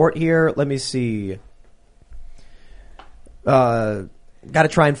of support here. Let me see. Got to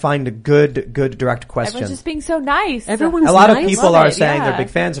try and find a good direct question. Everyone's just being so nice. Everyone's a lot nice. of people are saying they're big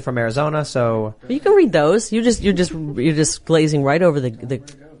fans are from Arizona, so you can read those. You're just glazing right over the.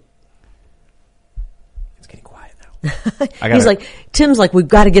 It's getting quiet now. He's like, Tim's like, we've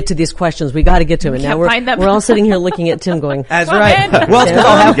got to get to these questions. We got to get to them. And now we're all sitting here looking at Tim going, that's right. Well, it's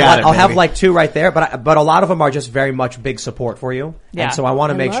because I'll have like two right there, but a lot of them are just very much big support for you. Yeah. And so I want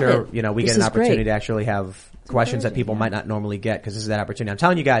to make sure we get an opportunity to actually have questions that people might not normally get, because this is that opportunity. I'm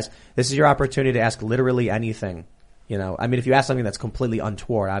telling you guys, this is your opportunity to ask literally anything. I mean, if you ask something that's completely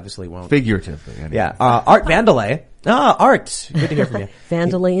untoward, obviously won't. Figuratively. Anyway. Yeah. Art Vandelay. Art. Good to hear from you.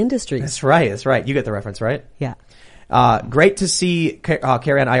 Vandelay Industries. That's right. You get the reference, right? Yeah. Great to see Kari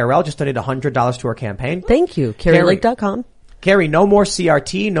on IRL just donated $100 to her campaign. Thank you. KariLake.com. Kari, no more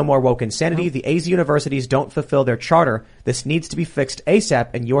CRT, no more woke insanity. The AZ universities don't fulfill their charter. This needs to be fixed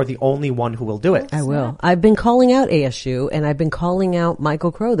ASAP, and you're the only one who will do it. I will. I've been calling out ASU, and I've been calling out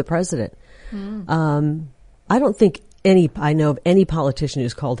Michael Crow, the president. I don't think I know of any politician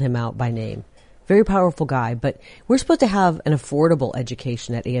who's called him out by name. Very powerful guy, but we're supposed to have an affordable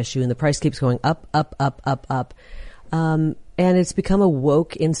education at ASU, and the price keeps going up, up, up, up, up. And it's become a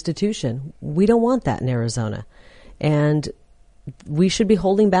woke institution. We don't want that in Arizona. And we should be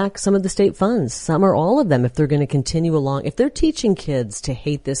holding back some of the state funds, some or all of them, if they're going to continue along. If they're teaching kids to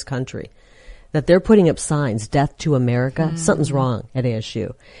hate this country, that they're putting up signs, death to America, something's wrong at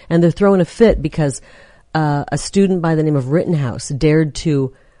ASU. And they're throwing a fit because a student by the name of Rittenhouse dared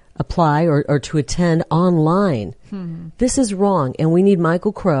to apply or to attend online. This is wrong, and we need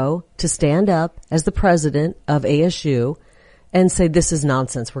Michael Crow to stand up as the president of ASU and say, this is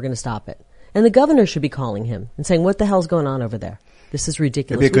nonsense, we're going to stop it. And the governor should be calling him and saying, what the hell's going on over there? This is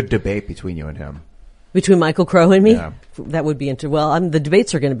ridiculous. It'd be a good debate between you and him. Between Michael Crow and me? Yeah. That would be interesting. Well, the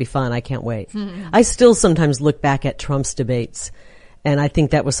debates are going to be fun. I can't wait. I still sometimes look back at Trump's debates, and I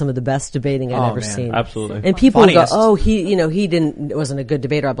think that was some of the best debating I've ever seen. Absolutely. And people go, he wasn't a good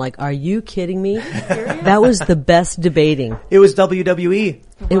debater. I'm like, are you kidding me? That was the best debating. It was WWE.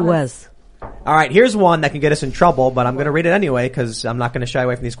 It was. All right, here's one that can get us in trouble, but I'm going to read it anyway because I'm not going to shy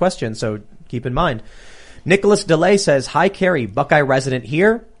away from these questions, so keep in mind. Nicholas DeLay says, "Hi, Kari, Buckeye resident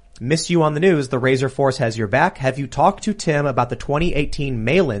here. Miss you on the news. The Razor Force has your back. Have you talked to Tim about the 2018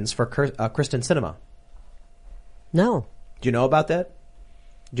 mail-ins for Kristen Cinema?" No. Do you know about that?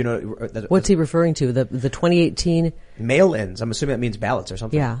 Do you know what's he referring to? The 2018 mail-ins. I'm assuming that means ballots or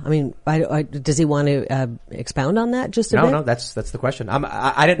something. Yeah, I mean, does he want to expound on that just a bit? No, that's the question.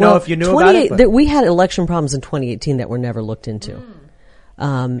 I didn't know if you knew about it. We had election problems in 2018 that were never looked into.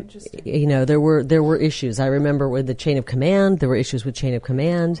 You know, there were issues. I remember with the chain of command. There were issues with chain of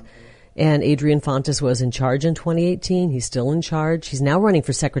command. And Adrian Fontes was in charge in 2018. He's still in charge. He's now running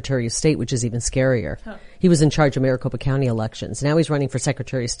for Secretary of State, which is even scarier. Huh. He was in charge of Maricopa County elections. Now he's running for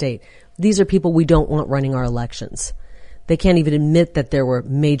Secretary of State. These are people we don't want running our elections. They can't even admit that there were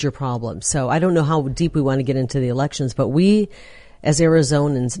major problems. So I don't know how deep we want to get into the elections, but we, as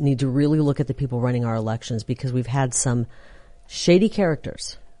Arizonans, need to really look at the people running our elections because we've had some shady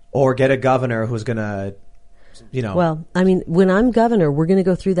characters. Or get a governor who's going to, you know. Well, I mean, when I'm governor, we're going to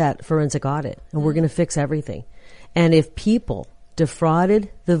go through that forensic audit and we're going to fix everything. And if people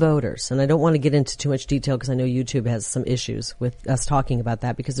defrauded the voters, and I don't want to get into too much detail because I know YouTube has some issues with us talking about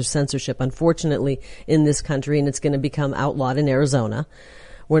that because there's censorship, unfortunately, in this country, and it's going to become outlawed in Arizona.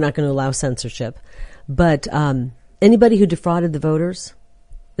 We're not going to allow censorship. But anybody who defrauded the voters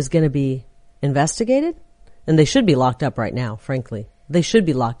is going to be investigated, and they should be locked up right now, frankly. They should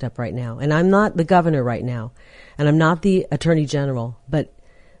be locked up right now. And I'm not the governor right now, and I'm not the attorney general, but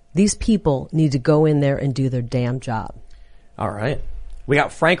these people need to go in there and do their damn job. All right. We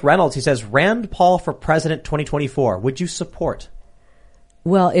got Frank Reynolds. He says, Rand Paul for president 2024. Would you support?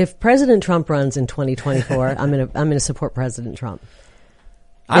 Well, if President Trump runs in 2024, I'm going to support President Trump.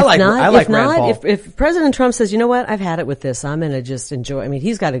 I like Rand Paul. If President Trump says, you know what, I've had it with this, I'm going to just enjoy. I mean,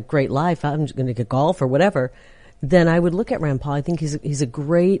 he's got a great life. I'm going to get golf or whatever. Then I would look at Rand Paul. I think he's a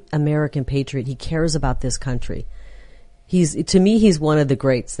great American patriot. He cares about this country. To me, he's one of the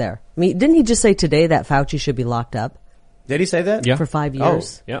greats there. I mean, didn't he just say today that Fauci should be locked up? Did he say that? Yeah. For 5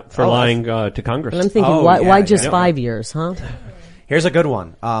 years? Oh, yeah, for lying to Congress. And I'm thinking, why just 5 years, huh? Here's a good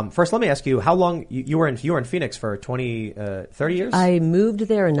one. First, let me ask you, how long you were in Phoenix for 30 years? I moved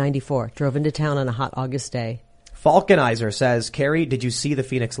there in 94, drove into town on a hot August day. Falconizer says, Kari, did you see the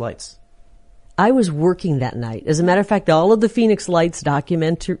Phoenix Lights? I was working that night. As a matter of fact, all of the Phoenix Lights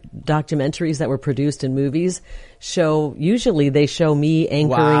documentaries that were produced in movies usually they show me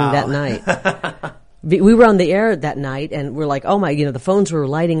anchoring that night. We were on the air that night and we're like, oh my, the phones were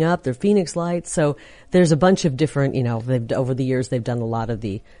lighting up, they're Phoenix Lights. So there's a bunch of different, over the years they've done a lot of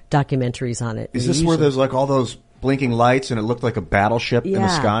the documentaries on it. Is this where there's like all those blinking lights and it looked like a battleship in the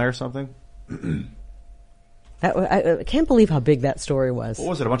sky or something? I can't believe how big that story was. What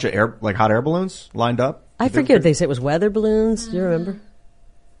was it? A bunch of hot air balloons lined up? I forget what they said. It was weather balloons. Do you remember?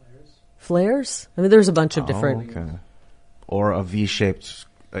 Flares? I mean, there's a bunch of different. Okay. Or a V-shaped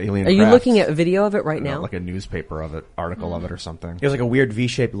alien Are you craft. looking at a video of it right now? Like a newspaper of it, article of it or something. It was like a weird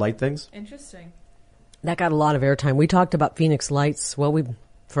V-shaped light things. Interesting. That got a lot of airtime. We talked about Phoenix Lights. Well,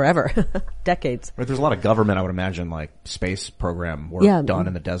 forever, decades. Right, there's a lot of government, I would imagine, like space program work done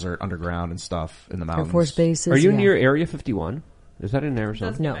in the desert, underground, and stuff in the mountains. Air Force bases. Are you near Area 51? Is that in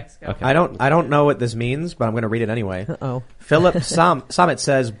Arizona? No. Okay. I don't know what this means, but I'm going to read it anyway. Uh-oh. Philip Summit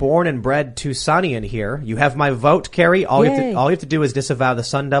says, born and bred Tucsonian here. You have my vote, Kari. All you have to do is disavow the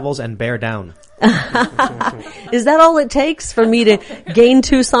Sun Devils and bear down. Is that all it takes for me to gain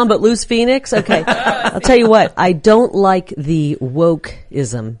Tucson but lose Phoenix? Okay. I'll tell you what. I don't like the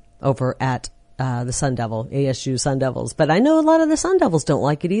wokeism over at the Sun Devil, ASU Sun Devils. But I know a lot of the Sun Devils don't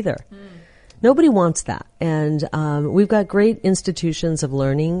like it either. Nobody wants that. And we've got great institutions of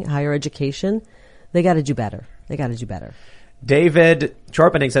learning, higher education. They got to do better. David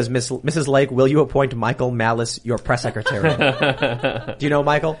Chorpening says, Mrs. Lake, will you appoint Michael Malice your press secretary? Do you know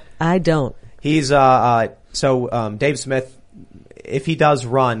Michael? I don't. He's Dave Smith, if he does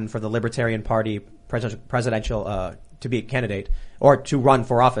run for the Libertarian Party presidential to be a candidate or to run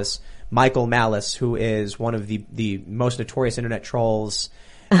for office, Michael Malice, who is one of the most notorious internet trolls,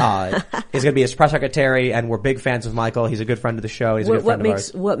 is going to be his press secretary, and we're big fans of Michael. He's a good friend of the show. He's a good friend of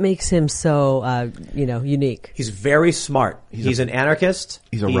ours. What makes him so, unique? He's very smart. He's an anarchist.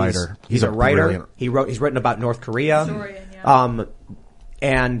 He's a writer. He's a writer. Brilliant. He's written about North Korea. Historian, yeah.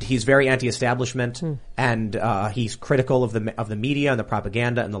 And he's very anti-establishment, and he's critical of the media and the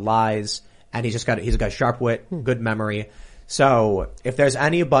propaganda and the lies. And he's got sharp wit, good memory. So if there's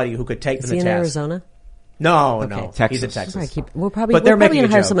anybody who could take Is him to he in task, Arizona? No, Texas. He's in Texas. We're probably going to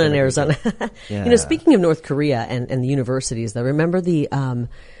hire someone in Arizona. Yeah. Speaking of North Korea and the universities, though, remember the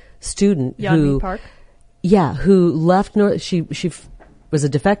student Yeonmi Park? Yeah, who left she was a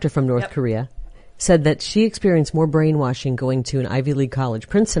defector from North Korea, said that she experienced more brainwashing going to an Ivy League college,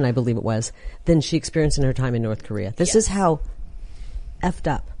 Princeton, I believe it was, than she experienced in her time in North Korea. This is how effed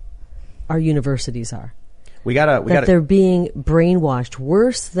up our universities are. they're being brainwashed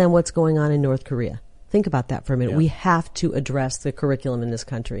worse than what's going on in North Korea. Think about that for a minute. Yeah. We have to address the curriculum in this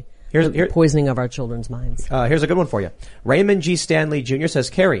country. The poisoning of our children's minds. Here's a good one for you. Raymond G. Stanley Jr. says,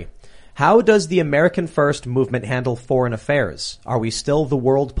 Kari, how does the American First movement handle foreign affairs? Are we still the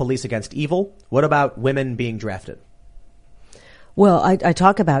world police against evil? What about women being drafted? Well, I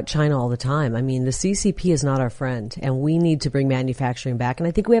talk about China all the time. I mean, the CCP is not our friend, and we need to bring manufacturing back. And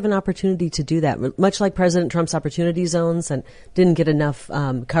I think we have an opportunity to do that, much like President Trump's opportunity zones and didn't get enough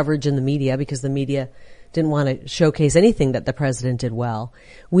coverage in the media because the media didn't want to showcase anything that the president did well.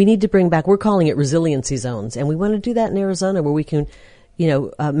 We need to bring back, we're calling it resiliency zones, and we want to do that in Arizona where we can,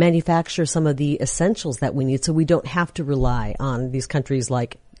 manufacture some of the essentials that we need so we don't have to rely on these countries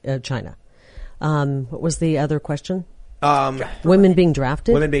like China. What was the other question? Women being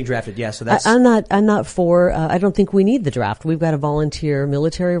drafted? Women being drafted, yeah. So that's. I'm not for, I don't think we need the draft. We've got a volunteer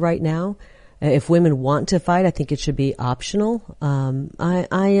military right now. If women want to fight, I think it should be optional. I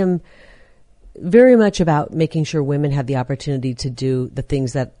am very much about making sure women have the opportunity to do the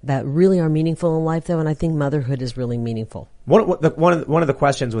things that really are meaningful in life, though, and I think motherhood is really meaningful. One of the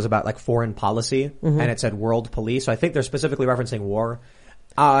questions was about like foreign policy, and it said world police. So I think they're specifically referencing war.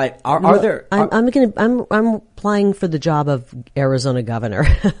 I'm applying for the job of Arizona governor.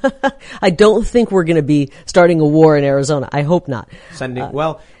 I don't think we're going to be starting a war in Arizona. I hope not.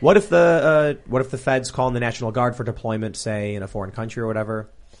 What if the feds call in the National Guard for deployment, say in a foreign country or whatever?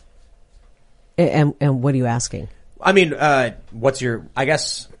 And what are you asking? I mean, I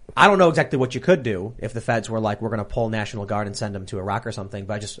guess I don't know exactly what you could do if the feds were like, we're going to pull National Guard and send them to Iraq or something.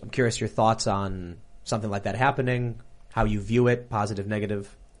 But I'm curious your thoughts on something like that happening. How you view it, positive,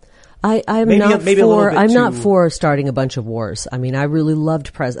 negative? I'm not for starting a bunch of wars. I mean, I really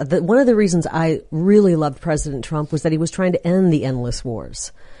loved one of the reasons I really loved President Trump was that he was trying to end the endless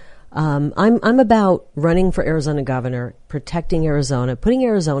wars. I'm about running for Arizona governor, protecting Arizona, putting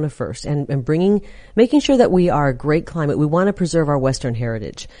Arizona first, and making sure that we are a great climate. We want to preserve our Western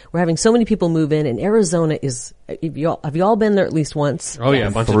heritage. We're having so many people move in, and Arizona is. Have you all been there at least once? Oh yeah,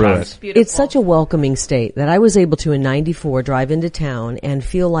 a bunch of times. It's such a welcoming state that I was able to in '94 drive into town and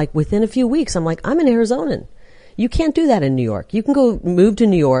feel like within a few weeks I'm like, I'm an Arizonan. You can't do that in New York. You can go move to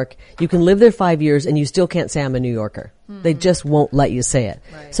New York, you can live there 5 years, and you still can't say I'm a New Yorker. Mm-hmm. They just won't let you say it.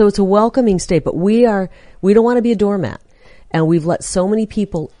 Right. So it's a welcoming state, but we don't want to be a doormat. And we've let so many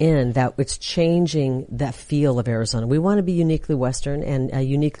people in that it's changing that feel of Arizona. We want to be uniquely Western and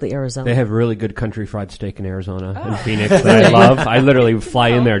uniquely Arizona. They have really good country fried steak in Arizona in Phoenix that I love. I literally fly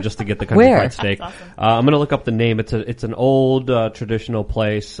in there just to get the country fried steak. Awesome. I'm going to look up the name. It's an old traditional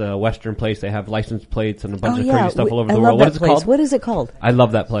place, Western place. They have license plates and a bunch of crazy stuff all over the world. What is it called? What is it called? I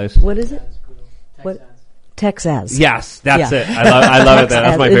love that place. What is it? What? Texas. Yes, that's it. I love it.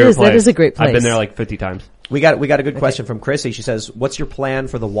 That's my favorite place. That is a great place. I've been there like 50 times. We got a good question from Chrissy. She says, what's your plan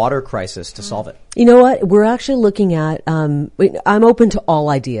for the water crisis to solve it? You know what? We're actually looking at, I'm open to all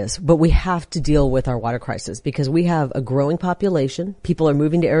ideas, but we have to deal with our water crisis because we have a growing population. People are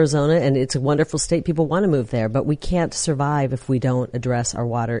moving to Arizona and it's a wonderful state. People want to move there, but we can't survive if we don't address our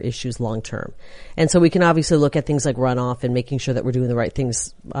water issues long term. And so we can obviously look at things like runoff and making sure that we're doing the right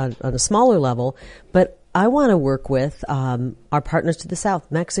things on a smaller level, but I want to work with our partners to the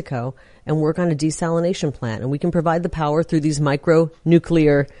south, Mexico, and work on a desalination plant. And we can provide the power through these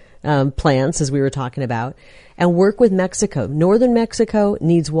micro-nuclear plants, as we were talking about, and work with Mexico. Northern Mexico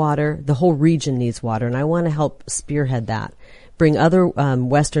needs water. The whole region needs water, and I want to help spearhead that, bring other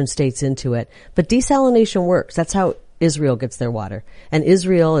Western states into it. But desalination works. That's how Israel gets their water. And an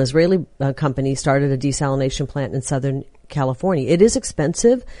Israeli company, started a desalination plant in Southern California. It is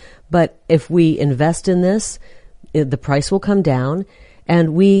expensive, but if we invest in this, the price will come down.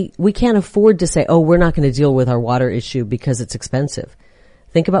 And we can't afford to say, we're not going to deal with our water issue because it's expensive.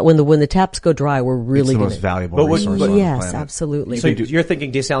 Think about when the taps go dry, we're really going to... It's the most valuable resource on the planet. Yes, absolutely. So you're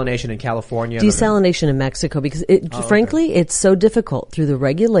thinking desalination in California? Desalination in Mexico because, frankly, it's so difficult through the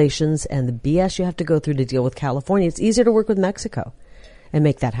regulations and the BS you have to go through to deal with California. It's easier to work with Mexico and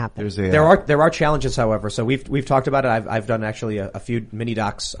make that happen. There are challenges, however. So we've talked about it. I've done actually a few mini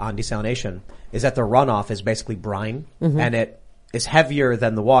docs on desalination. Is that the runoff is basically brine, and it is heavier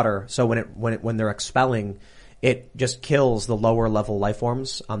than the water. So when they're expelling, it just kills the lower level life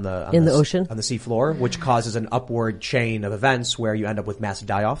forms on the ocean, on the seafloor, which causes an upward chain of events where you end up with mass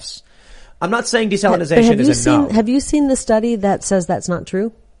die-offs. I'm not saying desalination is a no. Have you seen the study that says that's not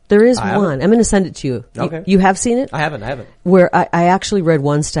true? There is one. I'm going to send it to you. Okay. You have seen it? I haven't. Where I actually read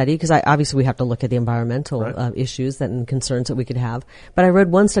one study, because obviously we have to look at the environmental issues and concerns that we could have. But I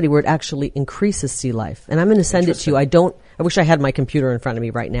read one study where it actually increases sea life. And I'm going to send it to you. I wish I had my computer in front of me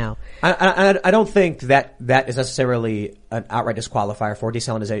right now. I don't think that is necessarily an outright disqualifier for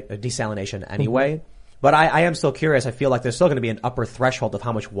desalination anyway. Mm-hmm. But I am still curious. I feel like there's still going to be an upper threshold of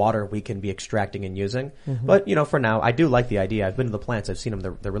how much water we can be extracting and using. Mm-hmm. But, for now, I do like the idea. I've been to the plants. I've seen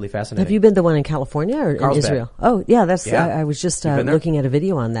them. They're really fascinating. Have you been to the one in California or in Israel? Oh, yeah. I was just looking at a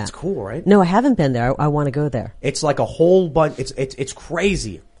video on that. It's cool, right? No, I haven't been there. I want to go there. It's like a whole bunch. It's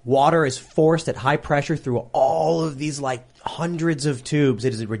crazy. Water is forced at high pressure through all of these like hundreds of tubes.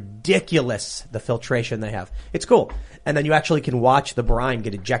 It is ridiculous, the filtration they have. It's cool. And then you actually can watch the brine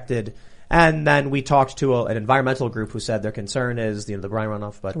get ejected. And then we talked to an environmental group who said their concern is the brine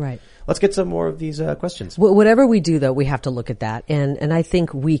runoff. But let's get some more of these questions. Whatever we do, though, we have to look at that. And I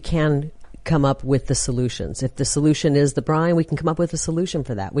think we can come up with the solutions. If the solution is the brine, we can come up with a solution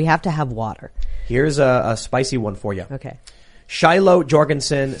for that. We have to have water. Here's a spicy one for you. Okay. Shiloh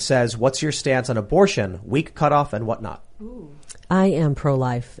Jorgensen says, what's your stance on abortion, week cutoff, and whatnot? Ooh. I am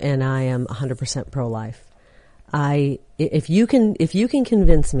pro-life, and I am 100% pro-life. If you can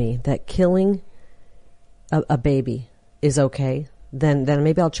convince me that killing a baby is okay, then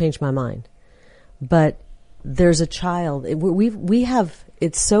maybe I'll change my mind. But there's a child.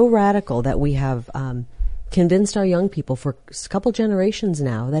 It's so radical that we have convinced our young people for a couple generations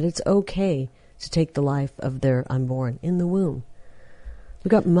now that it's okay to take the life of their unborn in the womb.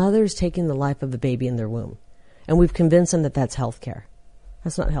 We've got mothers taking the life of the baby in their womb, and we've convinced them that that's health care.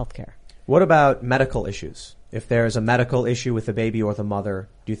 That's not health care. What about medical issues? If there's a medical issue with the baby or the mother,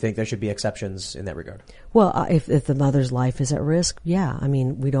 do you think there should be exceptions in that regard? Well, if the mother's life is at risk, yeah. I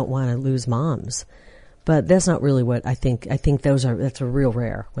mean, we don't want to lose moms. But that's not really what I think. I think that's a real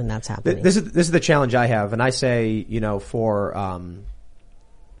rare when that's happening. This is the challenge I have. And I say, for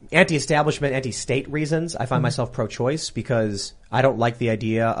anti-establishment, anti-state reasons, I find myself pro-choice because I don't like the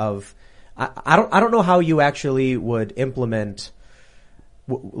idea of, I don't know how you actually would implement.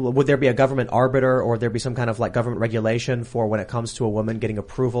 Would there be a government arbiter or would there be some kind of like government regulation for when it comes to a woman getting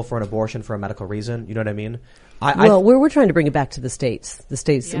approval for an abortion for a medical reason? You know what I mean? We're trying to bring it back to the states. The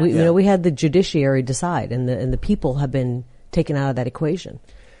states, yeah. We had the judiciary decide, and the people have been taken out of that equation.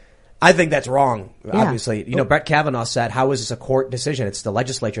 I think that's wrong. Yeah. Obviously, Brett Kavanaugh said, "How is this a court decision? It's the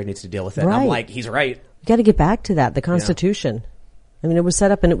legislature needs to deal with it." Right. And I'm like, he's right. You got to get back to that. The Constitution. Yeah. I mean, it was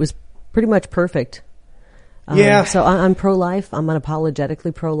set up and it was pretty much perfect. So I'm pro-life. I'm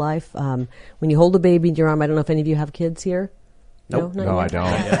unapologetically pro-life. When you hold a baby in your arm, I don't know if any of you have kids here. Nope. No, I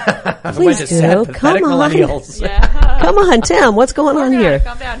don't. Please do. Come on. Yeah. Come on, Tim. What's going on here?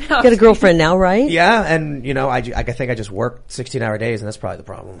 Calm down. You got a girlfriend now, right? Yeah, and I think I just work 16-hour days, and that's probably the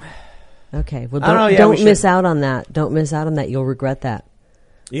problem. Okay. Well, don't miss out on that. Don't miss out on that. You'll regret that.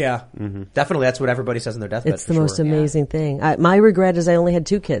 Yeah, definitely. That's what everybody says in their deathbed. It's the most amazing thing. My regret is I only had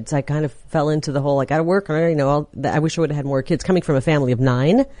 2 kids. I kind of fell into the whole, I gotta work, I wish I would have had more kids, coming from a family of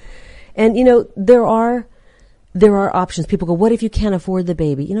 9. And, there are options. People go, what if you can't afford the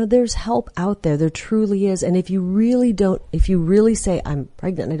baby? There's help out there. There truly is. And if you really say, I'm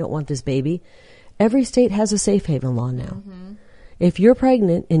pregnant and I don't want this baby, every state has a safe haven law now. Mm-hmm. If you're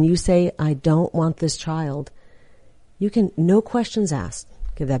pregnant and you say, I don't want this child, you can, no questions asked,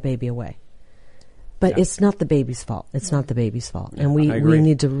 give that baby away. But it's not the baby's fault. It's not the baby's fault. And we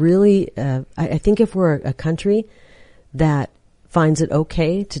need to really, I think if we're a country that finds it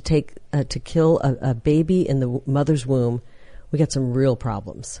okay to kill a baby in the mother's womb, we got some real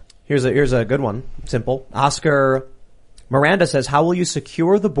problems. Here's a good one. Simple. Oscar Miranda says, how will you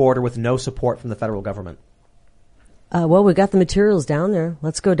secure the border with no support from the federal government? Well, we got the materials down there.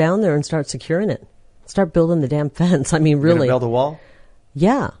 Let's go down there and start securing it. Start building the damn fence. I mean, really. You're gonna build a wall?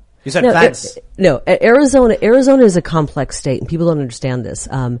 Yeah. You said fence. Arizona is a complex state, and people don't understand this.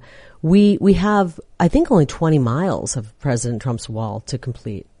 We have, I think, only 20 miles of President Trump's wall to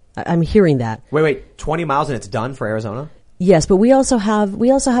complete. I'm hearing that. Wait, 20 miles and it's done for Arizona? Yes, but we also have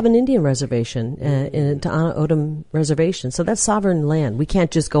an Indian reservation, in Ta'ana Odom Reservation. So that's sovereign land. We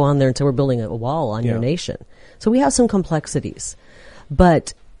can't just go on there and say we're building a wall on your nation. So we have some complexities.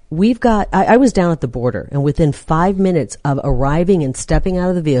 But we've got, I was down at the border, and within 5 minutes of arriving and stepping out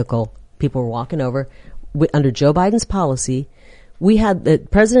of the vehicle, people were walking over. Under Joe Biden's policy, we had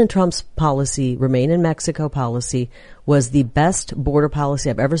President Trump's policy, Remain in Mexico policy, was the best border policy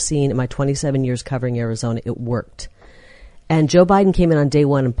I've ever seen in my 27 years covering Arizona. It worked. And Joe Biden came in on day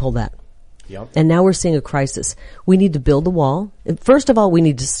 1 and pulled that. Yep. And now we're seeing a crisis. We need to build the wall. First of all, we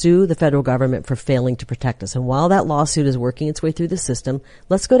need to sue the federal government for failing to protect us. And while that lawsuit is working its way through the system,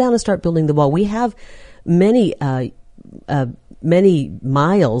 let's go down and start building the wall. We have many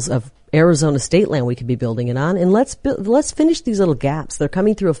miles of Arizona state land we could be building it on. And let's finish these little gaps. They're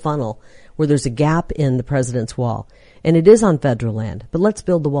coming through a funnel where there's a gap in the president's wall. And it is on federal land. But let's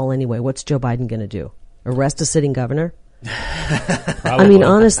build the wall anyway. What's Joe Biden going to do? Arrest a sitting governor? I mean,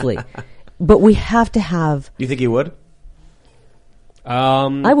 honestly. But we have to have... You think he would?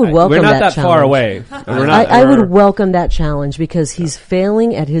 I would welcome we're not that challenge. Far away. I would welcome that challenge because he's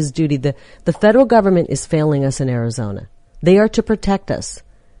failing at his duty. The federal government is failing us in Arizona. They are to protect us,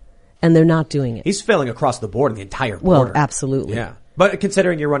 and they're not doing it. He's failing across the board in the entire border. Well, absolutely. Yeah. But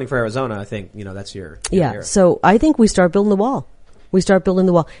considering you're running for Arizona, I think, that's your yeah. area. So I think we start building the wall.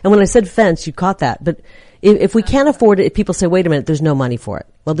 And when I said fence, you caught that. But if we can't afford it, if people say, wait a minute, there's no money for it.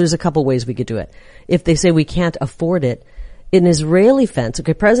 Well, there's a couple ways we could do it. If they say we can't afford it, an Israeli fence,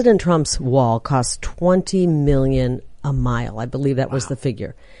 okay, President Trump's wall costs $20 million a mile. I believe that was the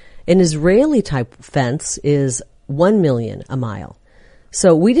figure. An Israeli type fence is $1 million a mile.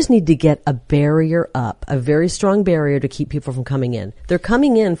 So we just need to get a barrier up, a very strong barrier to keep people from coming in. They're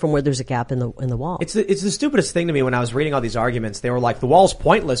coming in from where there's a gap in the wall. It's the stupidest thing to me when I was reading all these arguments. They were like, the wall's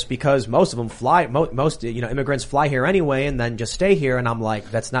pointless because most of them fly, most immigrants fly here anyway and then just stay here. And I'm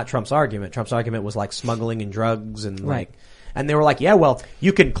like, that's not Trump's argument. Trump's argument was like smuggling and drugs and right. And they were like, yeah, well,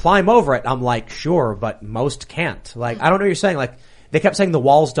 you can climb over it. I'm like, sure, but most can't. Like, I don't know what you're saying. Like, they kept saying the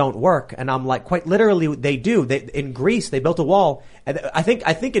walls don't work, and I'm like, quite literally, they do. In Greece, they built a wall, and I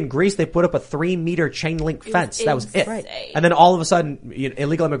think in Greece they put up a 3-meter chain link fence. That was it. Right. And then all of a sudden,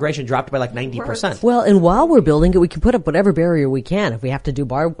 illegal immigration dropped by like 90%. Well, and while we're building it, we can put up whatever barrier we can. If we have to do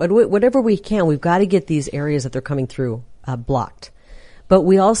whatever we can, we've got to get these areas that they're coming through blocked. But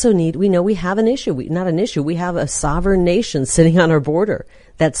we also we have an issue. We have a sovereign nation sitting on our border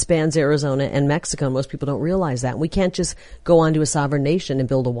that spans Arizona and Mexico. Most people don't realize that. We can't just go onto a sovereign nation and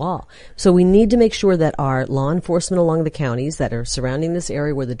build a wall. So we need to make sure that our law enforcement along the counties that are surrounding this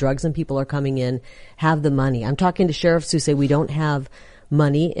area where the drugs and people are coming in have the money. I'm talking to sheriffs who say we don't have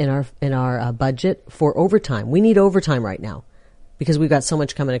money in our budget for overtime. We need overtime right now, because we've got so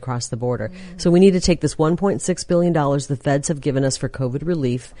much coming across the border. So we need to take this $1.6 billion the feds have given us for COVID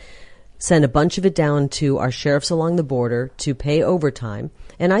relief, send a bunch of it down to our sheriffs along the border to pay overtime.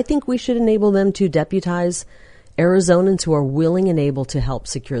 And I think we should enable them to deputize Arizonans who are willing and able to help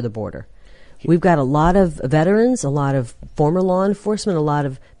secure the border. We've got a lot of veterans, a lot of former law enforcement, a lot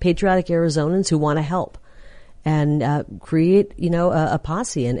of patriotic Arizonans who want to help and create, a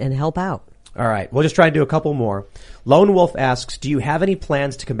posse and help out. All right. We'll just try and do a couple more. Lone Wolf asks, do you have any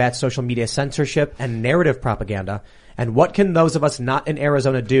plans to combat social media censorship and narrative propaganda? And what can those of us not in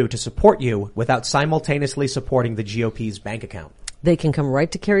Arizona do to support you without simultaneously supporting the GOP's bank account? They can come right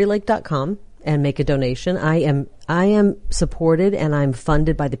to KariLake.com and make a donation. I am supported and I'm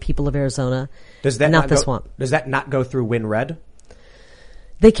funded by the people of Arizona. Does that not the swamp? Does that not go through WinRed?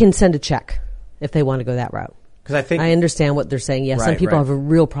 They can send a check if they want to go that route. Because I understand what they're saying. Yes, some people have a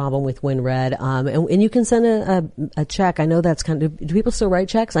real problem with WinRed, and you can send a check. I know that's do people still write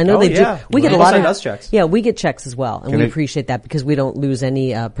checks? I know they do. We get a lot of checks. Yeah, we get checks as well, and we appreciate that because we don't lose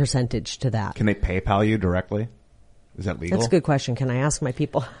any percentage to that. Can they PayPal you directly? Is that legal? That's a good question. Can I ask my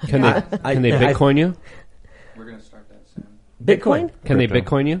people? Can they Bitcoin you? We're going to start that soon. Bitcoin? Can they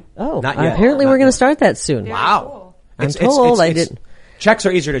Bitcoin you? Oh, not yet. Apparently we're going to start that soon. Wow. Cool. I'm told I didn't. Checks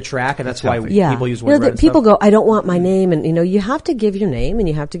are easier to track, and that's why people use WinRed. People go, I don't want my name, and you have to give your name and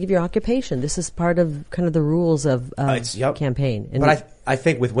you have to give your occupation. This is part of kind of the rules of campaign. And but I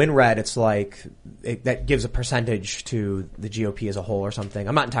think with WinRed, it's like that gives a percentage to the GOP as a whole or something.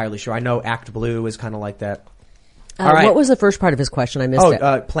 I'm not entirely sure. I know Act Blue is kind of like that. All right. What was the first part of his question? I missed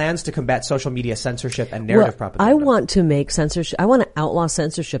it. Plans to combat social media censorship and narrative propaganda. I want to make censorship. I want to outlaw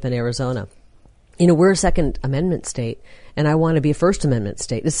censorship in Arizona. We're a Second Amendment state, and I want to be a First Amendment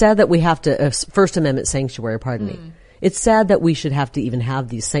state. It's sad that we have to, First Amendment sanctuary, pardon me. It's sad that we should have to even have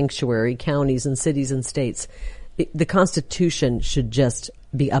these sanctuary counties and cities and states. The Constitution should just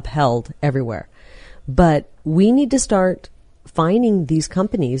be upheld everywhere. But we need to start finding these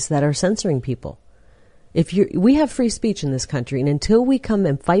companies that are censoring people. We have free speech in this country, and until we come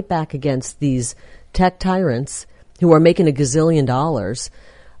and fight back against these tech tyrants who are making $1 gazillion,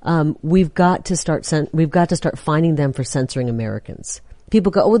 we've got to start finding them for censoring Americans.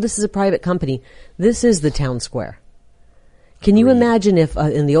 People go, oh, well, this is a private company. This is the town square. Can you imagine if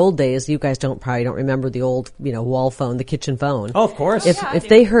in the old days, you guys probably don't remember the old, wall phone, the kitchen phone. Oh, of course. If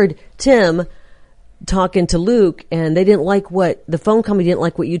they heard Tim talking to Luke, and they didn't like the phone company didn't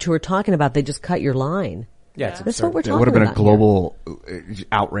like what you two were talking about. They just cut your line. Yeah, that's what we're talking about. It would have been a global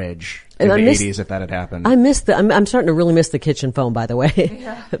outrage in the 80s if that had happened. I'm starting to really miss the kitchen phone, by the way.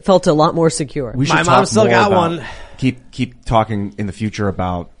 It felt a lot more secure. My mom still got one. Keep talking in the future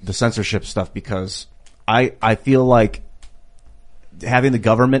about the censorship stuff, because I feel like having the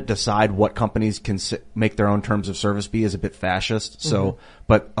government decide what companies can make their own terms of service be is a bit fascist. So,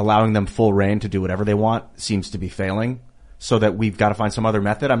 but allowing them full reign to do whatever they want seems to be failing. So that we've got to find some other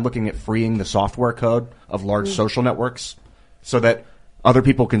method. I'm looking at freeing the software code of large social networks so that other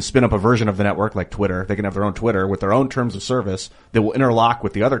people can spin up a version of the network, like Twitter. They can have their own Twitter with their own terms of service that will interlock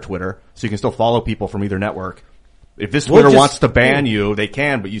with the other Twitter, so you can still follow people from either network. If this Twitter wants to ban you, they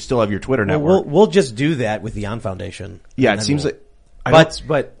can, but you still have your Twitter network. We'll just do that with the On Foundation. Yeah, it seems like... But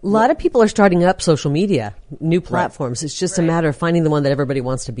a lot of people are starting up social media, new platforms. It's just a matter of finding the one that everybody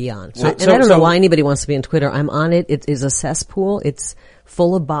wants to be on. I don't know why anybody wants to be on Twitter. I'm on it. It is a cesspool. It's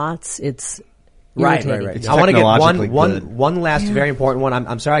full of bots. It's irritating. Right. I want to get one last very important one.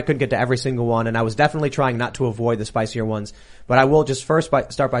 I'm sorry I couldn't get to every single one, and I was definitely trying not to avoid the spicier ones. But I will just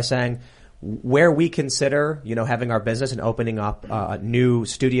start by saying, where we consider, having our business and opening up new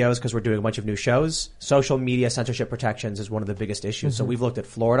studios because we're doing a bunch of new shows, social media censorship protections is one of the biggest issues. So we've looked at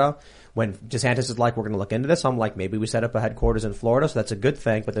Florida. When DeSantis is like, we're going to look into this, I'm like, maybe we set up a headquarters in Florida, so that's a good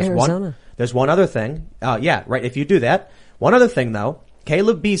thing. But there's one other thing. If you do that. One other thing, though,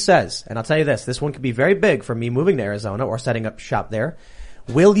 Caleb B. says, and I'll tell you this one could be very big for me moving to Arizona or setting up shop there.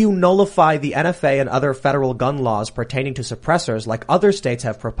 Will you nullify the NFA and other federal gun laws pertaining to suppressors like other states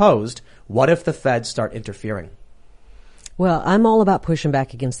have proposed? What if the feds start interfering? Well, I'm all about pushing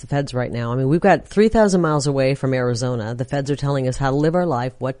back against the feds right now. I mean, we've got 3,000 miles away from Arizona. The feds are telling us how to live our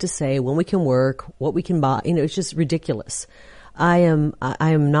life, what to say, when we can work, what we can buy. It's just ridiculous. I am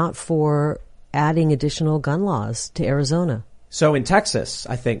not for adding additional gun laws to Arizona. So in Texas,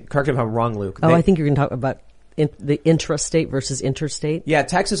 I think, correct me if I'm wrong, Luke. I think you're going to talk about the intrastate versus interstate. Yeah,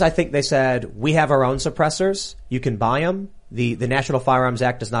 Texas, I think they said, we have our own suppressors. You can buy them. The National Firearms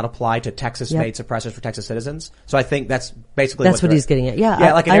Act does not apply to Texas-made suppressors for Texas citizens. So I think that's basically what he's getting at.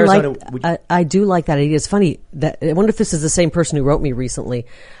 Yeah, like in Arizona. I do like that idea. It's funny that I wonder if this is the same person who wrote me recently.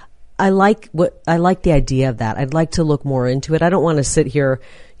 I like the idea of that. I'd like to look more into it. I don't want to sit here,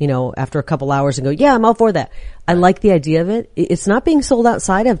 after a couple hours and go, yeah, I'm all for that. I like the idea of it. It's not being sold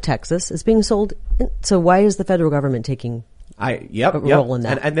outside of Texas. It's being sold. So why is the federal government taking a role in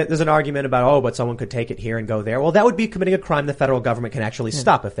that? And there's an argument about, but someone could take it here and go there. Well, that would be committing a crime the federal government can actually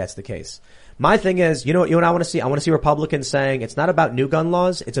stop if that's the case. My thing is, you and I want to see? I want to see Republicans saying it's not about new gun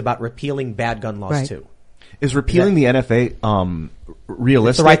laws. It's about repealing bad gun laws too. Is repealing the NFA realistic?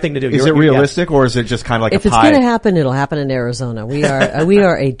 It's the right thing to do. Is it realistic, or is it just kind of like if it's going to happen, it'll happen in Arizona. We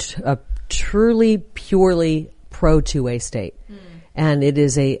are a truly, purely pro-2A state. And it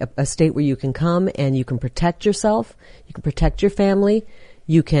is a state where you can come and you can protect yourself, you can protect your family,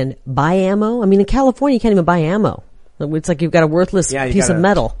 you can buy ammo. I mean, in California, you can't even buy ammo. It's like you've got a worthless piece of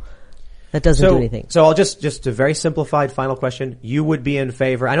metal that doesn't do anything. So I'll just a very simplified final question. You would be in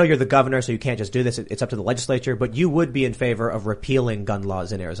favor, I know you're the governor, so you can't just do this, it's up to the legislature, but you would be in favor of repealing gun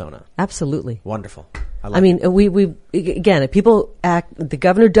laws in Arizona? Absolutely. Wonderful. We again, people act, the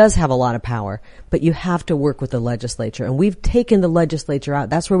governor does have a lot of power, but you have to work with the legislature. And we've taken the legislature out.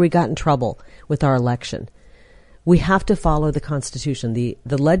 That's where we got in trouble with our election. We have to follow the Constitution. The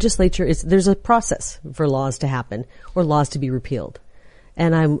legislature there's a process for laws to happen or laws to be repealed.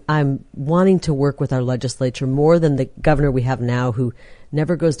 And I'm wanting to work with our legislature more than the governor we have now, who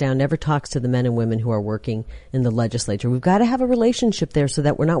never goes down, never talks to the men and women who are working in the legislature. We've got to have a relationship there so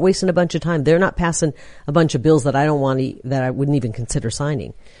that we're not wasting a bunch of time. They're not passing a bunch of bills that I don't want that I wouldn't even consider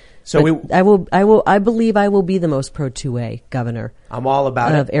signing. So I believe I will be the most pro-2A governor. I'm all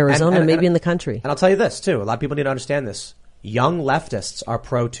about of Arizona, maybe in the country. And I'll tell you this too. A lot of people need to understand this. Young leftists are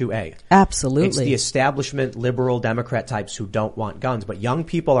pro-2A. Absolutely. It's the establishment liberal Democrat types who don't want guns. But young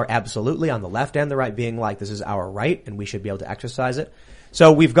people are absolutely on the left and the right being like, this is our right and we should be able to exercise it.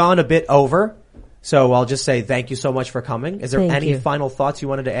 So we've gone a bit over. So I'll just say thank you so much for coming. Is there any final thoughts you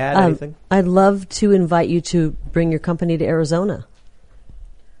wanted to add? Anything? I'd love to invite you to bring your company to Arizona.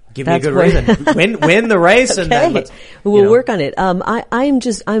 Give me a good reason. Win the race, and then we'll work on it.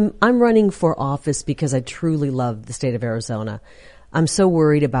 I'm running for office because I truly love the state of Arizona. I'm so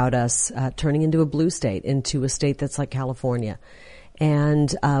worried about us turning into a blue state, into a state that's like California.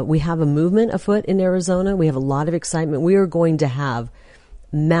 And we have a movement afoot in Arizona. We have a lot of excitement. We are going to have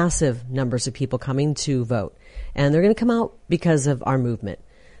massive numbers of people coming to vote, and they're going to come out because of our movement.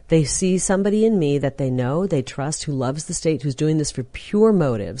 They see somebody in me that they know, they trust, who loves the state, who's doing this for pure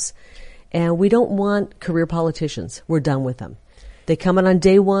motives. And we don't want career politicians. We're done with them. They come in on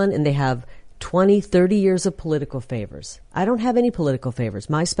day one and they have 20, 30 years of political favors. I don't have any political favors.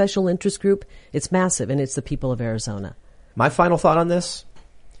 My special interest group, it's massive, and it's the people of Arizona. My final thought on this,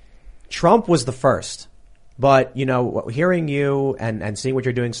 Trump was the first. But, hearing you and seeing what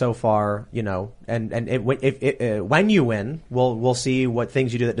you're doing so far, when you win, we'll see what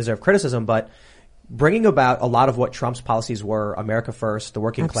things you do that deserve criticism. But bringing about a lot of what Trump's policies were, America first, the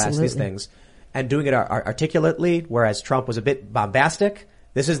working class, these things, and doing it articulately, whereas Trump was a bit bombastic,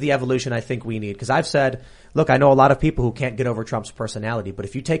 this is the evolution I think we need. Because I've said, look, I know a lot of people who can't get over Trump's personality, but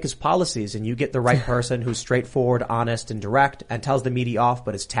if you take his policies and you get the right person who's straightforward, honest, and direct, and tells the media off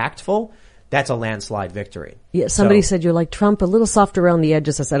but is tactful, that's a landslide victory. Yeah, somebody said you're like Trump, a little soft around the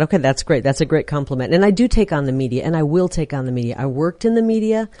edges. I said, okay, that's great. That's a great compliment. And I do take on the media, and I will take on the media. I worked in the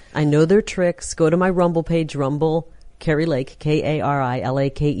media. I know their tricks. Go to my Rumble page, Rumble, Kari Lake,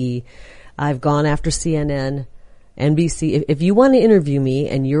 Karilake. I've gone after CNN, NBC. If you want to interview me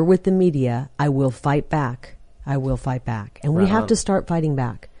and you're with the media, I will fight back. And we have to start fighting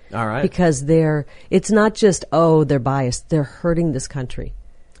back. All right. Because it's not just, they're biased. They're hurting this country.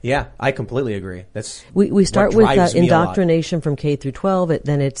 Yeah, I completely agree. That's we start with indoctrination from K through 12.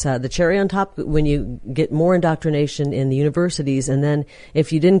 Then it's the cherry on top when you get more indoctrination in the universities, and then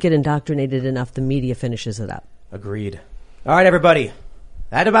if you didn't get indoctrinated enough, the media finishes it up. Agreed. All right, everybody.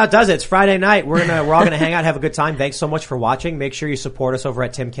 That about does it. It's Friday night. We're all gonna hang out, have a good time. Thanks so much for watching. Make sure you support us over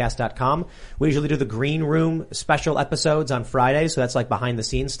at timcast.com. We usually do the Green Room special episodes on Fridays, so that's like behind the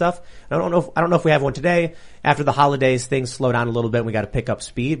scenes stuff. I don't know if we have one today. After the holidays, things slow down a little bit and we gotta pick up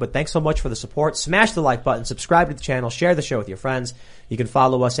speed. But thanks so much for the support. Smash the like button, subscribe to the channel, share the show with your friends. You can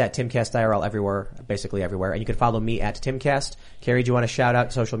follow us at TimCastIRL everywhere, basically everywhere. And you can follow me at TimCast. Kari, do you want to shout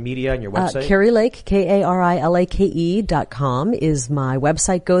out social media and your website? Kari Lake, KARILAKE.com is my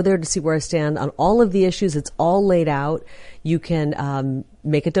website. Go there to see where I stand on all of the issues. It's all laid out. You can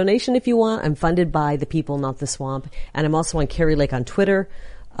make a donation if you want. I'm funded by the people, not the swamp. And I'm also on Kari Lake on Twitter.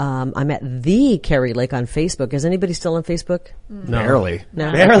 I'm at the Kari Lake on Facebook. Is anybody still on Facebook? No. Barely.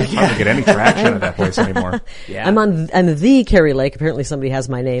 No. Barely. I don't get any traction at that place anymore. Yeah. I'm the Kari Lake. Apparently somebody has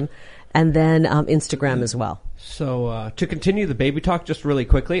my name. And then Instagram as well. So to continue the baby talk just really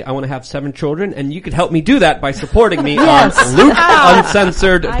quickly, I want to have 7 children, and you could help me do that by supporting me on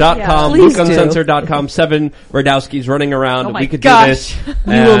LukeUncensored.com. LukeUncensored.com. 7 Radowskis running around. We could do this. You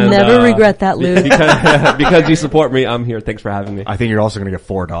will never regret that, Luke. Because you support me, I'm here. Thanks for having me. I think you're also going to get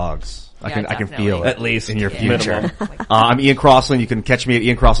 4 dogs. I can feel it. At least. In your future. I'm Ian Crossland. You can catch me at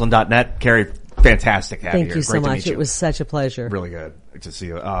IanCrossland.net. Kari, fantastic having you here. Thank you so much. It was such a pleasure. Really good to see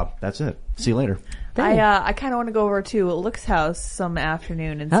you. That's it. See you later. I kind of want to go over to Luke's house some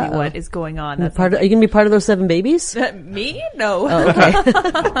afternoon and see what is going on. Are you going to be part of those 7 babies? Me? No. Oh, okay.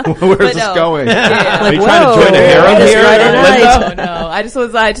 Where's this going? Yeah. Are you trying to join a harem here? No. I just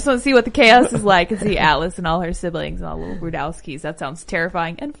want to see what the chaos is like and see Atlas and all her siblings and all the little Rudowskis. That sounds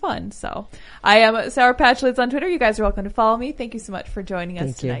terrifying and fun. So I am Sour Patch Lids on Twitter. You guys are welcome to follow me. Thank you so much for joining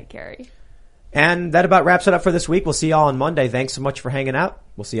us tonight, Kari. And that about wraps it up for this week. We'll see y'all on Monday. Thanks so much for hanging out.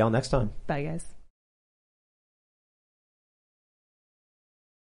 We'll see y'all next time. Bye, guys.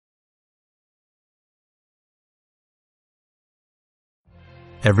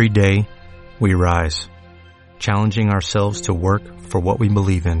 Every day, we rise, challenging ourselves to work for what we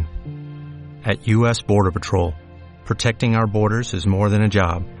believe in. At U.S. Border Patrol, protecting our borders is more than a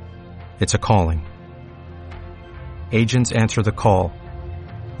job. It's a calling. Agents answer the call,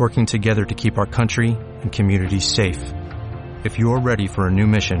 working together to keep our country and communities safe. If you're ready for a new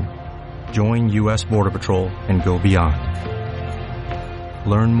mission, join U.S. Border Patrol and go beyond.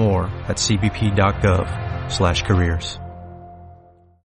 Learn more at cbp.gov/careers.